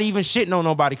 I'm not even shitting on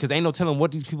nobody because ain't no telling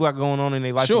what these people got going on in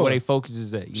their life or where their focus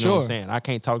is at. You know what I'm saying? I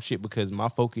can't talk shit because my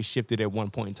focus shifted at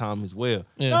one point in time as well.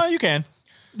 Yeah. No, you can.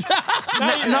 You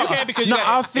can't because you got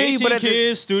I feel 18 you, but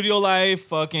kids, studio life,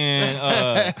 fucking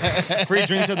free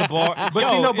drinks at the bar.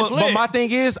 But my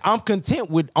thing is, I'm content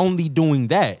with only doing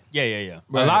that. Yeah.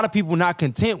 Right. A lot of people not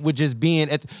content with just being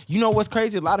at. You know what's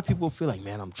crazy? A lot of people feel like,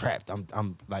 man, I'm trapped.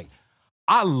 I'm like,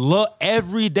 I love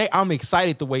every day. I'm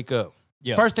excited to wake up.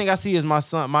 Yeah. First thing I see is my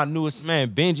son, my newest man,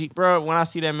 Benji. Bro, when I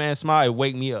see that man smile, it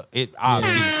wake me up. I'll be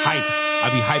hyped. I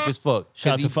be hype as fuck.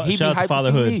 Shout out to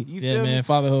fatherhood. Yeah, man,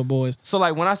 fatherhood boys. So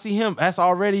like when I see him, that's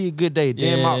already a good day.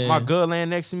 Then my girl laying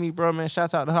next to me, bro, man.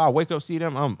 Shouts out to her. I wake up, see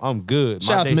them, I'm good.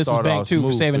 Shout out to Mrs. Bank too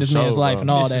for saving this man's life and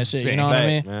all that shit. You know what I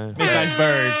mean? Miss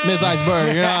Iceberg. Miss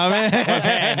Iceberg. You know what I mean? What's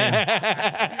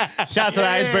happening? Shout out to the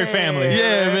Iceberg family.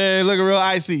 Yeah, man. Looking real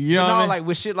icy. You know what I mean? Like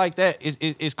with shit like that,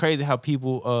 it's crazy how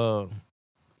people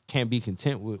can't be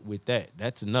content with that.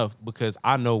 That's enough because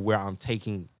I know where I'm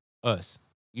taking us.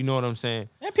 You know what I'm saying?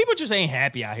 Man, people just ain't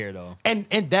happy out here though. And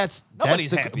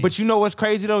nobody's happy. But you know what's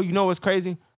crazy though? You know what's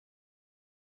crazy?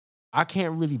 I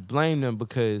can't really blame them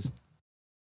because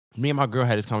me and my girl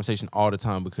had this conversation all the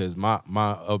time because my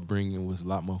upbringing was a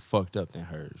lot more fucked up than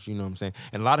hers. You know what I'm saying?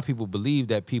 And a lot of people believe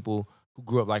that people who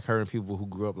grew up like her and people who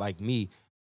grew up like me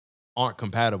aren't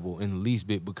compatible in the least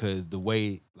bit because the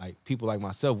way like people like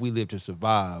myself, we live to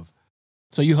survive.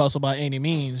 So you hustle by any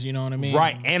means, you know what I mean?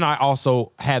 Right. And I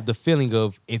also have the feeling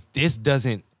of if this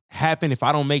doesn't happen, if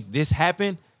I don't make this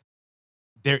happen,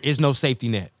 there is no safety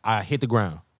net. I hit the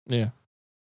ground. Yeah.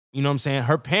 You know what I'm saying?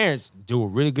 Her parents do a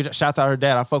really good job. Shouts out her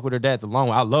dad. I fuck with her dad the long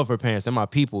way. I love her parents and my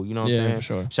people. You know what I'm saying? Yeah, for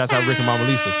sure. Shouts out Rick and Mama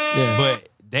Lisa. Yeah. But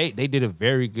they did a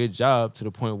very good job to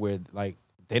the point where like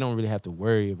they don't really have to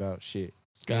worry about shit.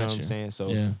 You know what I'm saying?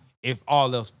 So if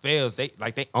all else fails, they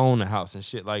own the house and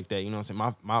shit like that. You know what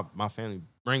I'm saying? My family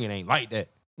bringing ain't like that.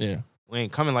 Yeah. We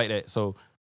ain't coming like that. So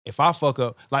if I fuck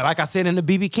up, like I said in the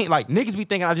BB King, like niggas be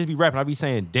thinking I just be rapping. I be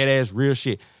saying dead ass real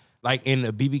shit. Like in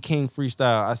the BB King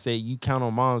freestyle, I say you count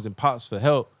on moms and pops for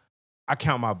help. I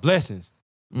count my blessings.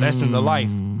 Lesson to life.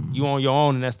 You on your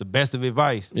own, and that's the best of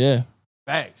advice. Yeah.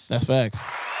 Facts. That's facts.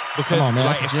 Because on, man,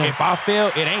 like, if I fail,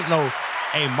 it ain't no,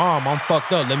 hey mom, I'm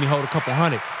fucked up. Let me hold a couple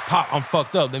hundred. Pop, I'm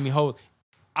fucked up. Let me hold.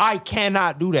 I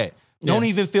cannot do that. Don't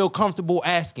even feel comfortable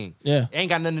asking. Yeah. It ain't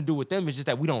got nothing to do with them. It's just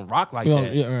that we don't rock like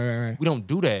that. Yeah, right. We don't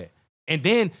do that. And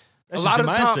then That's a lot of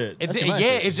just the time, your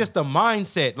mindset. it's just the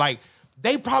mindset. Like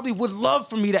they probably would love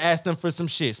for me to ask them for some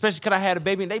shit, especially because I had a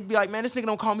baby, and they'd be like, "Man, this nigga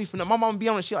don't call me for nothing." My mom be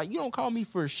on the shit like, "You don't call me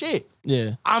for shit."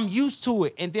 Yeah. I'm used to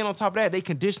it. And then on top of that, they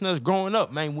condition us growing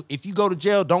up, man. If you go to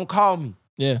jail, don't call me.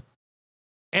 Yeah.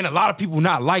 And a lot of people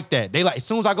not like that. They like, as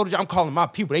soon as I go to jail, I'm calling my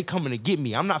people. They coming to get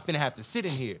me. I'm not finna have to sit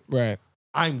in here. Right.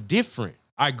 I'm different.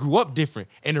 I grew up different.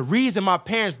 And the reason my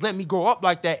parents let me grow up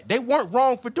like that, they weren't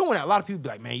wrong for doing that. A lot of people be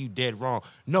like, man, you dead wrong.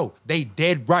 No, they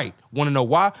dead right. Want to know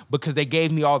why? Because they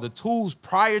gave me all the tools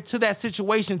prior to that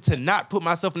situation to not put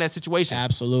myself in that situation.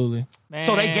 Absolutely.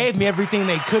 So they gave me everything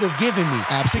they could have given me.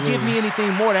 Absolutely. To give me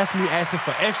anything more, that's me asking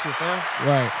for extra, fam.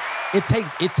 Right. It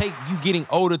take you getting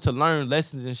older to learn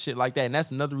lessons and shit like that. And that's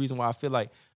another reason why I feel like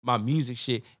my music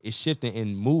shit is shifting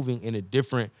and moving in a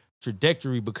different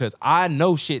trajectory, because I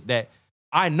know shit that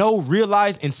I know,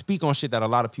 realize, and speak on shit that a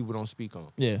lot of people don't speak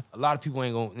on. Yeah. A lot of people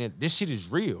ain't gonna, this shit is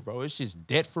real, bro. It's just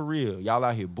dead for real. Y'all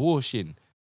out here bullshitting.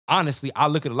 Honestly, I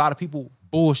look at a lot of people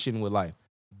bullshitting with life.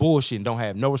 Bullshitting, don't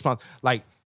have no response. Like,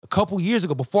 a couple years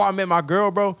ago, before I met my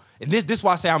girl, bro, and this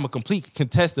why I say I'm a complete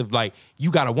contest of, like,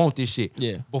 you gotta want this shit.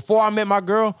 Yeah. Before I met my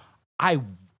girl,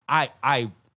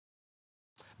 the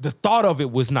thought of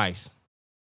it was nice.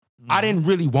 I didn't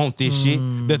really want this shit.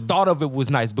 The thought of it was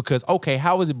nice because, okay,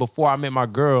 how was it before I met my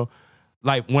girl?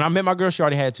 Like, when I met my girl, she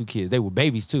already had 2 kids. They were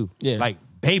babies, too. Yeah. Like,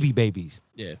 babies.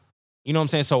 Yeah. You know what I'm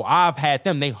saying? So I've had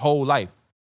them their whole life.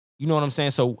 You know what I'm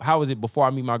saying? So how was it before I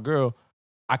meet my girl?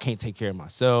 I can't take care of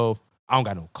myself. I don't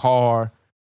got no car.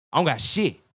 I don't got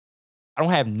shit. I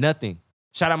don't have nothing.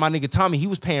 Shout out my nigga Tommy. He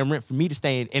was paying rent for me to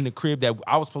stay in the crib that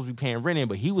I was supposed to be paying rent in,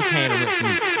 but he was paying the rent for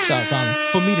me. Shout out Tommy.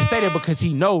 For me to stay there because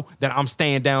he know that I'm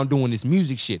staying down doing this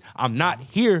music shit. I'm not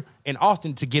here in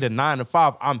Austin to get a 9 to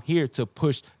 5. I'm here to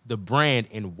push the brand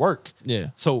and work.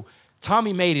 Yeah. So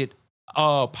Tommy made it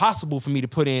possible for me to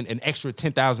put in an extra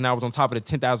 10,000 hours on top of the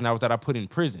 10,000 hours that I put in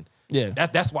prison. Yeah.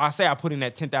 That's why I say I put in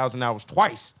that 10,000 hours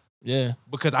twice. Yeah.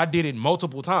 Because I did it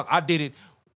multiple times. I did it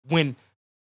when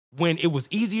it was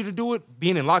easier to do it,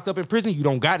 being locked up in prison, you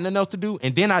don't got nothing else to do.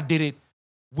 And then I did it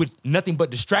with nothing but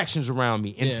distractions around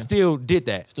me and still did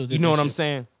that. You know what I'm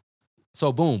saying?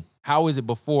 So boom, how is it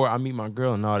before I meet my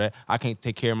girl and all that? I can't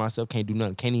take care of myself, can't do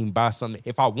nothing, can't even buy something.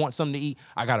 If I want something to eat,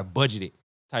 I gotta budget it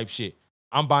type shit.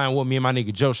 I'm buying what me and my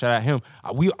nigga Joe, shout out him,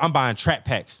 I'm buying trap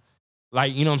packs.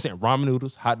 Like, you know what I'm saying? Ramen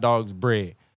noodles, hot dogs,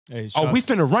 bread. Hey, We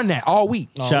finna run that all week.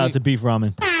 shout out to beef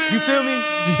ramen. You feel me?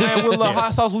 Man, with a little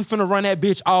hot sauce, we finna run that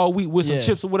bitch all week with some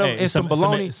chips or whatever and some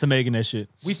bologna. Some egg in that shit.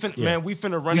 We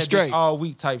finna run that straight. bitch all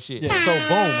week type shit. So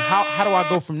boom, how do I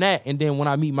go from that? And then when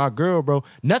I meet my girl, bro,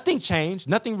 nothing changed.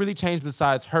 Nothing really changed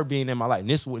besides her being in my life. And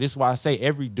this is why I say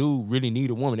every dude really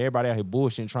need a woman. Everybody out here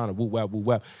bullshitting, trying to whoop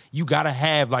wap. You gotta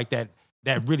have like that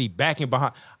really backing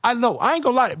behind. I know, I ain't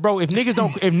gonna lie, bro. If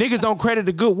niggas don't credit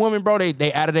a good woman, bro,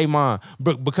 they out of their mind.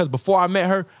 But because before I met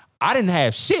her, I didn't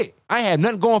have shit. I ain't had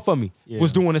nothing going for me. Yeah.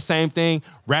 Was doing the same thing,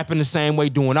 rapping the same way,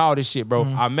 doing all this shit, bro.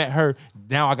 I met her.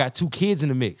 Now I got 2 kids in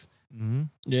the mix.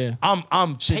 Yeah.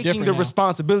 I'm Shit taking different the now.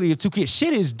 responsibility of 2 kids.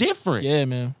 Shit is different. Yeah,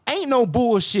 man. Ain't no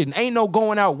bullshitting. Ain't no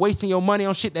going out wasting your money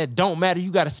on shit that don't matter. You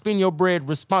got to spend your bread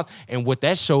And what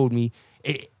that showed me,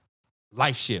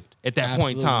 life shift at that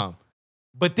point in time.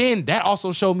 But then that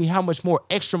also showed me how much more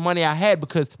extra money I had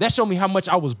because that showed me how much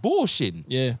I was bullshitting.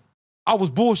 Yeah. I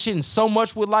was bullshitting so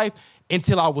much with life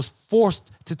until I was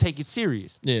forced to take it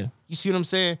serious. Yeah. You see what I'm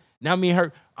saying? Now me and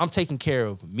her, I'm taking care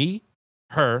of me,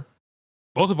 her,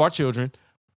 both of our children,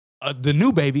 the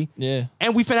new baby, Yeah.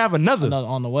 and we finna have another.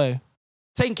 On the way.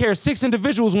 Taking care of 6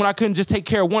 individuals when I couldn't just take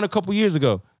care of one a couple years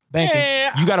ago.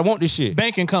 Banking. You gotta want this shit.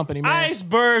 Banking company, man.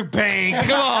 Iceberg Bank.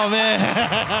 Come on, man.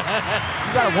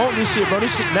 You gotta want this shit, bro.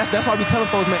 This shit, that's why I be telling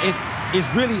folks, man, it's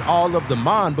really all of the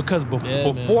mind because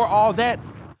before all that,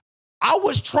 I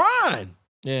was trying.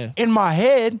 Yeah. In my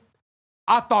head,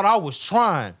 I thought I was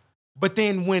trying. But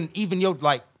then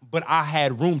but I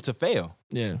had room to fail.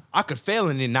 Yeah. I could fail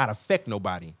and then not affect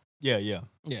nobody. Yeah.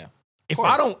 Yeah. If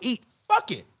I don't eat,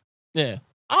 fuck it. Yeah.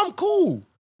 I'm cool.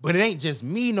 But it ain't just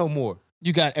me no more.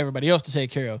 You got everybody else to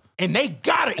take care of. And they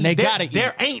gotta eat. They gotta eat.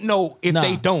 There ain't no if Nah.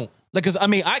 they don't. Like, cause I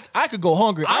mean, I could go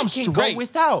hungry. I'm can straight. go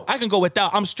without. I can go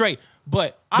without. I'm straight.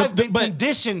 But I've been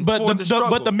conditioned but for the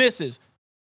struggle. But the missus,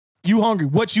 you hungry?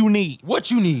 What you need? What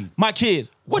you need? My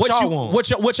kids. What y'all want?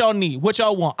 What y'all need? What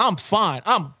y'all want? I'm fine.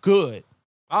 I'm good.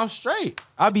 I'm straight.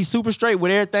 I be super straight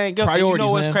with everything else. And you Priorities,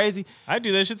 know what's man. crazy? I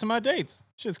do that shit to my dates.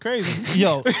 Shit's crazy.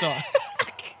 Yo, stop.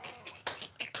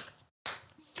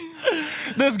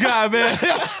 This guy, man. Hey,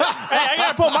 I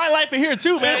gotta put my life in here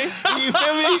too, man. You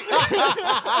feel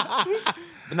me?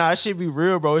 Nah, it should be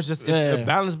real, bro. It's just a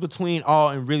balance between all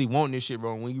and really wanting this shit,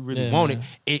 bro. When you really want man.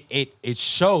 it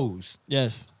shows.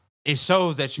 Yes. It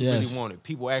shows that you Yes. really want it.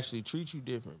 People actually treat you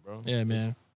different, bro. Yeah,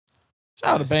 man.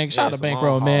 Shout out to Yes, Bank. Shout out yes, to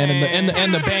Bankroll, long man, haul.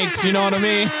 and the banks. You know what I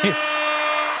mean?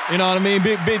 You know what I mean?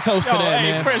 Big toast to that,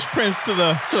 hey, man. Fresh Prince to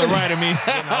the right of me.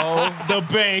 The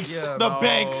Banks. Yeah, The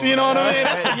banks, you know what I mean?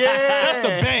 That's the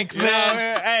banks,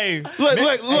 man. Hey, Look,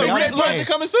 Red Project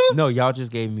coming soon? No, y'all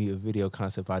just gave me a video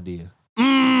concept idea. Hey,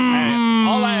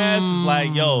 all I ask is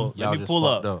like, yo, Y'all let me just pull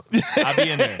up. fucked I'll be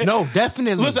in there. No,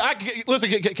 definitely. Listen.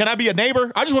 Can I be a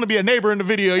neighbor? I just want to be a neighbor in the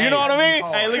video. You know what I mean?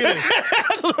 Hey, look at this. I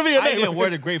just want to be a I ain't neighbor. even wear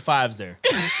the great fives there.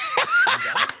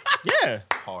 Yeah,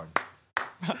 hard.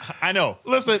 I know.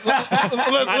 Listen,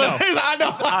 I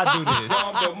know. I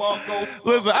do this.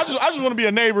 Listen, I just want to be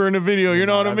a neighbor in the video. You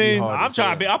know what I that'd be mean? hard. I'm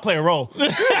trying to be. I'll play a role.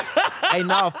 Hey,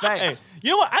 no, Hey, facts. you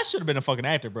know what? I should have been a fucking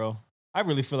actor, bro. I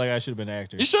really feel like I should have been an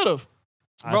actor. You should have.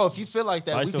 Bro, if you feel like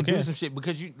that, I we still can do can. some shit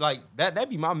because you like that'd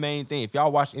be my main thing. If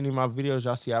y'all watch any of my videos,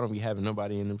 y'all see I don't be having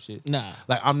nobody in them shit. Nah.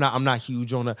 Like I'm not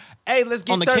huge on the hey, let's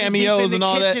get On the 30 cameos deep in and the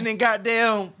all that. kitchen and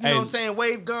goddamn, you Hey. know what I'm saying,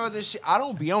 wave guns and shit. I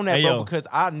don't be on that, Hey, bro, yo. because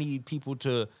I need people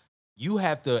to you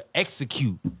have to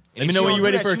execute. And Let if me know you when don't you're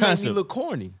ready do for that, a you make concept. me look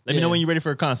corny. Let me know when you're ready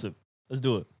for a concept. Let's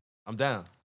do it. I'm down.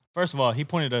 First of all, he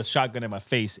pointed a shotgun at my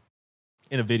face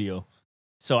in a video,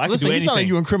 so I can Listen, do you anything. sound like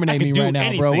you I incriminating can me do right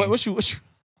now, bro. anything. What you?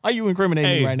 Why you incriminating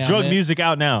Hey, me right now? drug man? music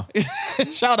out now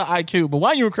Shout out to IQ, but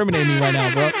why you incriminating me right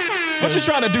now, bro? What you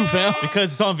trying to do, fam?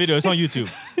 because it's on video. It's on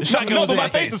YouTube. The shotgun No, was but in my my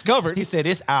face is covered. He said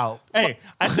it's out. Hey,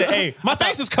 I said, hey, My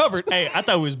face is covered. hey, I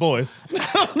thought we was boys.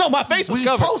 No, my face is We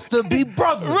covered. supposed to be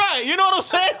brothers. Right, you know what I'm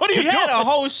saying? What are you He doing? had a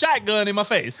whole shotgun in my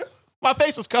face. My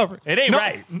face is covered. It ain't no,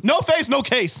 right. No face, no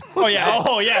case. Oh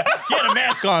yeah. He had a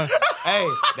mask on. Hey,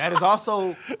 that is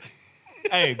also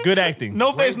Hey, good acting.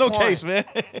 No face, no point. case, man.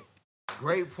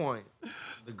 great point.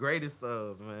 The greatest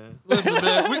of, man. Listen,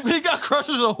 man, we got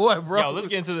crushes or what, bro? Yo, let's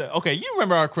get into the. Okay, you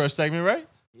remember our crush segment, right?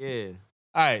 Yeah.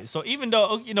 All right. So even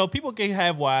though people can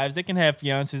have wives, they can have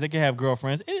fiancés, they can have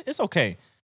girlfriends. It's okay.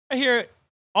 I hear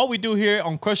all we do here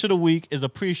on Crush of the Week is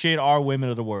appreciate our women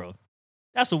of the world.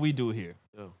 That's what we do here.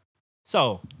 Yeah.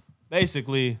 So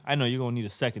basically, I know you're gonna need a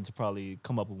second to probably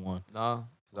come up with one. No.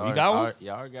 You got one?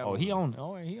 Y'all already got Oh, one. he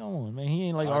on one, man. He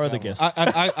ain't like I our got other one. guests.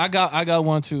 I got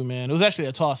one too, man. It was actually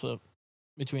a toss up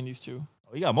between these two.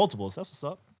 Oh, you got multiples. That's what's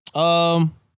up.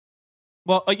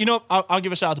 Well, I'll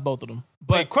give a shout out to both of them. Hey,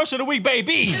 But Crush of the Week,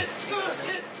 baby.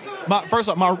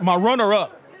 my runner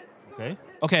up. Okay.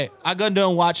 Okay, I got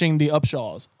done watching The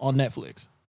Upshaws on Netflix,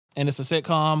 and it's a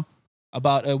sitcom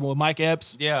about with Mike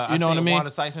Epps. Yeah, you know what I mean. Wanda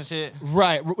Sykes and shit.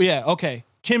 Right? Yeah. Okay.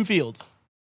 Kim Fields.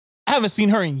 I haven't seen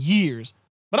her in years,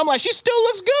 but I'm like, she still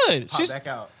looks good. Pop back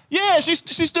out. Yeah, she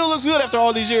still looks good after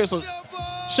all these years. So,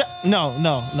 no.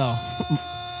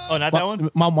 Oh, not that one.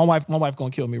 My wife gonna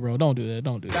kill me, bro. Don't do that.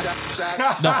 Don't do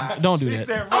that. Don't do that.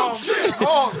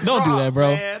 Don't do that,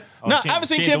 bro. No, I haven't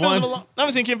seen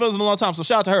Kim Fields in a long time. So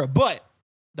shout out to her. But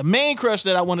the main crush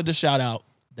that I wanted to shout out,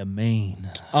 The main.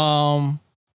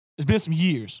 it's been some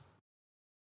years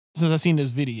since I seen this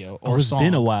video or It's song.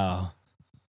 been a while.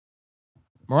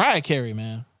 Mariah Carey,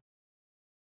 man.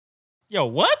 Yo,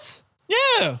 what?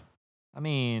 Yeah. I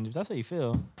mean, if that's how you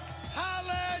feel.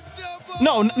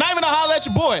 No, not even a holla at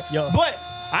your boy. Yo. But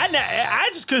I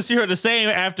just couldn't see her the same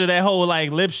after that whole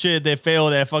like lip shit that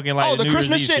failed at fucking like the New Year's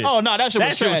Christmas Eve shit. Oh no, that shit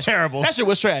was trash. terrible. That shit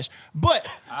was trash. But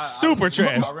Super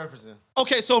trash. I represent.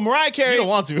 okay, so Mariah Carey. You don't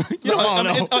want to. You don't want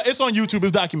to know. It's on YouTube.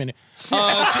 It's documented. It's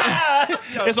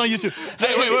on YouTube.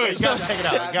 Wait. You gotta check it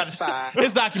out. You gotta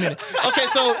It's documented. Okay,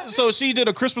 so she did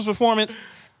a Christmas performance,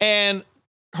 and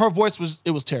her voice was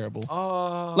terrible.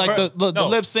 Like the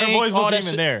lip sync, Her voice all wasn't that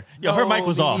even shit. there. Yo, her mic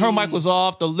was off. Her mic was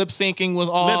off. The lip syncing was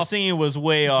off. Lip singing was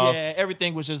way off. Yeah,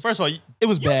 everything was just. First of all, it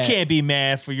was you bad. can't be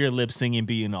mad for your lip singing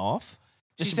being off.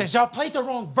 She said, y'all played the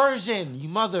wrong version, you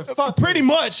motherfucker. Pretty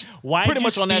much. Why'd Pretty you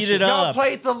much on that speed shit. it Y'all up?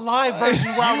 played the live version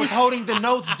where I was holding the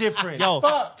notes different. Yo,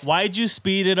 Fuck. why'd you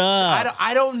speed it up?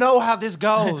 I don't know how this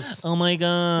goes. Oh my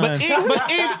god.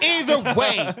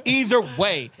 Either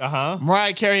way, uh-huh.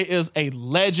 Mariah Carey is a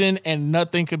legend, and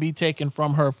nothing could be taken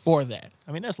from her for that.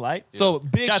 I mean, that's light. So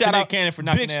big Shout shout to Nick out Cannon for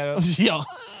knocking big, that up. Yo,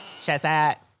 Shout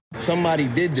out. Somebody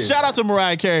did this. shout out to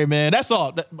Mariah Carey, man. That's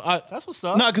all. That's what's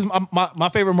up. No, because my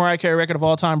favorite Mariah Carey record of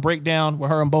all time, Breakdown, with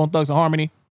her and Bone Thugs and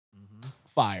Harmony.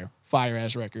 Fire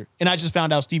ass record. And I just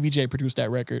found out Stevie J produced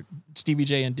that record. Stevie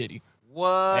J and Diddy.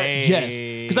 What? Hey. Yes.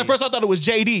 Because at first I thought it was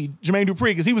JD, Jermaine Dupri,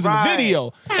 because he was in the Right.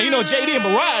 video. And you know, JD and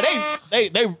Mariah,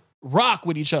 they rock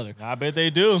with each other. I bet they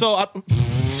do. So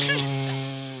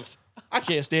I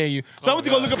can't stand you. So I went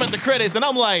to go look up at the credits, and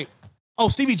I'm like, oh,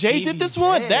 Stevie J did this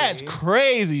one? J. That's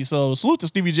crazy. So salute to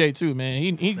Stevie J too, man.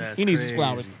 He needs his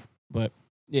flowers. But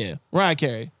yeah, Mariah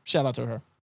Carey, shout out to her.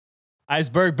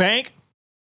 Iceberg Bank.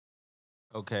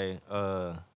 Okay.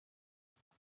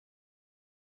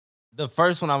 The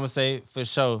first one I'm gonna say for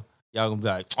sure, y'all gonna be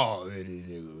like, oh, this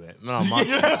nigga, man. No,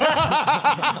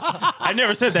 I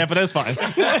never said that, but that's fine.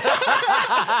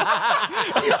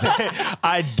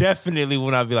 I definitely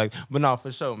would not be like, but no,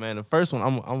 for sure, man. The first one,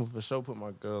 I'm for sure put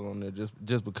my girl on there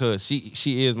just because she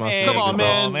is my. Man, Come on,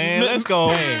 celebrity, man. man. Let's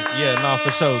go. Yeah, no,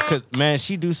 for sure. Cause man,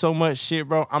 she do so much shit,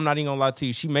 bro. I'm not even gonna lie to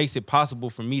you. She makes it possible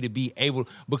for me to be able,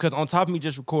 because on top of me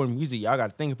just recording music, y'all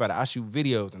gotta think about it. I shoot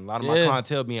videos and a lot of my Yeah.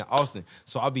 clientele be in Austin.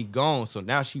 So I'll be gone. So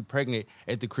now she pregnant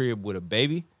at the crib with a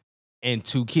baby and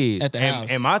 2 kids. At the house.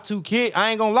 And my 2 kids,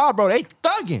 I ain't gonna lie, bro, they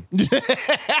thugging.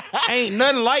 Ain't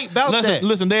nothing light about that.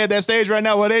 Listen, they at that stage right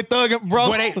now where they thugging, bro.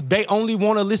 Where they only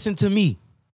wanna listen to me.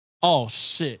 Oh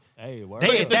shit. Hey, word.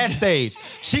 They at that stage.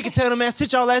 She can tell them, man,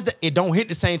 sit y'all ass down. It don't hit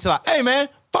the same till hey man,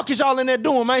 fuck is y'all in there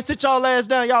doing, man? Sit y'all ass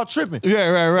down, y'all tripping. Yeah,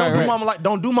 right.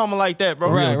 Don't do mama like that,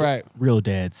 bro. Right. Real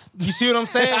dads. You see what I'm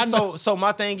saying? So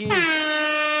my thing is,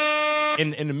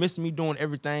 in the midst of me doing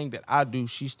everything that I do,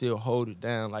 she still hold it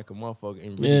down like a motherfucker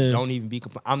and really Yeah. don't even be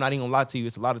I'm not even gonna lie to you.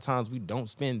 It's a lot of times we don't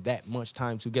spend that much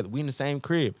time together. We in the same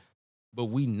crib, but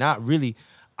we not really.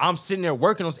 I'm sitting there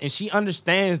working on, and she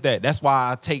understands that. That's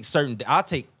why I take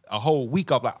a whole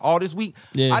week off. Like all this week,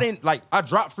 Yeah. I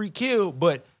dropped Free Kill,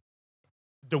 but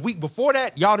the week before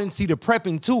that, y'all didn't see the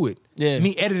prepping to it. Yeah.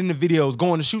 Me editing the videos,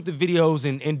 going to shoot the videos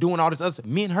and doing all this other stuff.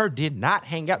 Me and her did not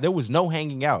hang out. There was no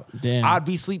hanging out. Damn. I'd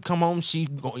be sleep, come home,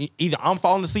 either I'm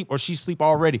falling asleep or she sleep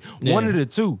already. Yeah. One of the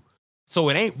two. So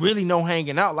it ain't really no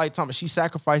hanging out like Thomas. She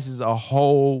sacrifices a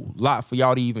whole lot for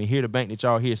y'all to even hear the bank that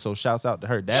y'all hear. So shouts out to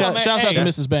her. Shouts out to Hey.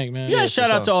 Mrs. Bank, man. Yeah, shout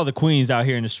for out sure. to all the queens out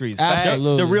here in the streets.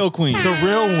 Absolutely. The real queens. The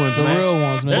real ones, The man. real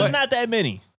ones, man. There's not that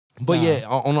many. But yeah,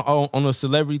 on a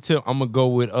celebrity tip, I'm gonna go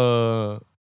with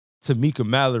Tamika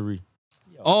Mallory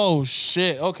Oh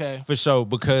shit. Okay. for sure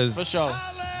because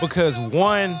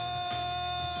one,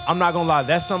 I'm not gonna lie,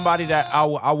 that's somebody that I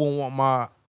want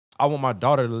my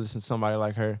daughter to listen to somebody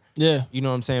like her. Yeah. You know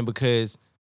what I'm saying? Because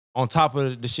on top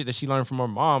of the shit that she learned from her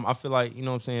mom, I feel like, you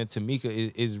know what I'm saying,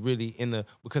 Tamika is really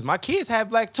because my kids have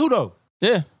black too though.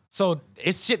 Yeah. So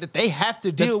it's shit that they have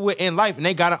to deal with in life, and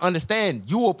they gotta understand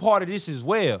you a part of this as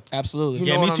well. Absolutely. You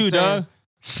Yeah, know me what too, I'm saying? dog.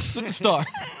 Superstar.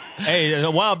 Hey, a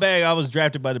while back, I was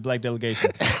drafted by the black delegation.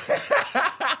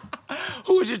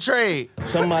 Who would you trade?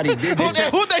 Somebody did this.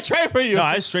 Who'd they trade for you? No,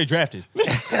 I was straight drafted.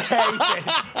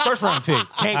 First round pick.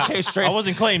 Can't straight. I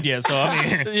wasn't claimed yet, so I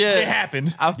mean, Yeah. it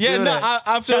happened. I feel Yeah, no, that.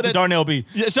 I feel Shout out to that. Darnell B.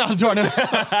 Yeah, shout out to Darnell.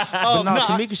 But no, no,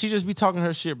 Tamika, she just be talking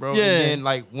her shit, bro. Yeah. And then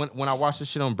like when I watched the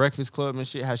shit on Breakfast Club and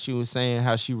shit, how she was saying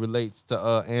how she relates to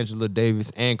Angela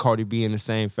Davis and Cardi B in the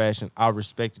same fashion, I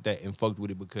respected that and fucked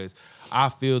with it because I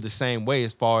feel the same way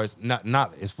as far as not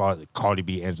as far as Cardi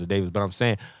B, Angela Davis, but I'm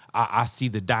saying I see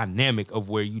the dynamic of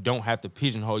where you don't have to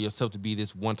pigeonhole yourself to be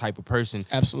this one type of person.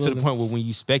 Absolutely. To the point where when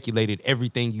you speculated,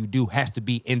 everything you do has to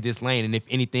be in this lane. And if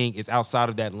anything is outside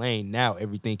of that lane, now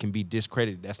everything can be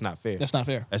discredited. That's not fair. That's not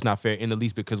fair. That's not fair in the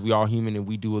least because we are human and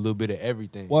we do a little bit of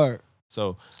everything. Word.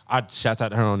 So I shouts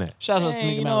out to her on that. Shout out to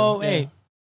Hey, Tamika you Mallory. know, hey,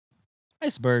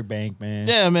 Iceberg Bank, man.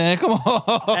 Yeah, man. Come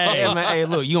on. Hey, Hey man, hey,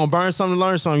 look, you gonna burn something,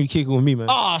 learn something, you kick it with me, man.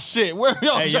 Oh shit. Where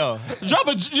yo? Hey, yo. Drop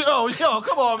a yo.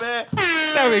 Come on, man.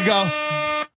 There we go.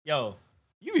 Yo,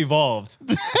 you evolved.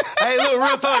 Hey, look,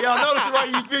 real talk, y'all notice it, right?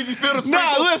 You feel the Nah,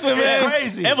 sprinkle? listen, It's man.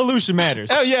 crazy. Evolution matters.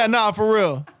 Oh yeah, nah, for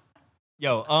real.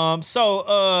 Yo, I'm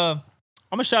gonna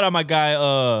shout out my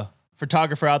guy,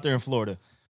 photographer out there in Florida,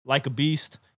 Like a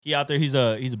Beast. He out there. He's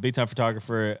a big time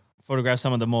photographer. Photographs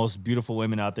some of the most beautiful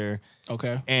women out there,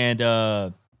 Okay. and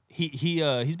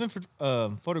he's been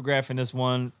photographing this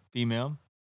one female,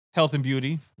 health and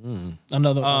beauty.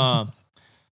 Another one. Um,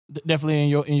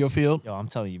 Definitely in your field. yo, I'm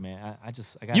telling you, man. I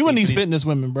got You and things these for fitness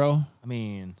women, bro. I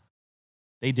mean,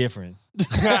 they different.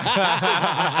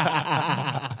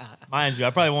 Mind you, I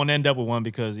probably won't end up with one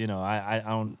because you know I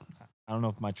don't know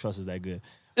if my trust is that good.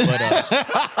 But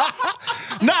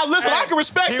Nah, listen, I can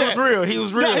respect He that. was real. He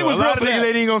was real. Nah, he was a lot real of for niggas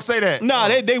that. ain't gonna say that. Nah,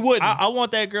 they wouldn't. I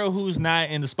want that girl who's not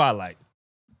in the spotlight.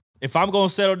 If I'm gonna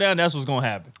settle down, that's what's gonna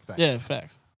happen. Yeah,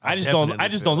 facts. I just definitely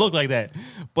don't feel look like that,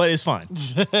 but it's fine.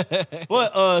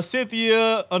 But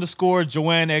Cynthia _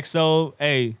 Joanne XO,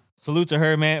 hey, salute to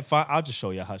her, man. Fine. I'll just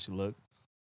show y'all how she look.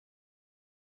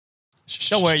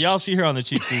 Don't worry, y'all see her on the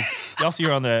cheap seats. Y'all see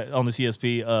her on the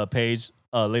CSP page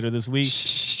later this week.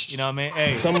 You know what I mean?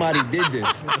 Hey, Somebody did this.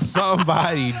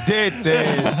 Somebody did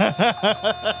this.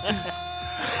 I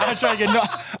ain't trying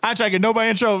to get nobody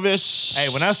in trouble, bitch. hey,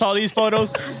 when I saw these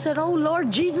photos, I said, oh Lord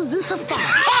Jesus, it's a fire.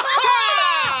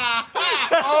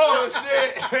 Oh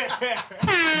shit.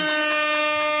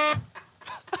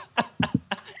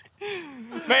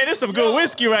 man, this some good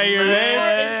whiskey right here,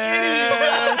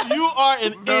 man. You are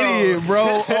an idiot,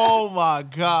 bro. Oh my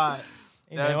god.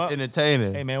 Hey, That's man, why,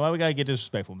 entertaining. hey man, why we gotta get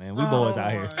disrespectful, man? We boys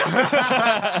out here.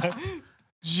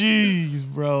 Jeez,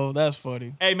 bro, that's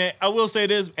funny. Hey man, I will say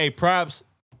this. Hey, props.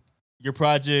 Your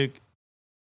project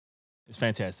is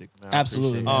fantastic.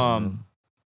 Absolutely.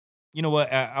 You know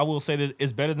what? I will say this: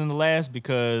 it's better than the last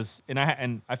because,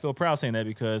 and I feel proud saying that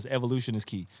because evolution is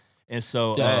key. And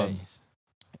so,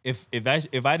 if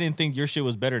I didn't think your shit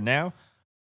was better now,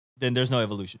 then there's no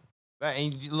evolution.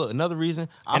 And look, another reason.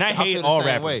 I hate feel the all same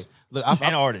rappers. way. Look,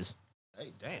 And artists.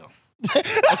 Hey, damn. Okay,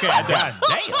 I don't.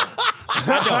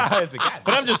 Damn.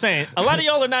 But I'm just saying, a lot of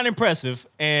y'all are not impressive,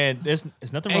 and there's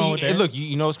nothing wrong with that. And look,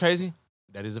 you know what's crazy?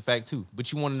 That is a fact too.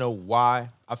 But you want to know why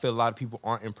I feel a lot of people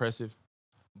aren't impressive?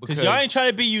 Because y'all ain't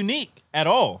trying to be unique at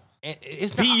all. And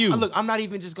it's Be not, you. Look, I'm not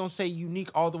even just gonna say unique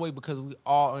all the way because we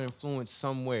all are influenced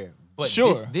somewhere. But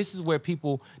Sure. this is where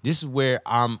people. This is where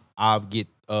I get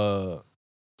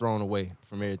thrown away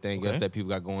from everything else that people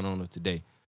got going on today.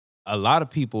 A lot of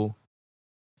people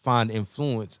find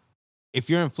influence. If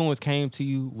your influence came to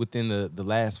you within the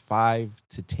last 5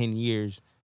 to 10 years,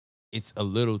 it's a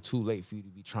little too late for you to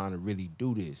be trying to really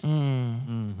do this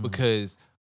because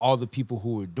all the people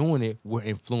who were doing it were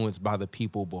influenced by the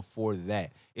people before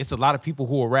that. It's a lot of people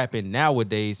who are rapping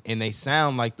nowadays and they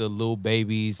sound like the Lil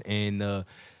Babies and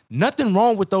nothing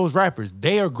wrong with those rappers.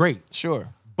 They are great. Sure.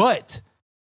 But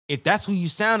if that's who you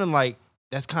sounding like,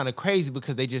 that's kind of crazy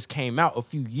because they just came out a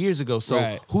few years ago.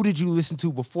 So who did you listen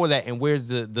to before that and where's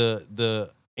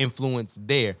the influence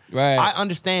there? Right. I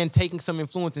understand taking some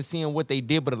influence and seeing what they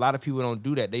did, but a lot of people don't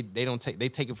do that. They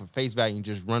take it for face value and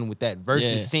just run with that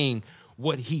versus seeing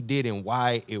what he did and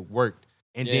why it worked,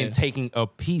 and then taking a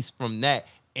piece from that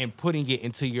and putting it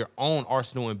into your own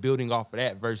arsenal and building off of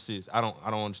that. Versus, I don't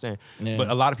understand, but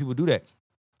a lot of people do that.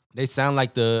 They sound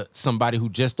like somebody who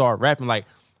just started rapping. Like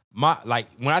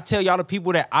when I tell y'all the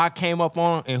people that I came up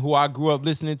on and who I grew up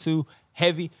listening to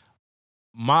heavy,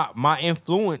 my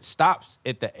influence stops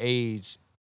at the age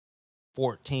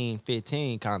 14,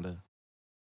 15, kind of.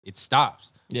 It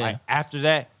stops. Yeah. Like after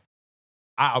that,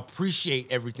 I appreciate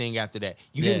everything after that.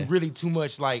 You didn't really too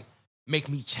much like make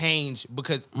me change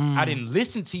because I didn't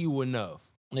listen to you enough.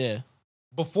 Yeah.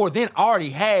 Before then, I already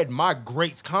had my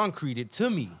greats concreted to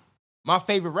me. My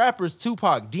favorite rappers,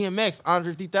 Tupac, DMX,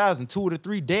 Andre 3000, 2 of the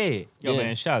 3 dead. Yo,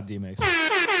 man, shout out DMX. You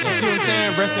see what I'm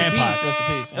saying? Rest in And peace. Pac. Rest in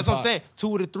peace. That's what I'm saying.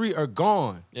 2 of the 3 are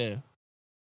gone. Yeah.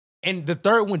 And the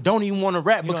third one don't even want to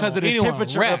rap because of the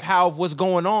temperature of how what's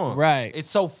going on. Right. It's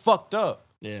so fucked up.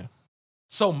 Yeah.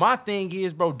 So my thing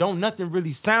is, bro, don't nothing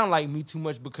really sound like me too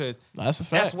much because That's a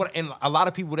fact. that's what, and a lot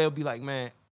of people, they'll be like, man,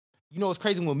 you know what's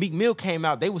crazy? When Meek Mill came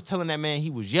out, they was telling that man he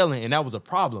was yelling, and that was a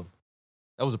problem.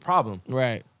 That was a problem.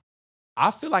 Right.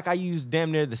 I feel like I use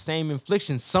damn near the same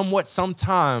infliction somewhat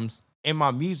sometimes in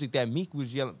my music that Meek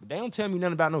was yelling. They don't tell me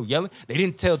nothing about no yelling. They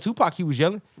didn't tell Tupac he was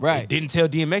yelling. Right. They didn't tell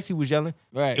DMX he was yelling.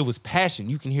 Right. It was passion.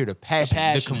 You can hear the passion, the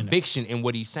passion in it. conviction in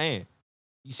what he's saying.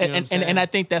 You see what I'm saying? And I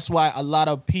think that's why a lot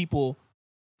of people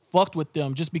fucked with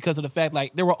them just because of the fact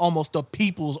like they were almost a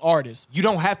people's artists. You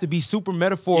don't have to be super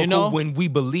metaphorical You know? when we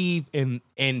believe and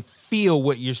feel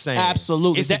what you're saying.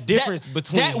 Absolutely. It's That- a difference that-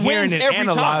 between that hearing wins and every time.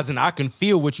 analyzing. I can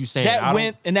feel what you're saying.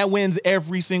 That wins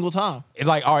every single time.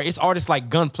 Like, all right, it's artists like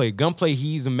Gunplay. Gunplay,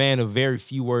 he's a man of very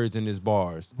few words in his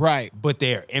bars. Right. But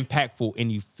they're impactful and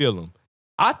you feel them.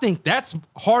 I think that's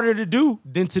harder to do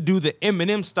than to do the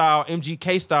Eminem style,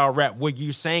 MGK style rap where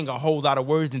you're saying a whole lot of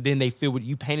words and then they feel what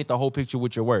you painted the whole picture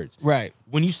with your words. Right.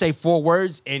 When you say 4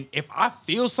 words, and if I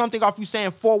feel something off you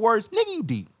saying 4 words, nigga, you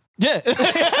deep. Yeah. Man,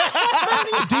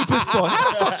 you deep as fuck.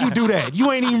 How the fuck you do that?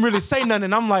 You ain't even really say nothing.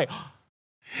 And I'm like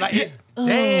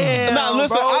damn. Nah,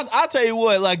 listen, bro. I'll tell you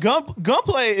what, like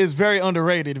Gunplay is very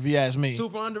underrated if you ask me.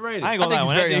 Super underrated. I ain't gonna I lie. think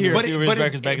When it's I did very hear a But few it- of his but it-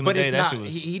 records back in the but day, it's that not, shit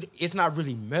was. it's not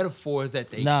really metaphors that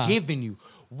they Nah. giving you.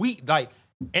 We like,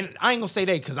 and I ain't gonna say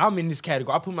that because I'm in this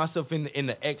category. I put myself in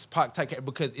the X-Pac type category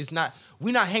because it's not.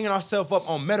 We not hanging ourselves up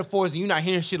on metaphors, and you're not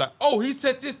hearing shit like, "Oh, he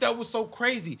said this. That was so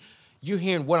crazy." You're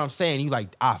hearing what I'm saying. You like,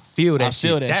 I feel that shit.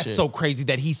 feel that That's shit. so crazy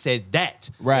that he said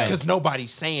that. Right. Because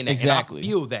nobody's saying that. Exactly. And I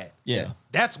feel that. Yeah.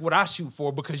 That's what I shoot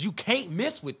for because you can't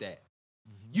miss with that.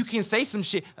 You can say some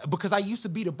shit because I used to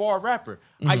be the bar rapper.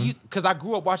 Because I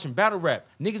grew up watching battle rap.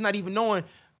 Niggas not even knowing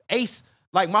Ace.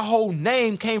 Like my whole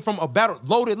name came from a battle.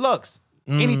 Loaded Lux.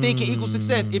 Anything can equal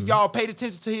success. If y'all paid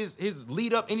attention to his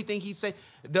lead up, anything he said,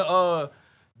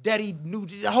 Daddy knew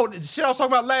the shit I was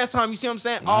talking about last time. You see what I'm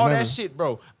saying? All that shit,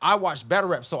 bro. I watched battle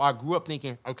rap, so I grew up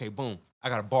thinking, okay, boom, I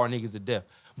gotta bar niggas to death.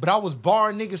 But I was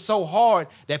barring niggas so hard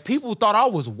that people thought I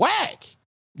was whack.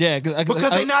 Yeah,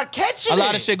 Because they not catching a it.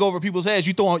 lot of shit go over people's heads.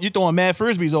 You throwing mad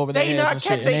frisbees over their They heads not and shit,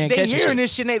 catch. and They ain't catching hearing shit.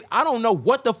 this shit. I don't know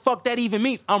what the fuck that even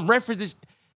means. I'm referencing.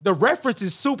 the reference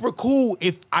is super cool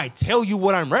if I tell you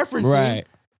what I'm referencing. Right.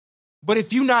 But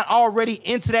if you're not already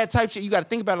into that type shit, you got to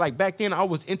think about it. Like back then, I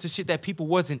was into shit that people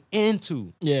wasn't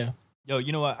into. Yeah. Yo,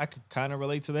 you know what? I could kind of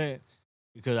relate to that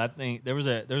because I think there was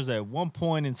at one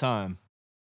point in time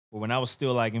where when I was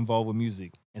still like involved with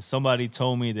music and somebody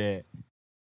told me that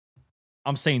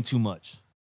I'm saying too much.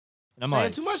 And I'm saying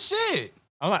like, too much shit.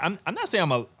 I'm not saying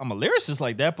I'm a lyricist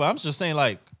like that, but I'm just saying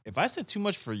like if I said too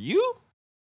much for you,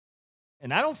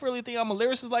 and I don't really think I'm a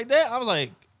lyricist like that, I was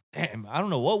like, damn, I don't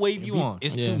know what wave you on.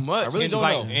 It's Yeah. too much. I really And don't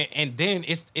like, know. And then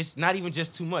it's not even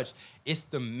just too much. It's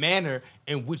the manner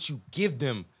in which you give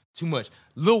them too much.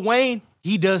 Lil Wayne,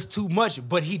 he does too much,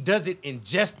 but he does it in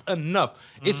just enough.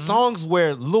 It's songs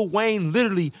where Lil Wayne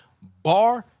literally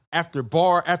bar after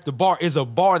bar after bar is a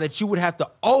bar that you would have to,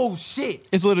 oh shit.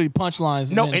 It's literally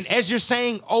punchlines. No, then- and as you're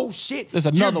saying, oh shit, There's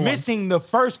you're another one. missing the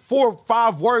first 4 or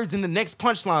 5 words in the next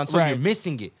punchline, so Right. you're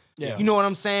missing it. Yeah. You know what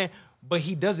I'm saying? But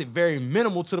he does it very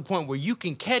minimal to the point where you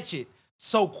can catch it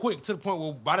so quick to the point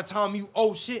where by the time you,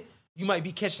 oh shit, you might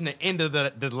be catching the end of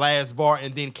the last bar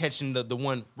and then catching the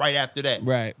one right after that.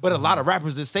 Right. But a lot of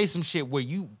rappers that say some shit where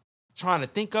you trying to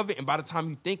think of it, and by the time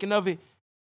you thinking of it,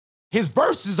 his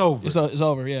verse is over. it's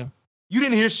over. Yeah. You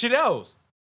didn't hear shit else.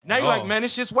 Now you're like, Oh. man,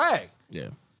 this shit's whack. Yeah.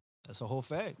 That's a whole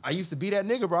fact. I used to be that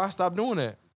nigga, bro. I stopped doing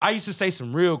that. I used to say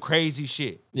some real crazy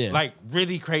shit. Yeah. Like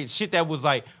really crazy shit that was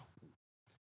like,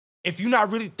 if you're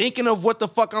not really thinking of what the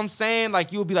fuck I'm saying,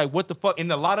 like you'll be like, what the fuck? And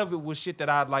a lot of it was shit that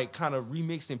I'd like kind of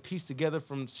remix and piece together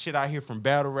from shit I hear from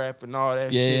battle rap and all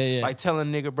that Yeah, shit. yeah, yeah. Like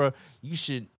telling nigga, bro, you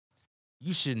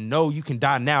should know you can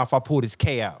die now if I pull this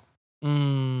K out.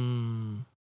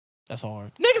 That's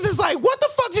hard. Niggas is like, what the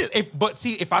fuck? But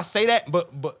see, if I say that, but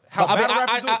how I mean, battle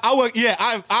rappers do it, I would.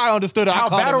 Yeah. I understood it. I how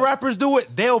caught battle it. rappers do it,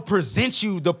 they'll present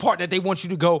you the part that they want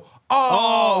you to go,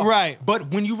 oh, right.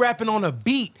 But when you rapping on a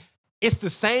beat, it's the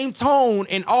same tone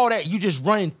and all that. You just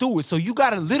running through it. So you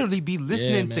gotta literally be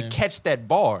listening to man. catch that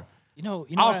bar. You know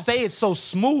I'll what? say it so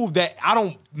smooth that I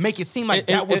don't make it seem like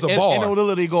that was a And bar. it'll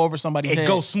literally go over somebody's It head.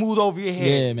 goes smooth over your head.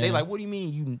 Yeah, They man. like, what do you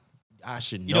mean I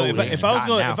should You know? know, if that if I was not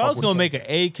going now if I was pull going to the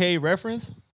make an AK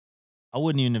reference, I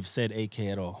wouldn't even have said AK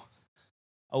at all.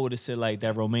 I would have said like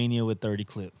that Romania with 30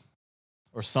 clip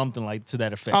or something like to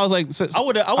that effect. I was like, I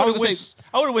would have say,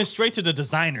 went straight to the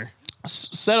designer.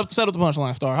 set up the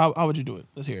punchline, Star. How would you do it?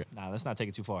 Let's hear it. Nah, let's not take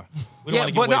it too far. We don't Yeah, want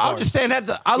to give but away no, I'm bars. just saying that. We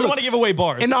don't want to give away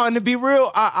bars. And to be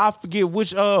real, I forget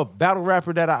which battle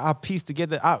rapper that I pieced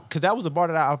together. Because that was a bar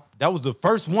that was the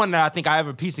first one that I think I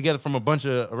ever pieced together from a bunch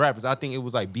of rappers. I think it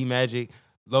was like B Magic,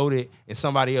 Loaded, and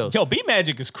somebody else. Yo, B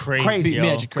Magic is crazy. Crazy, yo.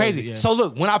 Magic. crazy. yeah. So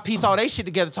look, when I piece all they shit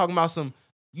together, talking about some,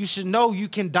 you should know you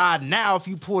can die now if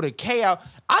you pull the K out.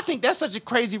 I think that's such a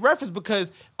crazy reference because,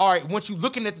 all right, once you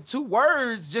looking at the 2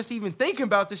 words, just even thinking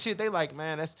about the shit, they like,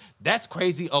 man, that's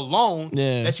crazy alone.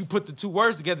 Yeah. That you put the 2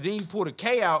 words together, then you pull the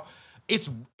K out. It's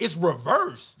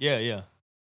reverse. Yeah, yeah.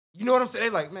 You know what I'm saying? They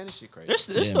like, man, this shit crazy.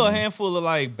 There's still a handful of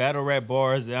like battle rap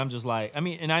bars that I'm just like, I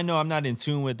mean, and I know I'm not in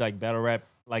tune with like battle rap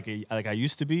like I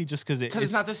used to be, just because Because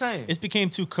it's not the same. It's became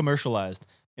too commercialized,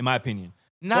 in my opinion.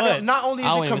 Not But only is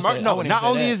I it wouldn't even say- I commercial, wouldn't not even say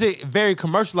only that. is it very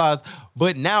commercialized,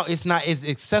 but now it's not as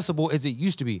accessible as it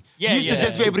used to be. Yeah, you used to yeah.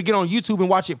 just be able to get on YouTube and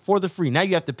watch it for the free. Now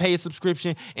you have to pay a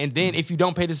subscription, and then if you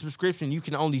don't pay the subscription, you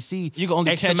can only see You can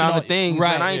only X catch it amount on- of things.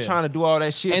 right, Man, I ain't yeah. trying to do all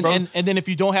that shit, And, bro. and then if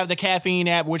you don't have the caffeine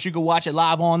app, which you can watch it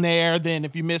live on there, then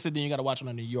if you miss it, then you got to watch it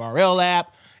on the URL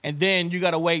app, and then you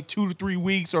got to wait 2 to 3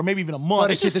 weeks or maybe even a month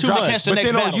That shit to to drop. catch the But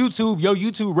next then on battle. YouTube, your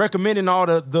YouTube recommending all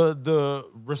the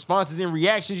responses and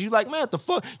reactions. You like, man, what the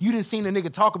fuck? You didn't seen the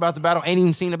nigga talk about the battle, ain't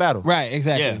even seen the battle. Right,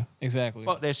 exactly. Yeah. Exactly.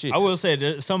 Fuck that shit. I will say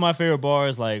that some of my favorite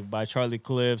bars, like by Charlie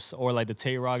Clips or like the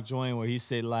Tay Rock joint, where he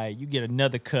said like, "You get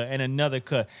another cut and another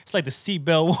cut." It's like the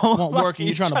seatbelt Won't work and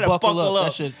you're trying to buckle up.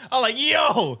 That shit- I'm like,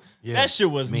 yo, Yeah. that shit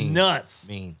was Mean. nuts.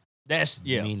 mean. That's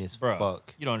Mean as bro,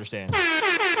 fuck. You don't understand.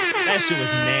 That shit was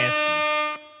nasty.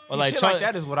 Or Like, like, shit Charlie, like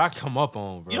that is what I come up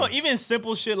on, bro. you know, even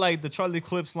simple shit like the Charlie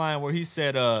Clips line where he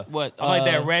said, What, I'm like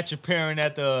that ratchet parent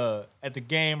at the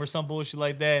game or some bullshit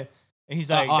like that. And he's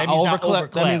like, I that means I overclap.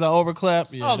 overclap. That means I overclap.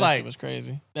 Yeah, I was that like- shit was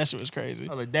crazy. That shit was crazy. I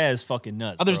was like, that is fucking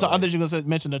nuts. I thought bro. you were gonna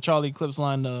mention the Charlie Clips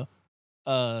line.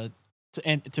 To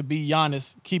be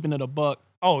Giannis, keeping it a buck.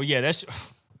 Oh yeah, that's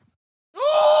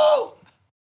Ooh!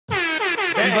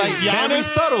 He's like very Giannis,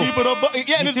 subtle. keep it a buck.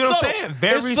 Yeah, and You it's see what I'm subtle. saying?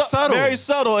 Very It's subtle. very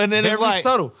subtle. And then Very it's like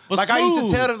subtle. but Like I used to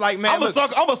smooth. tell them, like, man, I'm a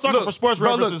sucker look, for sports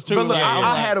bro, references too. But look, Yeah,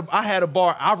 I had a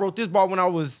bar. I wrote this bar when I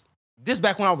was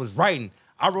back when I was writing.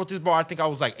 I wrote this bar. I think I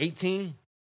was like 18.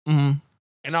 Mhm.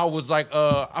 And I was like,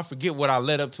 I forget what I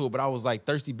led up to it, but I was like,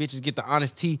 thirsty bitches get the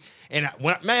honest tea. And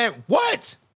man,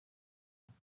 what?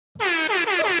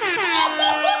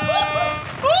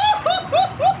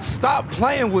 Stop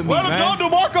playing with me, What if man.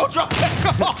 Don DeMarco drop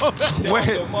that?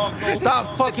 Wait,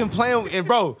 stop fucking playing with, and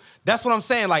bro, that's what I'm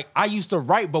saying. Like, I used to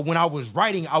write, but when I was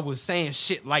writing, I was saying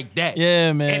shit like that.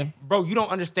 Yeah, man. And bro, you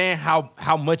don't understand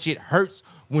how much it hurts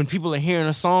when people are hearing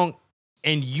a song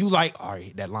and you like, all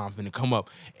right, that line finna come up,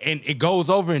 and it goes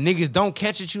over and niggas don't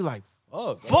catch it. You like,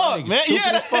 fuck, Fuck, man. Yeah,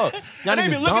 as fuck. Y'all they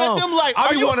be niggas looking at dumb. them like, I are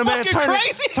be you wanting, man, fucking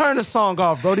crazy? turn the song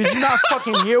off, bro. Did you not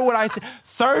fucking hear what I said?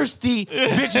 Thirsty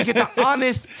bitches get the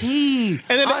honest tea.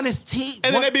 And then honest tea.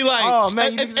 And then they be like, oh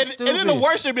man, and then the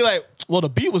worst shit be like, well, the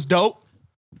beat was dope.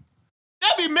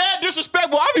 That'd be mad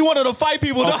disrespectful. I be wanting to fight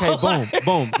people. Okay, dog.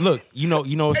 boom. Look, you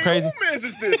know what's crazy? Who mans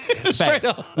is this? Straight Facts.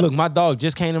 up. Look, my dog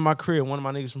just came to my crib. One of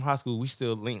my niggas from high school. We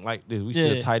still linked like this. We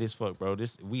still Yeah. tight as fuck, bro.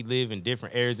 We live in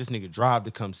different areas. This nigga drive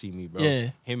to come see me, bro. Yeah.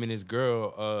 Him and his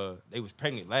girl, they was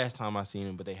pregnant last time I seen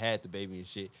him, but they had the baby and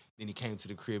shit. Then he came to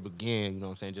the crib again, you know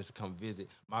what I'm saying, just to come visit.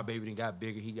 My baby then got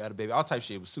bigger. He got a baby. All type of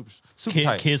shit. It was super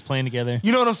tight. Kids playing together.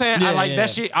 You know what I'm saying? I Yeah, like yeah.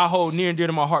 that shit. I hold near and dear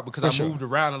to my heart because I sure. moved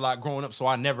around a lot growing up, so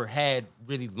I never had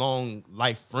really long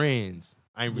life friends.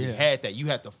 I ain't really had that. You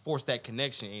have to force that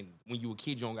connection, and when you a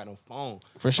kid, you don't got no phone.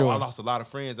 For So sure. I lost a lot of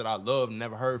friends that I loved and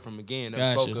never heard from again.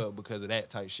 Never Gotcha. spoke up because of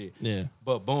that type shit. Yeah.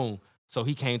 But boom. So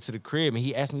he came to the crib and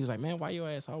he asked me, he was like, man, why your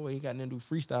ass always got nothing to do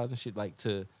freestyles and shit like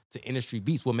to industry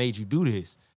beats? What made you do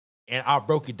this? And I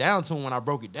broke it down to him. When I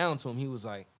broke it down to him, he was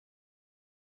like,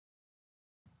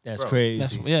 That's Bro, crazy.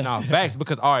 That's yeah. nah, facts.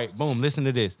 Because all right, boom, listen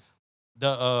to this.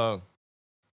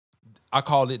 I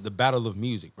called it the battle of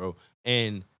music, bro.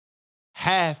 And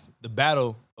half the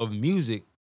battle of music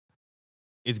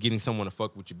is getting someone to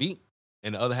fuck with your beat,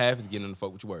 and the other half is getting them to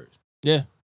fuck with your words. Yeah.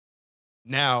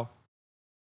 Now,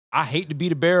 I hate to be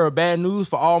the bearer of bad news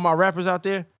for all my rappers out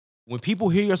there. When people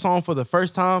hear your song for the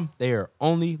first time, they are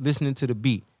only listening to the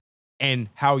beat and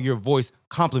how your voice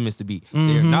complements the beat.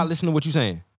 They're not listening to what you're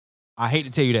saying. I hate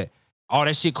to tell you that. All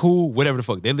that shit cool, whatever the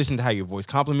fuck. They're listening to how your voice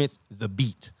complements the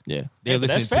beat. Yeah. They're but listening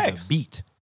that's to facts. the beat.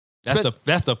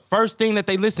 That's the first thing that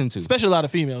they listen to. Especially a lot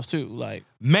of females too. Like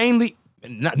Mainly,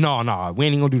 no, we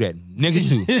ain't even gonna do that. Niggas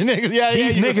too. niggas, yeah,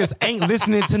 These you- niggas ain't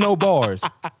listening to no bars.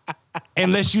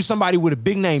 Unless you somebody with a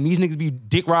big name. These niggas be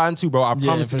dick riding too, bro. I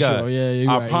promise to for God. sure. Yeah, you're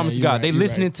I right. promise Yeah, to you're God. right. They You're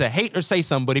listening right. to hate or say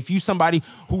something, but if you somebody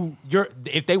who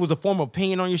if they was a form of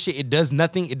opinion on your shit, it does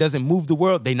nothing, it doesn't move the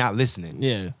world, they not listening.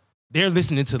 Yeah. They're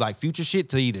listening to like future shit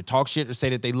to either talk shit or say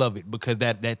that they love it because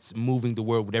that's moving the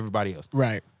world with everybody else.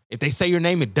 Right. If they say your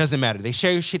name, it doesn't matter. They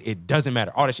share your shit, it doesn't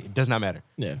matter. All that shit, it does not matter.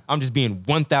 Yeah. I'm just being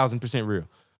 1000% real.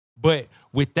 But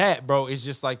with that, bro, it's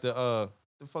just like the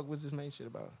fuck was this main shit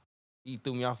about? He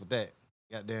threw me off with that.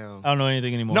 Goddamn. I don't know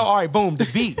anything anymore. No, all right, boom, the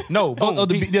beat. No, boom. Oh,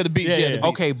 the beat. Yeah, the beat. Yeah, Yeah, yeah. the beat.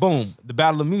 Okay, boom. The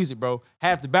battle of music, bro.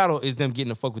 Half the battle is them getting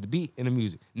the fuck with the beat and the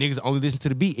music. Niggas only listen to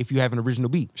the beat if you have an original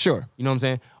beat. Sure. You know what I'm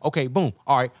saying? Okay, boom.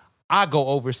 All right. I go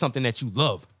over something that you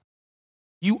love.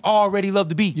 You already love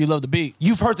the beat. You love the beat.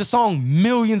 You've heard the song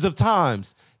millions of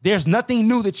times. There's nothing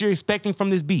new that you're expecting from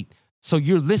this beat. So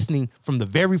you're listening from the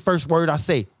very first word I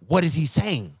say. What is he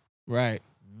saying? Right.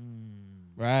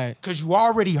 Right. Because you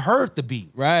already heard the beat.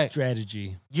 Right.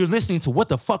 Strategy. You're listening to what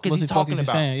the fuck is What's he the fuck talking is he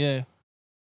about? saying? Yeah.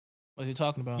 What's he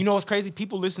talking about? You know what's crazy?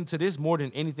 People listen to this more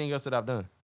than anything else that I've done.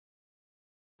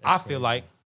 I feel like for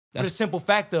the That's- simple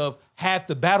fact of half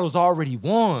the battle's already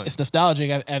won. it's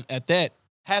nostalgic at that.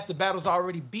 Half the battle's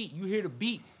already beat. You hear the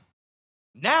beat.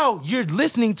 Now you're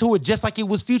listening to it just like it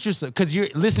was Future, because you're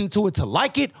listening to it to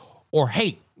like it or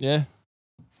hate. Yeah.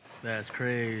 That's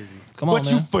crazy. Come on, But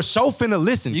man. you for sure finna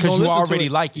listen You because gonna you listen to already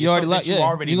it. like it. You already Something like- that you yeah,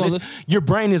 already you gonna listen. Your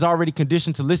brain is already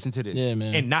conditioned to listen to this. Yeah,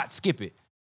 man. And not skip it.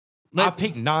 Like- I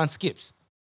pick non-skips.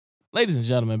 Ladies and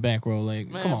gentlemen, Bankroll, like,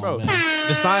 Man, come on, bro. man.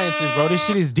 The science is, bro. This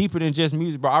shit is deeper than just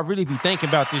music, bro. I really be thinking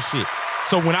about this shit.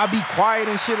 So when I be quiet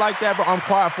and shit like that, bro, I'm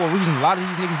quiet for a reason. A lot of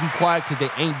these niggas be quiet because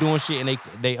they ain't doing shit and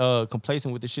they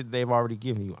complacent with the shit that they've already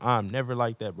given you. I'm never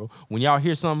like that, bro. When y'all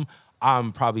hear something,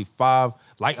 I'm probably five,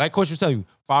 like Coach was telling you,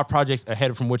 5 projects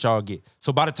ahead from what y'all get.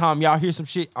 So by the time y'all hear some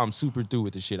shit, I'm super through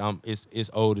with the shit. It's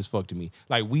old as fuck to me.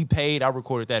 Like We Paid, I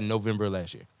recorded that in November of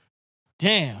last year.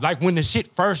 Damn. Like when the shit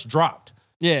first dropped.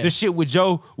 Yeah. The shit with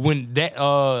Joe, when that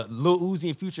Lil Uzi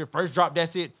and Future first dropped that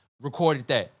shit, recorded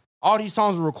that. All these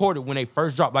songs were recorded when they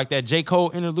first dropped. Like that J. Cole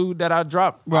interlude that I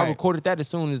dropped. Right. I recorded that as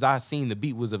soon as I seen the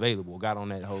beat was available. Got on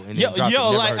that whole and then dropped it,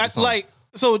 Yo, never like, heard the song.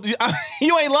 so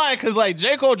you ain't lying because like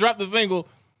J. Cole dropped the single,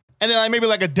 and then like maybe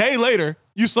like a day later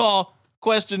you saw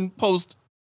Question post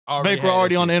Already Bankroll had that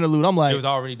already on the shit. interlude. I'm like, It was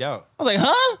already down. I was like,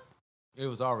 huh? It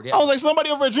was already I was like, somebody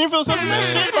over at Dreamfield sent me that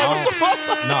shit. Like, what the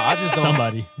fuck? No, I just don't.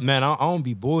 Somebody. Man, I don't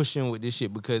be bullshitting with this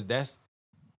shit because that's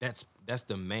that's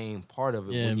the main part of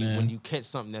it. Yeah, When you catch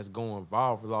something that's going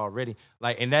viral already,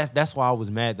 like, and that's why I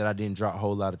was mad that I didn't drop a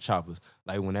whole lot of choppers,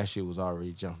 like when that shit was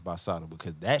already jumped by Sada,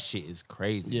 because that shit is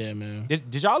crazy. Yeah, man.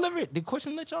 Did y'all ever? Did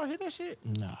Question let y'all hear that shit?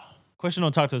 Nah. Question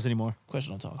don't talk to us anymore.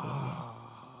 Question don't talk to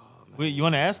us. Wait, you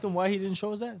want to ask him why he didn't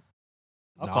show us that?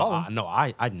 I'll call him.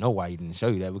 I know why he didn't show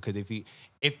you that, because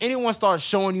if anyone starts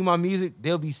showing you my music,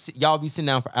 y'all be sitting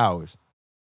down for hours.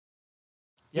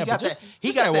 Yeah, He got but just- that. He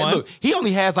just got that that. one. Look, he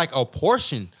only has like a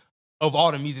portion of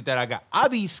all the music that I got. I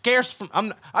be scarce from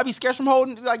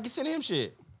holding, like, sending him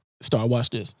shit. Star, watch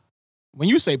this. When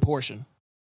you say portion,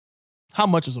 how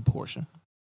much is a portion?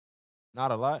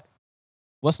 Not a lot.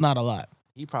 What's not a lot?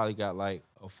 He probably got like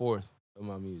a fourth of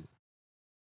my music.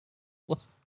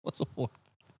 What's a fourth?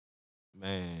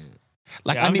 Man,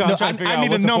 Like, Yeah, I need, I'm trying to figure out need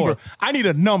a what's a number. fourth. I need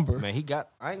a number. man, he got.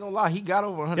 I ain't gonna lie, he got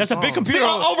over 100. That's a big songs. computer. See,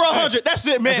 over 100. That's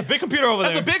it, man. That's a big computer over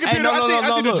there. That's a big Hey, computer. no,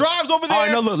 I see the look. drives over there. All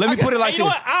right, no, look. Let me put it like Hey, you know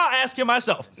this. what? I'll ask him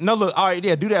myself. No, look. All right,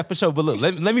 yeah, do that for sure. But look,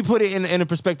 let me put it in a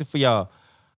perspective for y'all.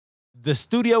 The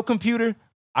studio computer,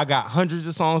 I got hundreds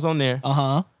of songs on there.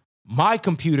 Uh-huh. My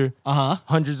computer,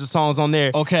 hundreds of songs on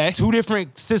there. Okay. Two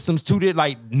different systems.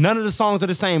 Like, none of the songs are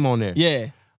the same on there. Yeah.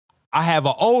 I have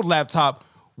an old laptop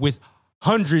with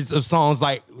hundreds of songs,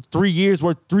 like 4 years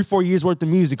worth of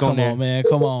music on Come there. on, man.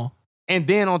 Come on. And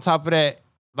then on top of that,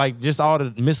 like, just all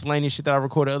the miscellaneous shit that I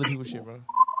recorded other people's shit, bro.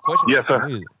 Question. Yes, sir.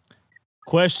 Music.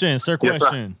 Question, sir. Yes, sir.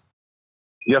 Question.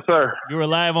 Yes, sir. You were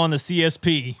live on the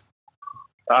CSP.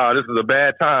 This is a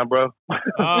bad time, bro.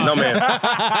 No, man.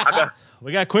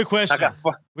 We got quick question.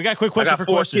 We got quick I question got for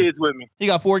 4 question. kids with me. He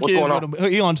got 4 What's kids going with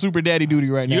him. He on super daddy duty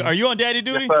right now. Are you on daddy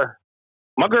duty? Yes, sir.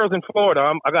 My girl's in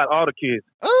Florida. I got all the kids.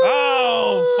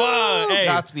 Oh, fuck. Hey,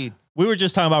 Godspeed. we were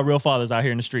just talking about real fathers out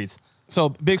here in the streets. So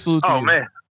big salute to you. Oh, man.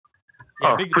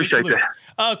 Big appreciate salute.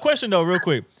 Question though, real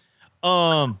quick.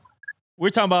 We're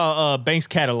talking about Banks'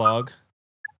 catalog.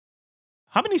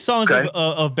 How many songs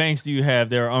of Banks do you have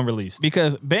that are unreleased?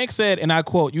 Because Banks said, and I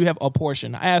quote, "You have a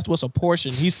portion." I asked, "What's a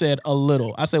portion?" He said, "A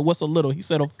little." I said, "What's a little?" He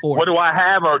said, "A fourth." What do I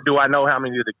have, or do I know how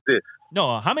many that exist?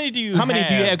 No, how many do you How many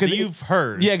do you have? that you've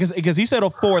heard? Yeah, because he said a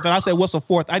fourth, and I said, "What's a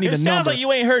fourth?" I need It a sounds number. like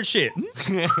you ain't heard shit.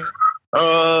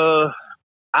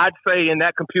 I'd say in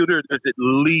that computer there's at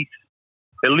least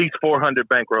 400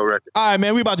 Bankroll records. All right,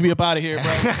 man, we about to be up out of here,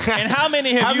 bro. And how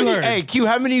many have you heard? Hey, Q,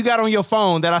 how many you got on your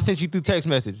phone that I sent you through text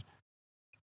message?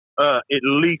 At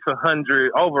least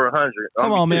 100, over 100.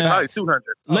 Come on, man. Probably 200.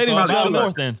 Ladies and About a gentlemen,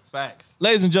 fourth then. Facts.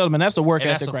 ladies and gentlemen, that's the work And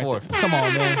that's ethic a right fourth. there. Come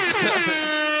on, man.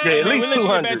 Yeah, at Man, least we'll let you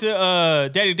 200. get back to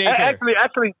Daddy Daycare.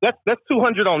 Actually, that's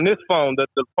 200 on this phone. The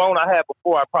phone I had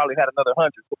before, I probably had another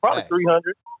 100. So probably Facts.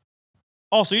 300.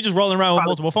 Oh, so you're just rolling around with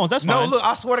multiple phones. That's fine. No, look,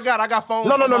 I swear to God, I got phones.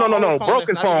 No. on my old Broken that's not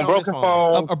even phone. on this Broken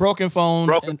phone. A broken phone,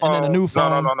 Broken and phone. then a new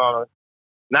phone. No.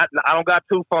 I don't got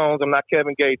 2 phones. I'm not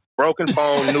Kevin Gates. Broken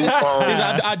phone, new phone.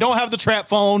 I don't have the trap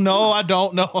phone. No, I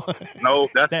don't know. No,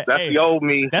 that's Hey, the old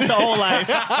me. That's the old life.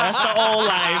 That's the old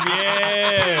life.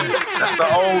 Yeah. That's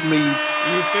the old me.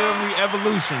 You feel me?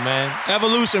 Evolution, man.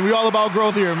 Evolution. We all about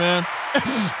growth here, man.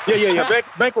 Yeah.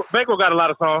 Bankroll got a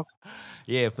lot of songs.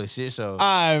 Yeah, for shit show. All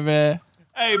right, man.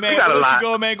 Hey, man, We got we'll a let you lot.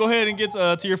 go, man. Go ahead and get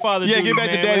to your father Yeah, duty, get back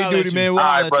to man. daddy We'll holler duty, at man. you. We'll All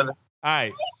holler right, at you. brother. All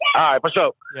right. All right, for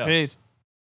sure. Yo. Peace.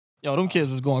 Yo, them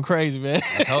kids is going crazy, man.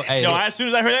 Hey, Yo, as soon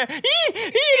as I heard that,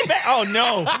 he back. Oh,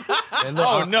 no. and look,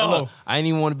 Oh, no. I ain't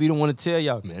even want to be the one to tell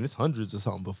y'all, man. It's hundreds or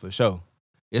something, but for sure,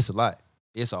 it's a lot.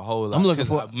 It's a whole lot. I'm looking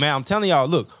 'Cause, for- man. I'm telling y'all,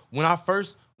 look, when I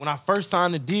first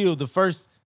signed the deal, the first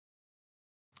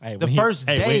Hey, day,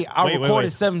 wait, I wait, recorded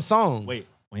wait. 7 songs. Wait,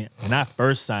 when I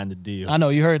first signed the deal. I know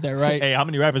you heard that, right? Hey, how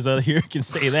many rappers out here can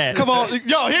say that? Come on,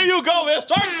 yo, here you go, man.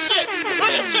 Start the shit.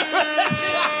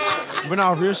 But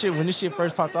no, real shit. When this shit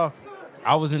first popped off,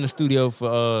 I was in the studio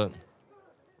for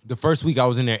the first week. I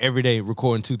was in there every day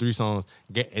recording 2-3 songs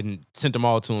and sent them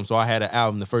all to him. So I had an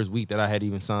album the first week that I had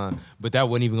even signed, but that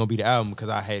wasn't even gonna be the album because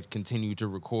I had continued to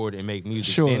record and make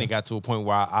music. Sure. Then it got to a point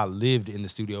where I lived in the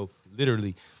studio.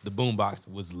 Literally, the boombox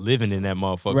was living in that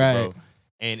motherfucker, Right. bro.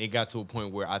 And it got to a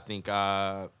point where I think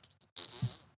how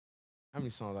many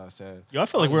songs I said? Yo, I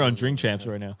feel like we're on Drink Champs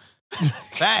right now.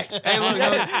 Facts. Hey, look, look.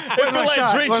 I feel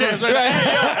like Drink Champs right now.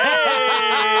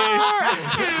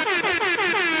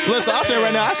 Listen, I'll tell you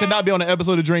right now, I could not be on an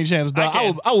episode of Drink Champs, dog. I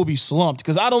can. I will be slumped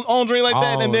because I don't own drink like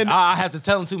that. And then I have to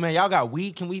tell him too, man. Y'all got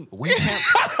weed? Can we weed champ?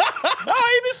 No,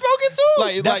 he been smoking too.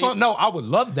 like, That's what, no, I would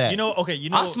love that. You know, okay, you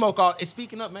know. I smoke all.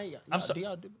 Speaking up, man. I'm so- do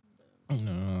y'all do?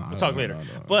 We'll talk later.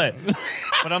 But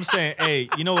I'm saying, hey,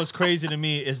 you know what's crazy to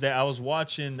me is that I was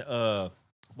watching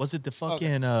was it the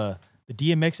fucking the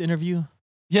DMX interview?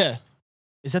 yeah,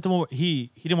 Is that the one where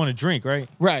he didn't want to drink, right?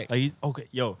 right. Like okay,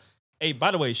 yo. Hey,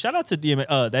 by the way, shout out to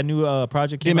DMX. That new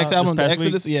project came DMX out this album, The past week.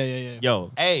 Exodus. Yeah.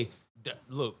 Yo, Hey,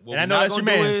 look. What and I we know not that's your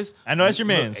gonna do man's. is I know that's your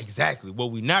look, man's. Exactly.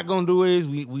 What we not gonna do is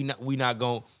we not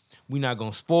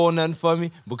gonna spoil nothing for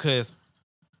me because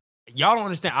y'all don't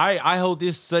understand. I hold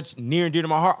this such near and dear to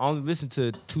my heart. I only listen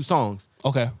to 2 songs,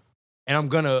 Okay, and I'm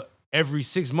gonna every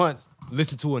 6 months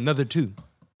listen to another 2,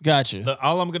 gotcha. look,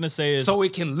 all I'm gonna say is, so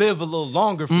it can live a little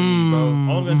longer for me, bro.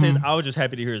 all I'm gonna say is, I was just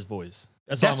happy to hear his voice.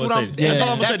 That's all I'm gonna say. That's all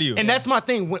I'm gonna say to you. And that's my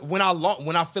thing. When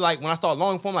I feel like when I start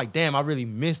longing for him, like damn, I really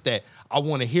missed that. I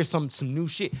want to hear some new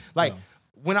shit. Like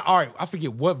I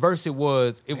forget what verse it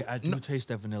was. I do taste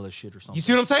that vanilla shit or something. You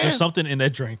see what I'm saying? There's something in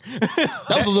that drink. That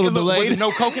was a little Was delayed. it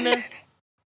no coke in there?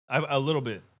 A little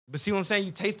bit. But see what I'm saying?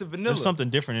 You taste the vanilla. There's something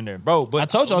different in there, Bro, but I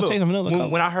told you I was look, tasting vanilla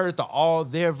Coke. When I heard the All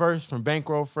Their verse from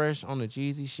Bankroll Fresh on the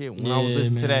Jeezy shit, when I was Yeah,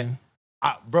 listening to that, man.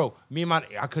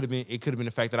 it could have been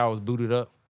the fact that I was booted up.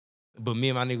 But me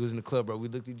and my nigga was in the club, bro. We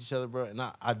looked at each other, bro, and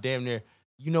I damn near,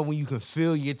 you know when you can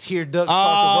feel your tear ducts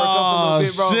start to work up a little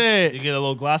bit, bro. Shit. You get a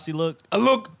little glossy look.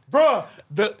 Look, bro,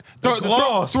 the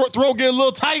gloss. Throat get a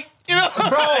little tight. You know,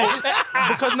 Bro,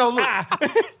 because no, look,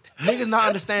 niggas not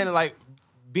understanding like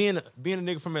being a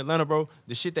nigga from Atlanta, bro.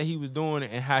 The shit that he was doing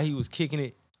and how he was kicking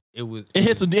it,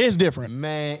 It's different.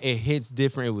 man, it hits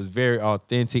different. It was very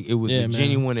authentic. It was Yeah, a man.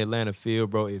 genuine Atlanta feel,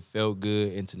 bro. It felt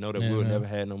good, and to know that Yeah, we'll man. never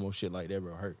have no more shit like that,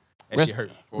 bro, hurt. That Rest, shit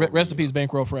hurt. rest in peace,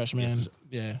 Bankroll Fresh, man.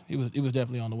 Yeah, he was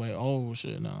definitely on the way. Oh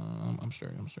shit, no, I'm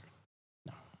straight.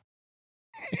 No.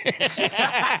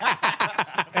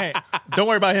 Hey, don't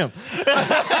worry about him.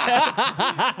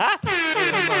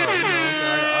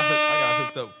 I got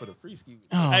hooked up for the free ski.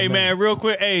 Oh, Hey man, real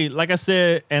quick. Hey, like I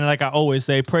said, and like I always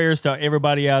say, prayers to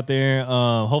everybody out there.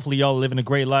 Hopefully y'all living a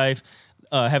great life,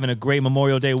 having a great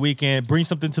Memorial Day weekend. Bring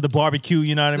something to the barbecue.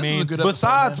 You know what I mean?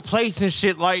 Besides plates and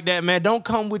shit like that, man, don't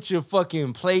come with your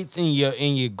fucking plates and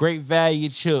your great value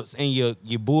chips and your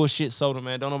bullshit soda,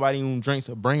 man. Don't nobody even drink,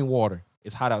 so bring water.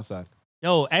 It's hot outside.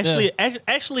 Yo,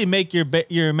 actually make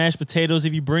your mashed potatoes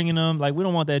if you bringing them. Like we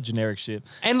don't want that generic shit.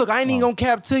 And look, I ain't even gonna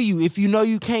cap to you. If you know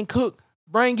you can't cook,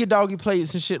 bring your doggy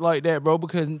plates and shit like that, bro,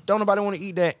 because don't nobody want to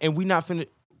eat that, and we not finna.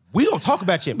 We gonna talk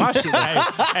about you in my shit.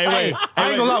 Hey, wait. I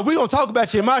ain't gonna lie. We gonna talk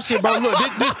about you in my shit, bro. Look,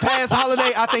 this past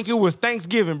holiday, I think it was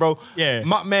Thanksgiving, bro. Yeah.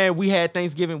 Man, we had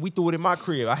Thanksgiving. We threw it in my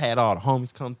crib. I had all the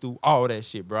homies come through, all that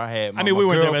shit, bro. I had my we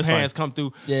weren't there, girl but it's parents fine. come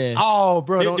through. Yeah. Oh,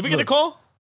 bro. Did we get the call?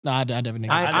 No, I never knew.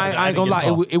 I ain't gonna lie.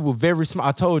 It was very small.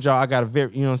 I told y'all I got a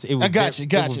very, you know what I'm saying? It was Got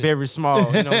It was you. very small,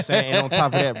 you know what I'm saying? And on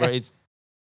top of that, bro,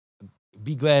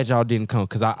 be glad y'all didn't come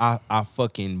because I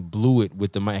fucking blew it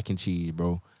with the mac and cheese,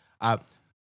 bro. I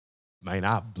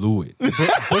blew it.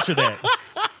 Butcher that.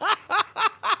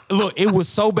 Look, it was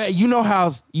so bad. You know how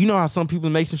some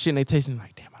people make some shit and they taste it and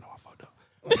like, damn, I know I fucked up.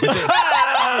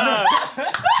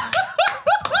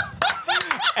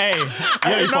 Hey, yeah,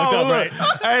 Hey, you fucked up, right?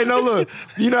 Hey, no, look.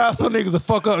 You know how some niggas will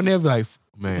fuck up and they'll be like,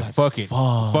 man, fuck it.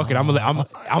 Fuck it. I'm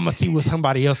gonna see what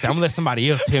somebody else say. I'm gonna let somebody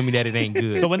else tell me that it ain't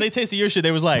good. So when they tasted your shit,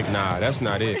 they was like, Nah, that's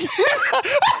not it.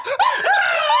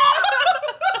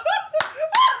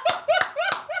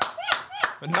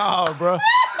 Nah, bro.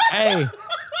 Hey,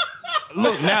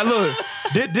 look.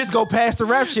 This go past the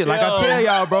rap shit. Like I tell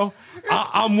y'all, bro.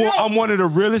 I'm one of the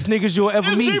realest niggas you'll ever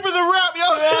meet. Deeper than rap,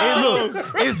 yo. Hey, look,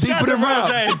 it's deeper than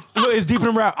rap. Look, it's deeper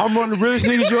than rap. I'm one of the realest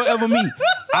niggas you'll ever meet.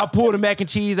 I pull the mac and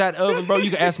cheese out the oven, bro. You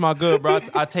can ask my girl, bro.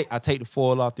 I take the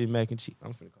foil off the mac and cheese.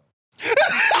 I'm finna call.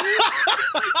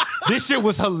 This shit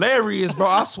was hilarious, bro.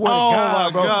 I swear to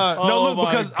God, bro. No, look,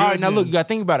 because all right, now look, you gotta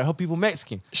think about it. Her people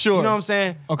Mexican. Sure. You know what I'm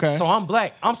saying? Okay. So I'm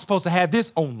black. I'm supposed to have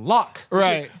this on lock.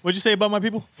 Right. what'd you say about my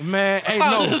people? Man, hey,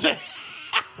 no.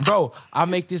 Bro, I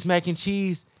make this mac and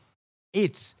cheese.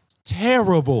 It's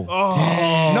terrible.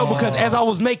 Damn. No, because as I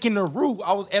was making the roux,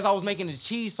 as I was making the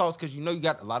cheese sauce, because you know you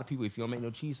got a lot of people, if you don't make no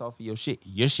cheese sauce for your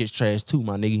shit's trash too,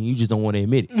 my nigga. You just don't want to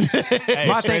admit it. Hey,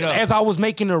 My straight thing, up. as I was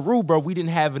making the roux, bro, we didn't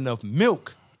have enough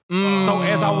milk. So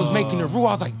as I was making the roux,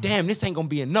 I was like, damn, this ain't gonna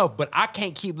be enough. But I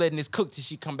can't keep letting this cook till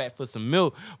she come back for some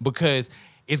milk because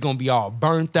it's gonna be all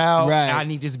burnt out. Right. And I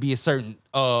need this to be a certain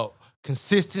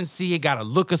consistency. It gotta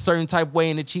look a certain type of way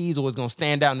in the cheese, or it's gonna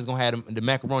stand out and it's gonna have the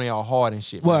macaroni all hard and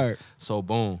shit. man. Word. So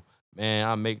boom, man,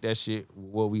 I make that shit with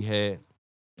what we had.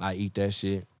 I eat that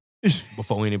shit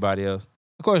before anybody else.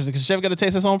 Of course, because chef got to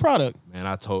taste his own product. Man,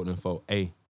 I told them, folks,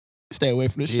 hey, Stay away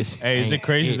from this this shit. Hey, is it ain't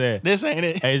crazy that? This ain't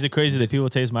it. Hey, is it crazy that people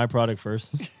taste my product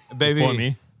first baby? before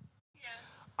me?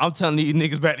 I'm telling these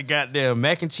niggas back to goddamn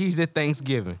mac and cheese at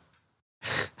Thanksgiving.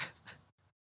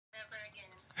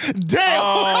 Damn.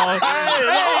 Oh,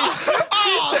 Hey,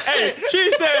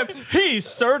 She said he's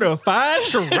certified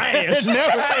trash.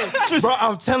 Bro,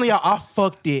 I'm telling y'all, I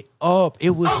fucked it up. It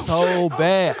was so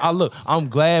bad. I'm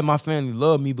glad my family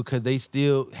loved me because they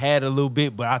still had a little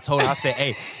bit, but I said,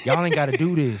 hey, y'all ain't gotta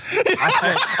do this.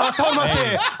 I told him,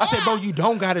 I said, bro, you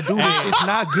don't gotta do this. It's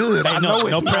not good. I know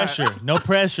it's no not. pressure. No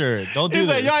pressure. Don't do He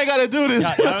this. said, y'all ain't gotta do this.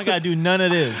 Y'all don't gotta do none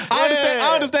of this.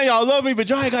 I understand y'all love me, but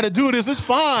y'all ain't gotta do this. It's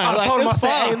fine. I told him, I it's said,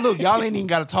 fine. hey, look, y'all ain't even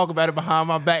gotta talk about it behind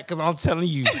my back because I'm telling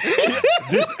you,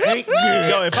 this ain't good.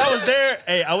 Yo, if I was there,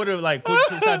 hey, I would have like put you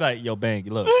to the side, like, yo, Bank,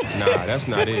 look, Nah, that's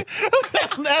not it.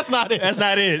 That's not it. that's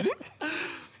not it.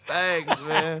 Thanks,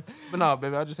 man. But no,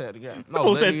 baby, I just had to go. No, Who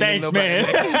let said me thanks, know about man?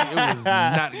 that. It was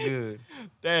not good.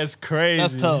 That's crazy.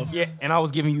 That's tough. Yeah, and I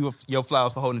was giving you your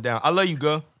flowers for holding it down. I love you,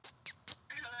 girl.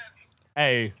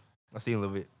 Hey, I see you a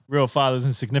little bit. real fathers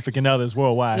and significant others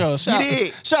worldwide. Yo, shout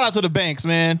out to the Banks,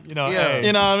 man. You know, Yeah. hey.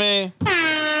 You know what I mean?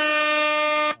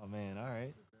 Oh man, all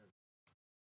right.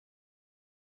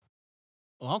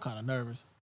 Well, I'm kind of nervous.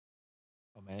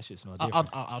 Oh man, that shit smell I'll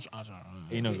different. try.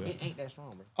 You know good. ain't that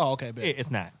strong, bro. Oh, okay, bet.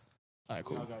 It's not. All right,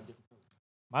 cool.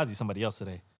 Mozzie somebody else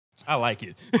today. I like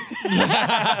it.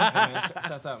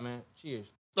 Shouts out, man. Cheers.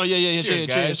 Oh, yeah. Cheers,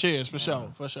 guys. Cheers. For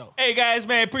sure. Hey guys,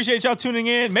 man, appreciate y'all tuning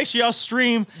in. Make sure y'all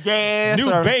stream Yes, New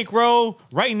sir. Bankroll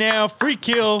right now. Free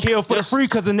kill. Kill for the free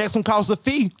because the next one costs a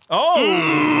fee.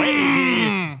 Oh,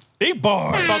 wait. Big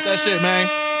bars. Talk that shit, man.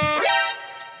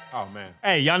 Oh, man.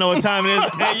 Hey, y'all know what time it is.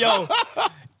 Hey, yo,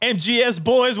 MGS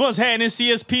boys, what's happening?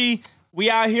 CSP, we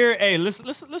out here. Hey,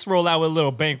 let's roll out with a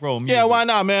little Bankroll music. Yeah, why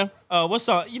not, man? What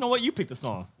song? You know what? You pick the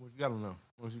song. What you gotta know?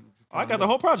 I got the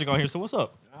whole project on here. So what's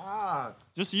up? Ah.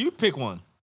 Just you pick one.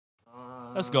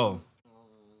 Let's go.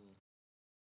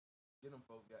 Get them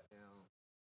folks goddamn.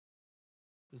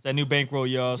 It's that new Bankroll,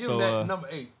 y'all. Give So them that number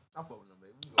 8. I fuck with number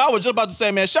 8. I was just about to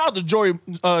say, man, shout out to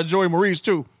Joey Maurice,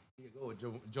 too. Go with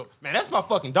Joe. Man, that's my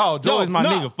fucking dog. Joe Yo, is my nah,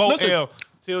 nigga. 4L listen.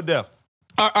 till death.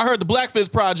 I heard the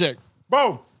Blackfist Project.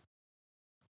 Bro,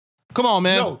 Come on,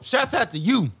 man. no, shouts out to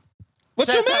you. What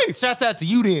you mean? Shouts out to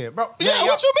you then, bro. Yeah, Man,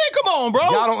 what you mean? Come on, bro.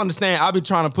 Y'all don't understand. I be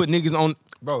trying to put niggas on,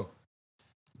 bro.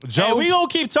 Joe, hey, we gonna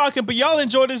keep talking, but y'all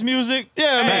enjoy this music.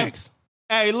 Yeah, Hey, man. Max.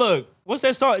 Hey, look, what's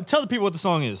that song? Tell the people what the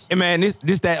song is. Hey man,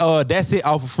 that's it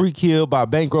off of Free Kill by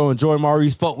Bankroll and Joy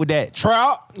Maurice. Fuck with that.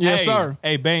 Trout. Yes, Hey, sir.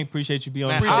 Hey, Bank, appreciate you being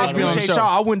on. Man, the Appreciate I show, you being on the appreciate show.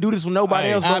 y'all. I wouldn't do this with nobody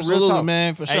Hey, else. Bro. Real Absolutely, talk.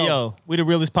 man, for sure. Hey, yo, we the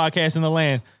realest podcast in the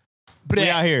land. We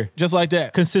out here. Just like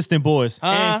that. Consistent boys Huh?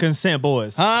 and consent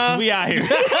boys. Huh? We out here.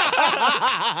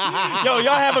 Yo,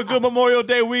 y'all have a good Memorial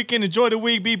Day weekend. Enjoy the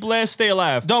week. Be blessed. Stay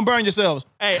alive. Don't burn yourselves.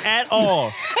 Hey, at all.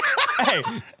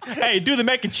 hey, do the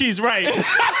mac and cheese right.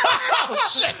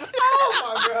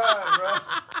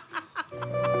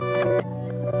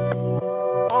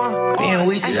 Being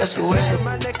Weezy, that's the way.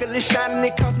 My necklace shining,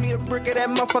 it cost me a brick of that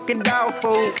motherfucking dog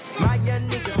food. My young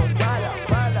niggas gon'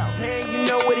 ride out. Hey, you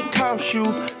know what it costs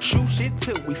you. Shoot shit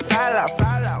till we fall out.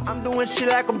 I'm doing shit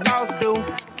like a boss do.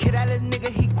 Kid out a nigga,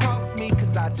 he cross me.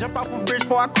 Cause I jump off a bridge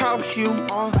before I cross you.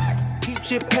 Keep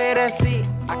shit play, that's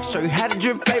it. I can show you how to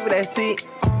drip flavor, that's it.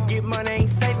 Get money, ain't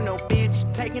saving no bitch.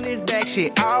 Taking this back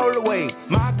shit all the way.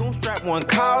 My goon strap one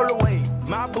call away.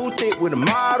 My boot thick with a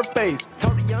model face.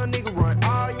 Told the young nigga run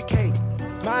all your cake.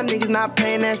 My niggas not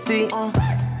paying that shit.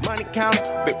 Money counter,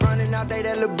 been running all day.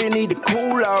 That little bit need to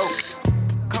cool out.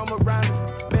 Come around us,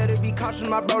 better be cautious,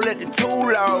 my bro. Let the tool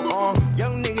out.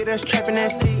 Young nigga that's trapping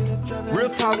that seat. Real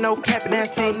talk, no capping that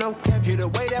seat. Hear the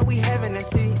way that we having that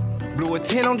seat. Blew a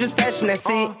 10 on just fashion that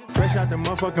seat. Fresh out the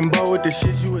motherfucking bowl with the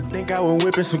shit, you would think I was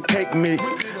whipping some cake mix.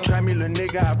 Try me, little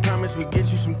nigga, I promise we get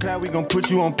you some clout, we gon' put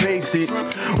you on page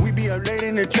 6. We be up late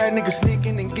in the track, niggas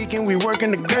sneaking and geeking, we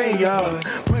working the graveyard.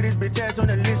 Put his bitch ass on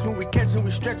the list when we catching,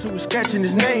 we stretching, we scratching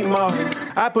his name off.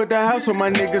 I put the house on my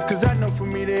niggas, cause I know for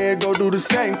me they go do the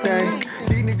same thing.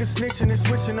 These niggas snitching and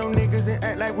switching on niggas and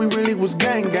act like we really was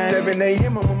gang. 7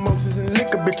 a.m. on mimosas and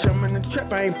liquor, bitch, I'm in the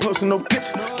trap, I ain't posting no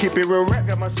picture. Keep it real rap,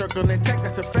 got my circle intact,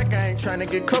 that's a fact, I ain't trying to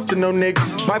get close to no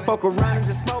niggas. Might fuck around and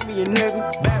just smoke me a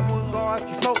nigga. Backwood guards,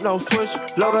 can smoke no switch.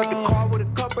 Load up the car with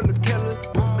a couple of killers.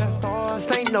 Roof got stars,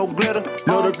 this ain't no glitter.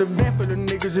 Load up the van for the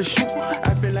niggas to shoot.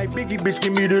 I feel like Biggie, bitch,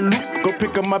 give me the loot. Go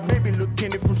pick up my baby, look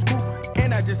Kenny from school.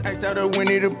 And I just iced out a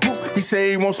Winnie the Pooh. He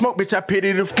say he won't smoke, bitch, I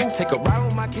pity the fool. Take a ride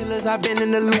with my killers, I been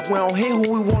in the loop. We don't hit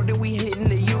who we want, then we hitting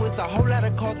the U. It's a whole lot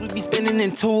of cars we be spinning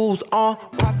in tools. Pop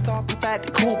star, pop out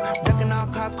the coupe. Ducking all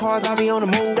cop cars, I be on the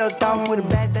move. Ducked off with a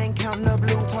bad thing, counting up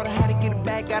blue. Taught her how to get it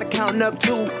back, gotta counting up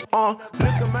too.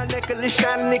 Look at my necklace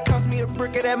shining, it cost me a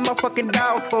brick of that motherfucking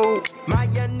dog food. My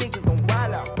young niggas gon'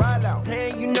 ride out.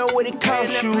 Hey, you know know what it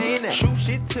costs you. Shoot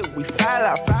shit till we foul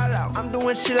out. I'm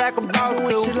doing shit like a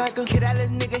boss do. Kid, that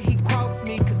little nigga, he crossed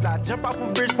me. Cause I jump off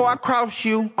a bridge before I cross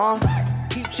you.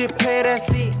 Keep shit play,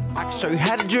 that's it. I can show you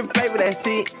how to drip flavor, that's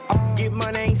it. Get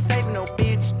money, ain't saving no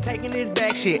bitch. Taking this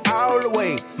back shit all the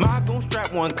way. My goon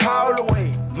strap one call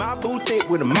away. My boot thick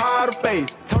with a model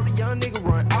face. Told the young nigga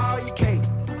run all you cake.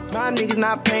 My niggas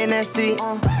not paying that shit.